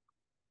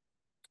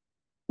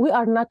we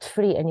are not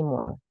free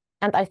anymore.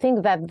 And I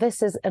think that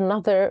this is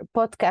another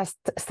podcast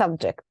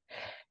subject.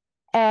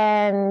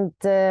 And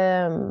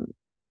at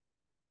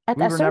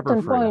a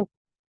certain point,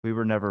 we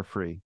were never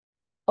free.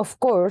 Of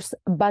course,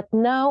 but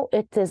now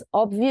it is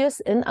obvious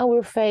in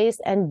our face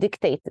and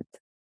dictated.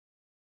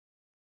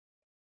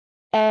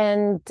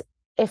 And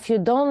if you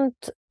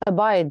don't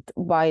abide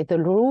by the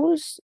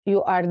rules,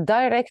 you are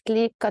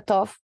directly cut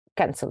off,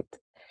 cancelled.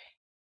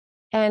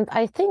 And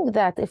I think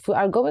that if we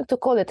are going to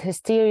call it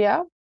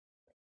hysteria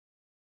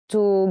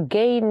to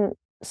gain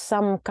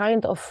some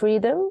kind of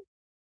freedom,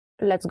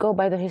 let's go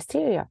by the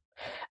hysteria.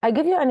 I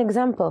give you an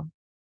example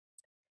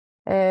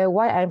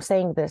why I'm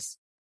saying this.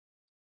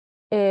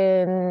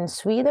 In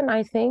Sweden,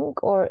 I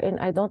think, or in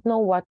I don't know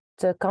what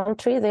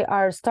country, they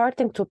are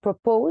starting to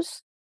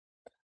propose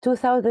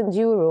 2,000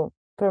 euro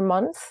per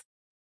month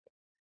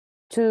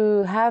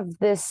to have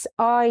this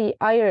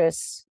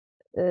iris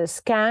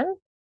scan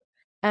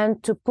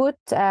and to put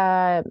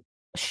a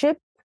chip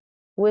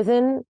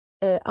within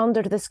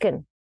under the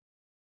skin.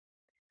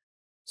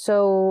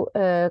 So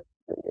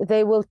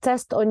They will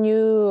test on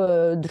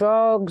you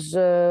drugs,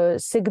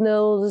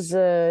 signals,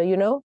 they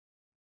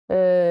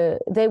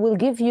will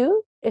give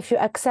you, if you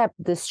accept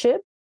this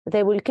ship,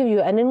 they will give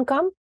you an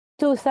income,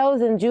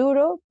 2,000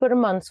 euro per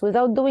month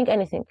without doing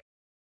anything,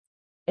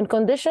 in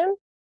condition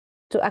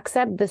to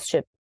accept this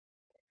ship.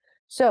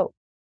 So,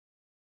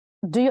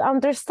 do you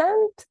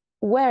understand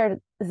where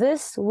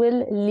this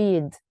will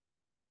lead?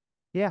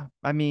 Yeah,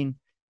 I mean,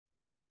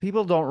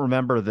 people don't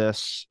remember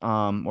this,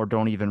 or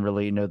don't even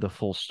really know the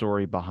full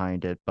story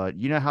behind it, but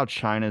you know how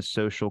China's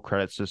social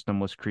credit system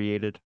was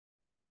created?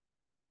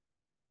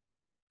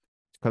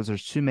 Because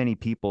there's too many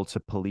people to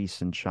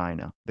police in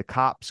China. The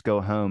cops go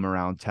home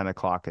around 10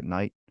 o'clock at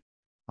night.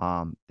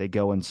 They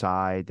go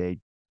inside,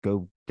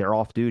 they're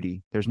off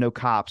duty. There's no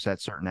cops at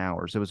certain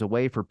hours. It was a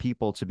way for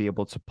people to be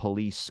able to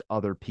police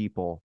other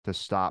people to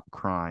stop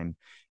crime.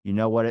 You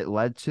know what it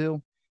led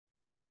to?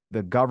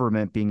 The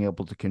government being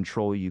able to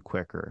control you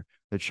quicker.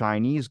 The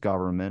Chinese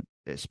government,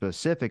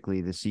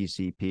 specifically the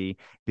CCP,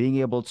 being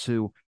able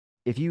to,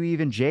 if you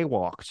even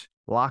jaywalked,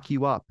 lock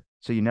you up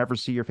so you never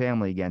see your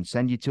family again,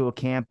 send you to a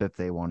camp if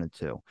they wanted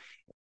to.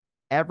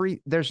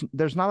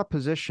 There's not a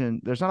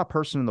position, there's not a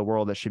person in the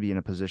world that should be in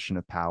a position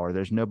of power.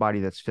 There's nobody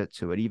that's fit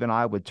to it. Even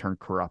I would turn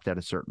corrupt at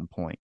a certain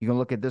point. You can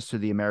look at this through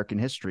the American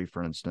history,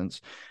 for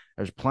instance.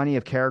 There's plenty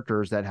of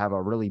characters that have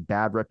a really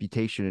bad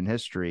reputation in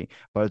history,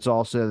 but it's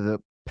also the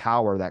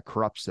power that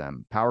corrupts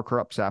them. Power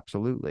corrupts,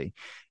 absolutely.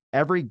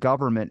 Every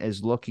government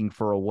is looking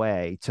for a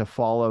way to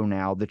follow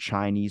now the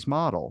Chinese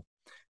model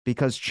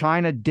because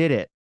China did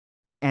it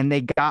and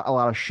they got a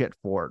lot of shit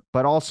for it,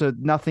 but also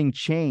nothing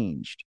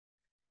changed.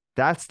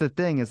 That's the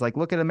thing, is like,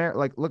 look at America,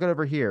 like look at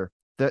over here,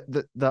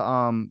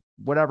 the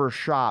whatever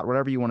shot,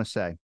 whatever you want to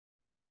say.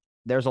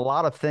 There's a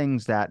lot of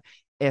things that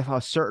if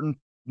a certain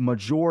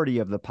majority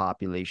of the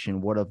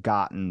population would have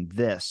gotten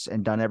this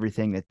and done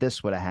everything that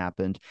this would have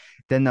happened,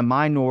 then the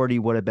minority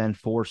would have been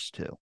forced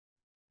to.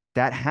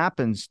 That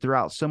happens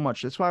throughout so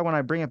much. That's why when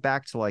I bring it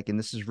back to, like, and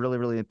this is really,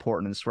 really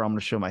important, and this is where I'm going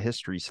to show my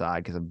history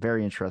side because I'm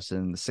very interested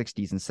in the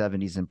 60s and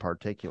 70s in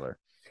particular.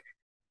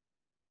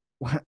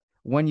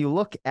 When you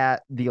look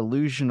at the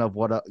illusion of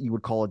what you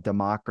would call a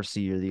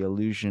democracy or the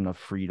illusion of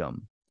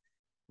freedom,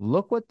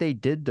 look what they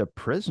did to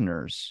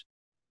prisoners.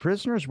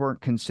 Prisoners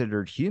weren't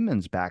considered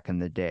humans back in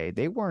the day.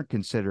 They weren't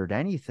considered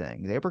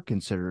anything. They were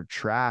considered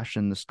trash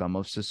and the scum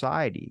of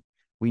society.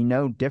 We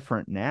know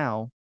different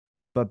now,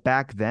 but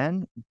back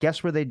then,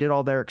 guess where they did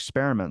all their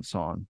experiments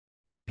on?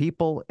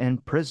 People in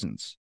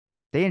prisons.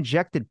 They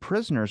injected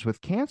prisoners with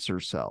cancer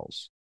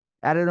cells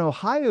at an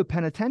Ohio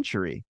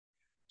penitentiary.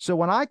 So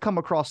when I come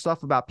across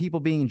stuff about people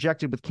being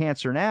injected with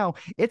cancer now,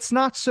 it's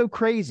not so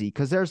crazy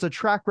because there's a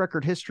track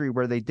record history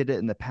where they did it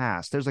in the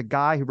past. There's a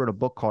guy who wrote a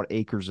book called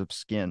Acres of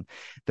Skin.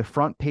 The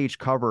front page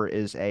cover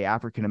is a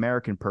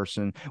African-American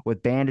person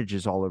with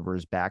bandages all over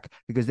his back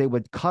because they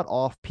would cut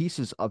off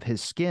pieces of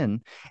his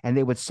skin and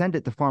they would send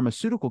it to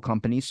pharmaceutical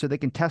companies so they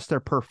can test their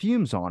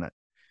perfumes on it.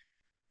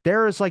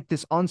 There is like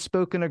this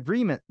unspoken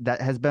agreement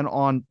that has been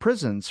on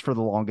prisons for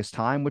the longest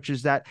time, which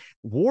is that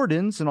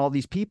wardens and all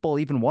these people,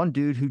 even one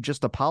dude who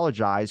just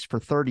apologized for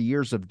 30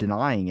 years of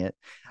denying it,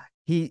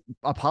 he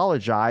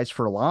apologized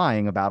for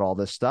lying about all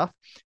this stuff,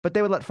 but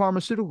they would let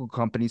pharmaceutical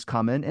companies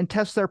come in and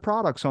test their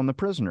products on the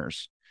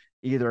prisoners,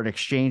 either in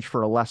exchange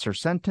for a lesser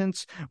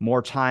sentence,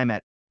 more time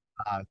at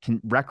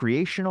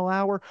recreational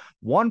hour.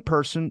 One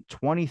person,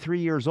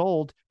 23 years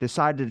old,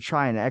 decided to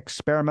try an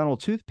experimental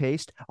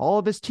toothpaste. All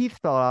of his teeth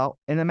fell out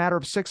in a matter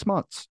of 6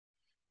 months.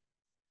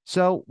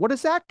 So what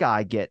does that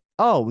guy get?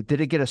 Oh, did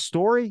it get a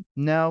story?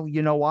 No.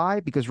 You know why?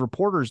 Because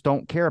reporters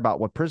don't care about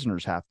what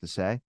prisoners have to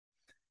say.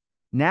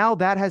 Now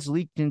that has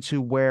leaked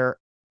into where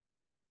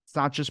it's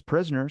not just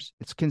prisoners,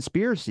 it's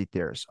conspiracy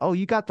theorists. Oh,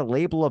 you got the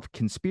label of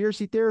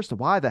conspiracy theorist?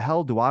 Why the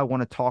hell do I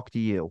want to talk to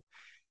you?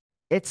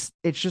 It's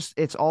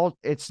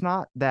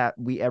not that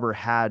we ever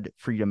had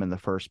freedom in the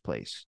first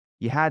place.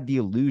 You had the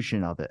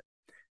illusion of it.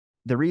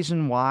 The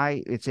reason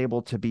why it's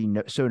able to be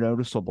so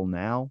noticeable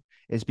now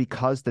is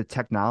because the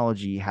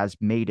technology has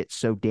made it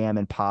so damn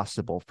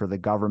impossible for the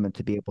government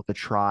to be able to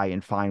try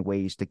and find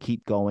ways to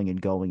keep going and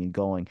going and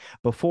going.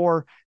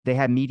 Before, they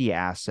had media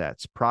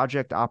assets.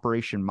 Project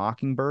Operation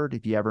Mockingbird,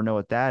 if you ever know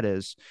what that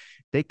is,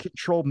 they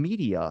controlled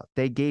media.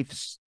 They gave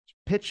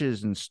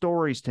pitches and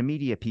stories to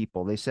media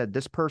people. They said,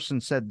 this person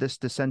said this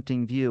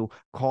dissenting view,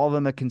 call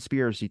them a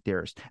conspiracy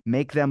theorist,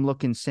 make them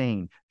look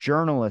insane.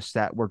 Journalists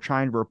that were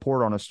trying to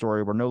report on a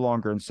story were no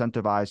longer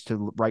incentivized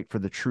to write for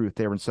the truth.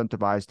 They were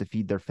incentivized to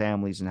feed their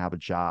families and have a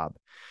job.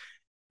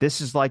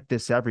 This is like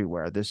this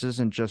everywhere. This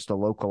isn't just a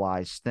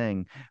localized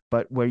thing,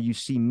 but where you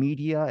see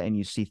media and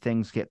you see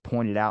things get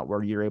pointed out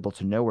where you're able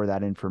to know where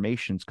that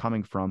information's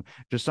coming from,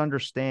 just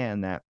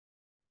understand that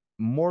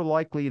more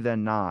likely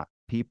than not,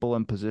 people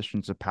in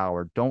positions of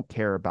power don't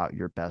care about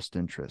your best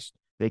interest.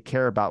 They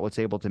care about what's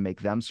able to make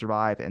them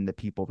survive and the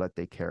people that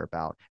they care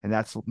about. And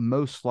that's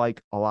most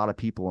like a lot of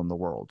people in the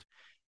world.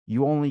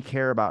 You only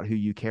care about who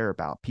you care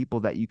about, people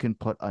that you can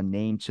put a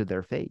name to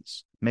their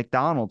face.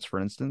 McDonald's, for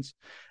instance,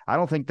 I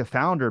don't think the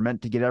founder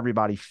meant to get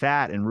everybody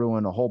fat and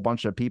ruin a whole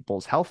bunch of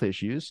people's health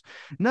issues.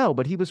 No,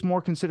 but he was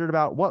more considered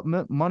about what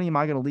money am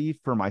I going to leave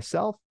for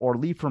myself or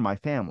leave for my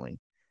family?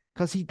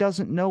 Because he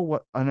doesn't know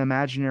what an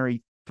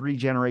imaginary 3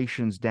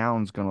 generations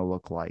down is going to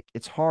look like.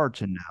 It's hard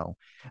to know.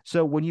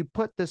 So when you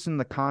put this in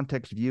the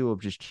context view of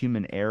just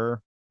human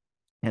error,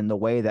 and the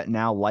way that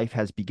now life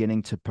has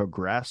beginning to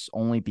progress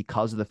only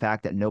because of the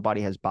fact that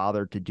nobody has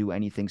bothered to do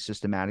anything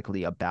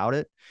systematically about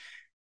it.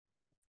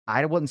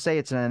 I wouldn't say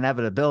it's an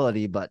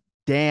inevitability, but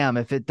damn,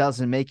 if it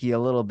doesn't make you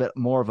a little bit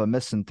more of a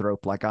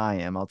misanthrope like I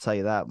am, I'll tell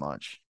you that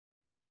much.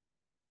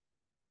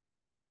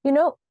 You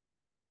know,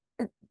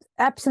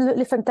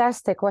 absolutely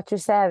fantastic what you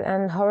said,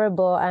 and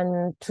horrible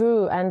and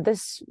true. And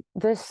this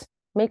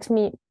makes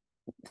me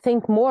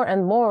think more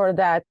and more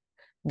that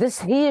this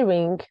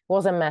hearing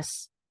was a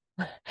mess.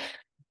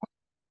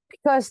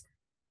 because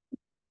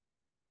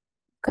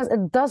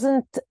it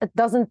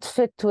doesn't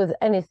fit with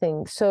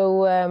anything.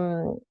 So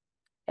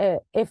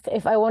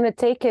if I want to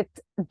take it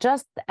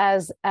just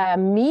as a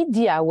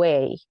media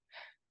way,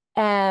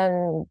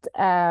 and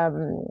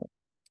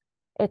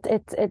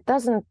it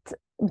doesn't.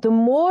 The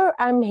more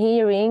I'm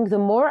hearing, the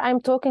more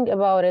I'm talking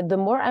about it, the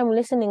more I'm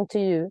listening to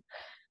you,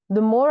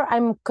 the more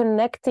I'm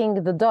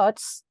connecting the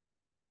dots.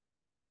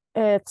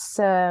 It's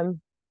they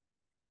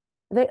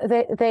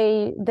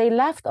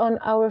laughed on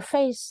our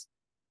face.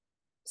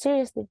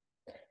 Seriously,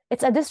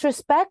 it's a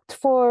disrespect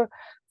for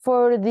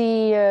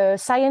the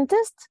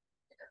scientists,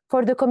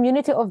 for the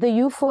community of the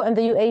UFO and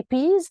the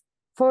UAPs,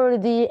 for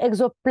the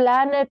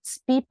exoplanets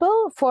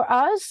people, for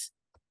us,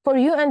 for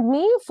you and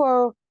me,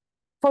 for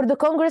the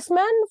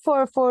congressman,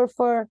 for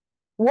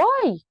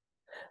why?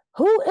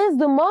 Who is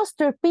the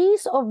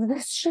masterpiece of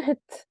this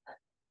shit?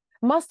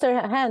 Master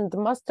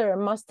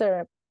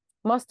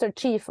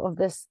chief of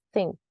this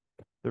thing.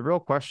 The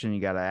real question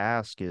you got to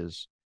ask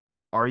is,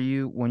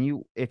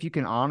 if you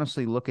can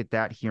honestly look at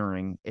that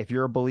hearing, if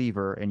you're a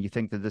believer and you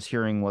think that this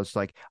hearing was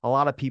like, a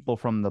lot of people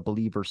from the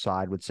believer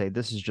side would say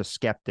this is just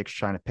skeptics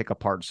trying to pick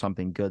apart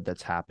something good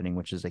that's happening,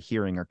 which is a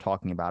hearing or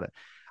talking about it.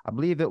 I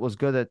believe it was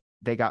good that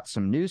they got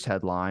some news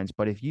headlines,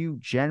 but if you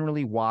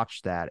generally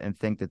watch that and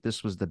think that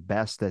this was the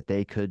best that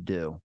they could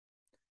do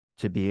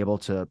to be able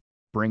to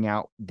bring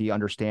out the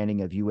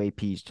understanding of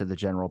UAPs to the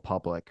general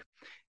public,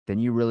 then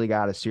you really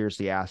got to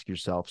seriously ask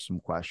yourself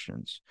some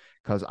questions.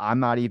 Because I'm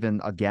not even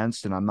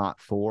against and I'm not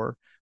for,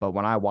 but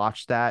when I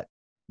watched that,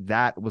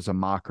 that was a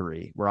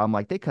mockery where I'm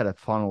like, they could have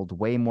funneled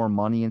way more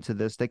money into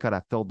this. They could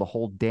have filled the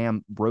whole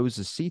damn rows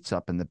of seats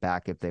up in the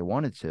back if they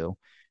wanted to.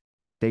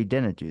 They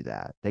didn't do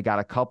that. They got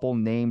a couple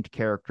named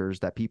characters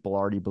that people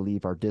already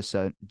believe are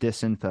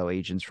disinfo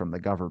agents from the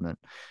government.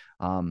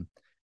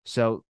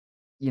 So,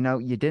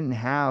 you didn't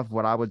have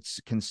what I would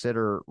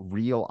consider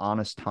real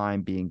honest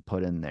time being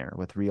put in there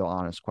with real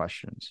honest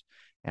questions.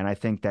 And I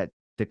think that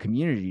the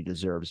community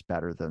deserves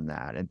better than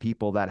that. And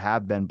people that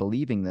have been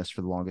believing this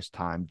for the longest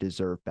time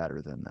deserve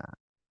better than that.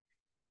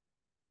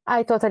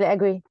 I totally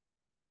agree.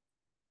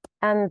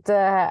 And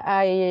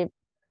I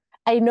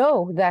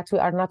know that we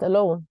are not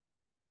alone.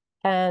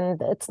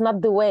 And it's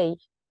not the way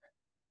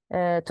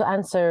to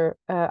answer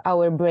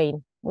our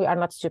brain. We are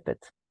not stupid.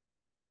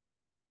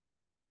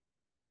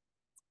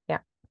 Yeah.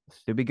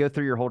 Did we go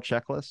through your whole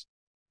checklist?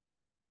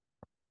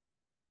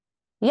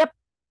 Yep.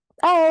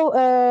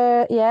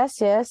 Oh, yes.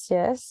 I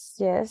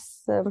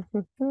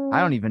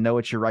don't even know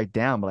what you write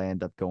down, but I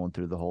end up going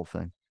through the whole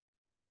thing.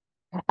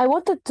 I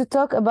wanted to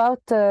talk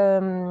about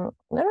no,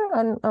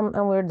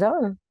 and we're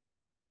done.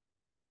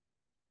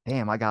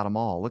 Damn, I got them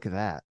all. Look at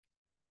that.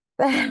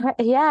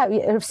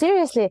 Yeah,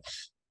 seriously.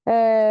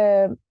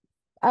 I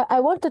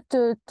wanted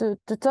to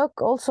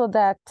talk also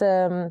that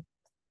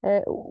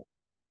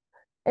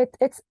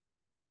it's.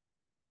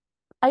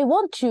 I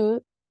want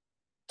you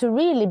to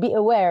really be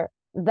aware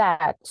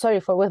that, sorry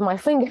for with my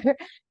finger,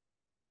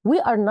 we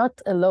are not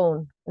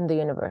alone in the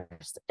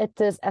universe. It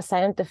is a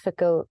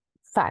scientific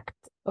fact.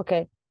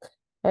 Okay.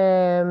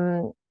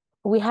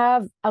 We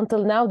have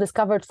until now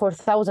discovered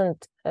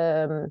 4,000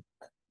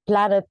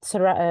 planets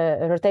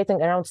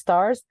rotating around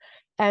stars,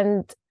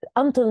 and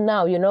until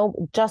now,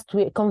 just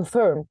we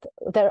confirmed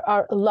there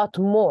are a lot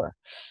more,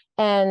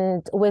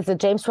 and with the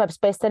James Webb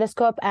Space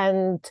Telescope,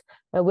 and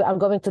we are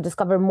going to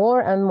discover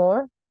more and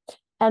more.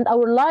 And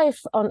our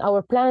life on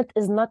our planet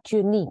is not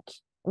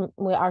unique.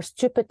 We are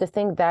stupid to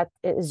think that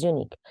it is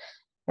unique.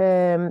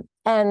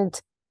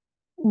 And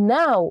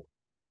now,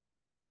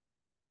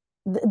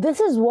 this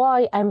is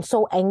why I'm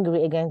so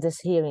angry against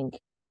this hearing.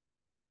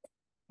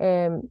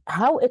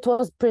 How it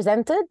was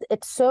presented,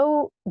 it's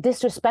so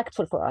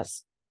disrespectful for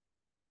us.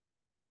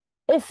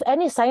 If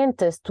any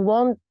scientist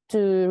want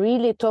to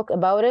really talk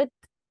about it,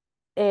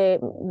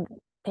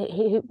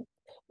 he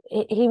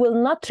will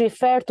not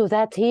refer to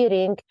that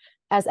hearing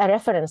as a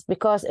reference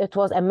because it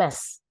was a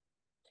mess.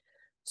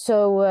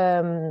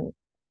 So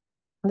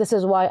this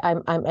is why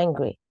I'm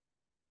angry.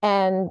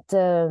 And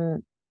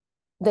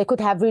they could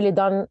have really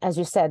done, as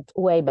you said,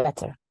 way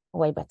better.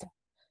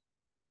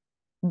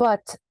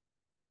 But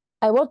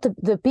I want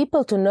the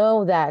people to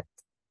know that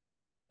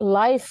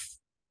life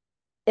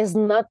is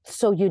not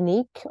so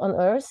unique on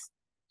Earth.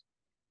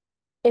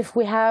 If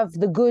we have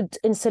the good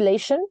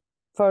insulation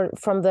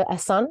from the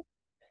sun,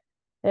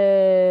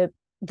 the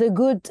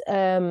good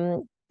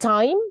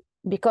time,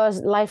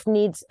 because life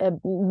needs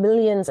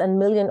millions and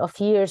millions of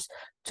years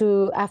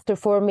to after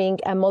forming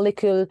a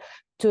molecule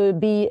to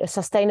be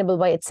sustainable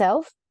by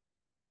itself.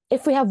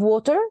 If we have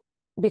water,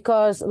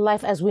 because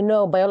life as we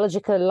know,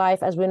 biological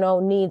life as we know,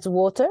 needs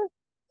water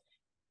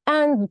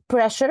and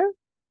pressure,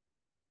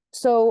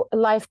 so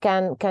life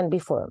can be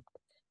formed.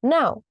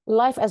 Now,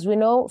 life as we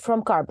know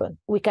from carbon,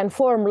 we can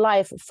form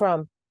life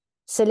from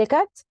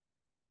silicate.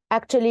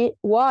 Actually,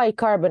 why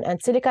carbon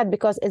and silicate?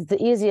 Because it's the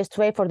easiest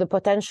way for the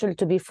potential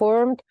to be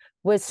formed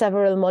with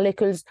several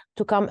molecules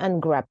to come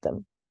and grab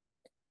them.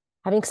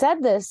 Having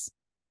said this,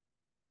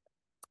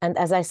 and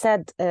as I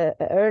said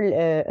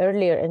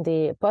earlier in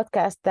the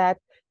podcast, that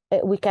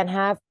we can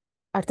have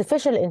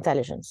artificial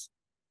intelligence.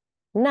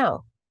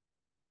 Now,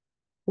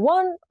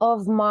 one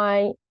of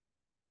my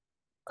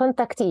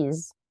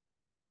contactees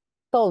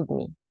told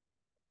me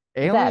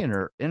Alien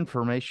or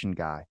information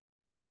guy?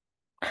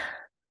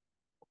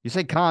 You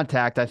say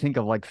contact, I think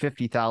of like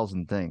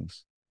 50,000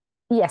 things.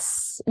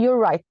 Yes, you're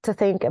right to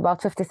think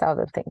about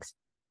 50,000 things.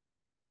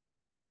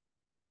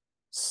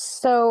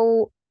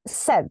 So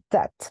said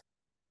that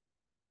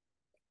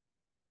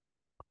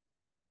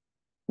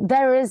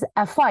there is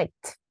a fight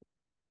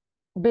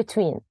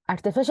between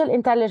artificial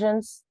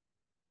intelligence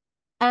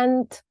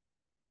and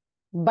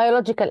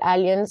biological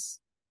aliens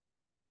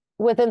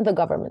within the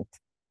government.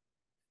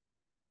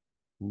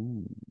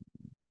 Ooh.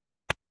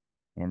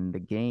 And the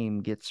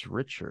game gets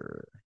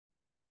richer.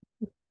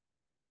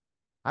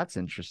 That's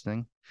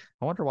interesting.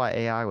 I wonder why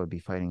AI would be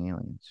fighting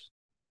aliens.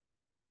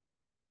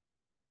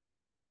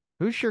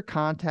 Who's your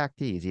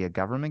contactee? Is he a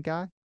government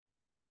guy?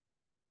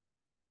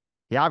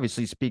 He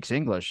obviously speaks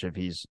English if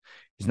he's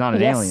not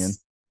an alien.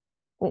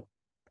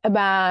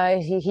 But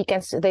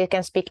they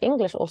can speak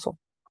English also.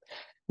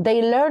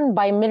 They learn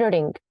by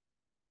mirroring.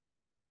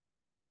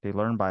 They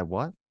learn by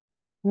what?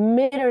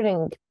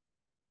 Mirroring.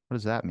 What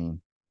does that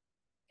mean?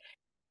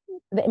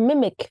 They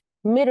mimic.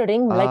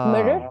 Mirroring, like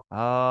mirror.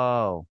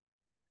 Oh.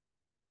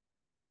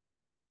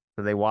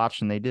 So they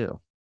watch and they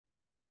do.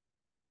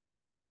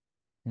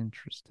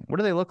 Interesting. What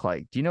do they look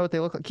like? Do you know what they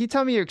look like? Can you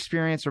tell me your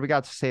experience, or we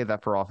got to save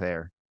that for off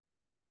air?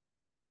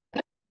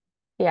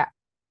 Yeah.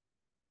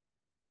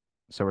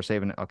 So we're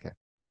saving it. Okay.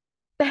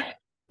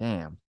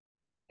 Damn.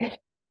 I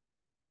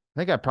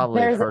think I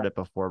probably heard it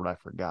before, but I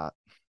forgot.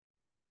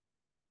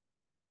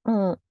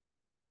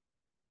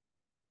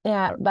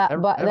 Yeah, but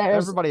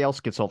everybody else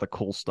gets all the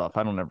cool stuff.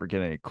 I don't ever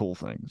get any cool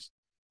things.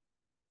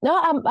 No,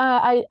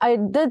 I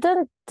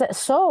didn't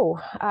sew.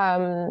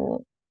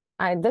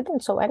 I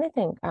didn't sew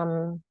anything.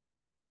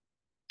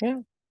 Yeah.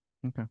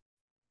 Okay.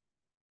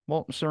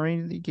 Well,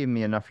 Cyrine, you gave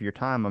me enough of your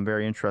time. I'm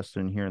very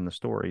interested in hearing the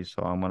story,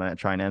 so I'm gonna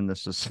try and end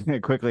this as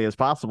quickly as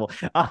possible.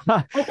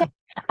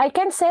 I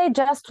can say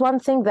just one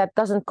thing that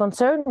doesn't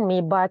concern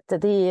me, but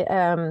the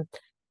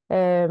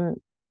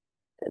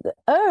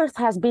Earth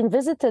has been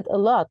visited a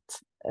lot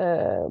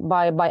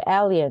by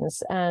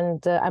aliens,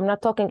 and I'm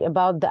not talking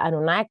about the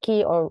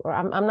Anunnaki, or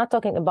I'm not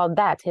talking about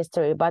that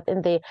history, but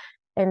in the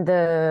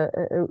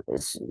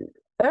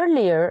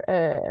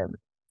earlier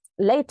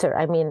later,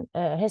 I mean,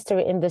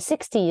 history in the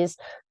 60s,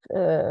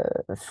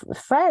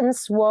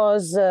 France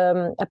was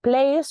a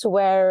place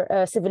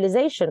where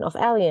civilization of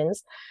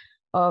aliens,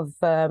 of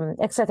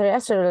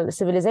extraterrestrial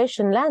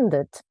civilization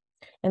landed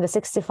in the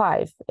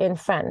 65 in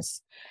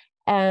France.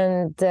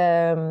 And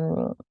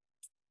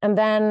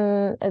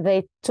then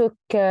they took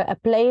a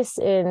place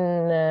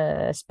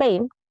in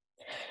Spain.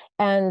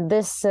 And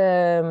this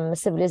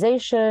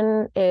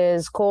civilization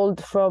is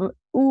called from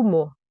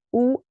Umo,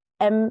 Umummo.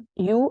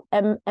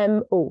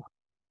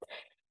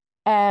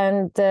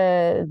 And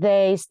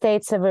they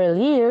stayed several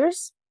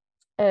years.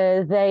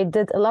 They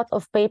did a lot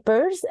of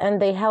papers,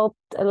 and they helped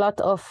a lot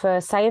of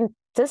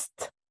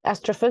scientists,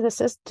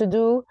 astrophysicists, to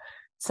do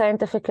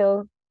scientific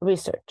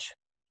research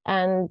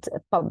and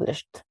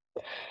published.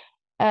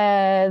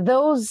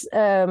 Those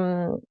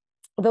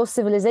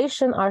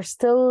civilizations are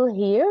still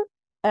here,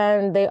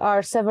 and they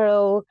are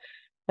several.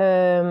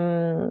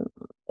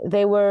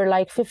 They were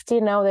like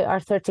 50, now they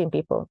are 13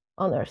 people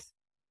on Earth.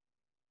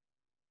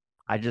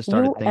 I just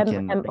started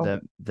thinking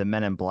the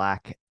Men in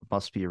Black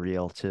must be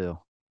real too.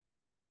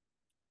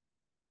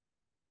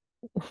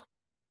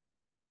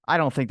 I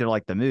don't think they're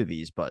like the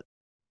movies, but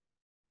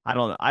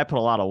I put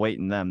a lot of weight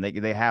in them.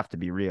 They have to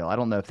be real. I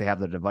don't know if they have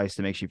the device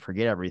that makes you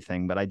forget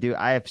everything, but I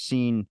have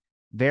seen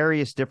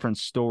various different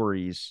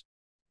stories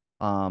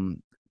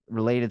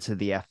related to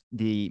the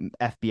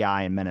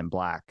FBI and Men in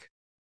Black,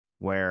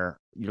 where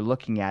you're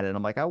looking at it and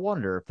I'm like, I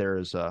wonder if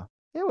it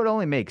would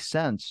only make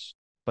sense,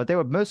 but they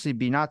would mostly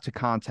be not to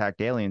contact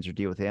aliens or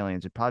deal with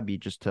aliens. It'd probably be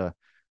just to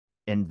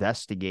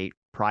investigate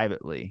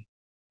privately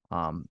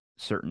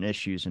certain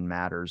issues and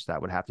matters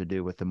that would have to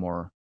do with the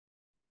more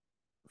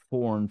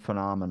foreign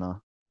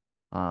phenomena.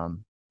 But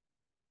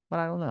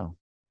I don't know.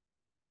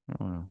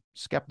 I don't know,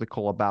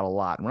 skeptical about a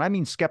lot. When I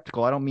mean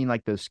skeptical, I don't mean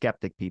like those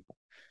skeptic people.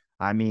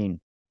 I mean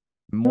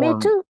Me more.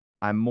 too.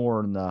 I'm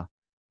more in the.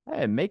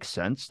 Hey, it makes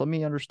sense. Let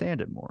me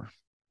understand it more.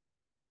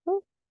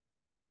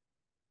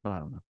 But I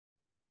don't know.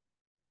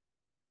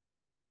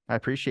 I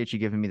appreciate you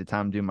giving me the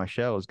time to do my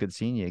show. It was good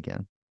seeing you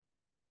again.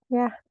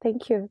 Yeah,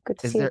 thank you. Good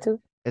to Is see you there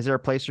too. is there a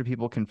place where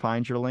people can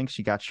find your links?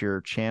 You got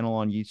your channel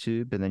on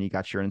YouTube, and then you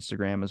got your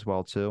Instagram as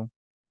well too.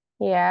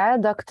 Yeah,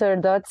 Dr.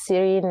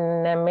 Cyrine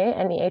Nehmé,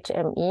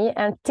 Nehme,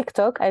 and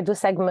TikTok. I do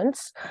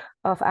segments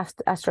of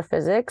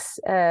astrophysics.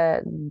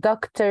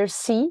 Dr.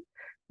 C,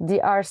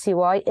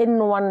 DRCY, in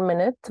 1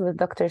 minute with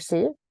Dr.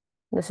 C.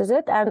 This is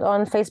it. And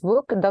on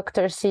Facebook,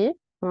 Dr. C,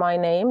 my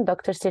name,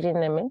 Dr. Cyrine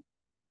Nehmé.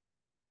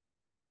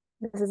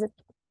 This is it.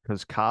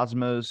 Because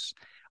Cosmos,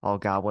 oh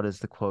God, what is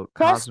the quote?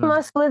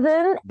 Cosmos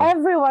within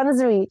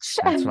everyone's reach.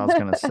 That's what I was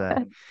gonna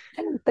say.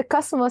 The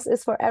cosmos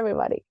is for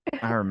everybody.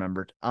 I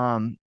remembered.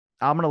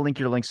 I'm going to link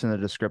your links in the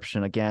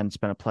description. Again, it's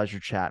been a pleasure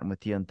chatting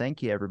with you. And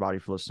thank you, everybody,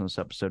 for listening to this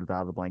episode of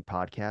Out of the Blank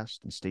podcast.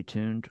 And stay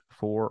tuned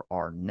for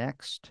our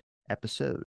next episode.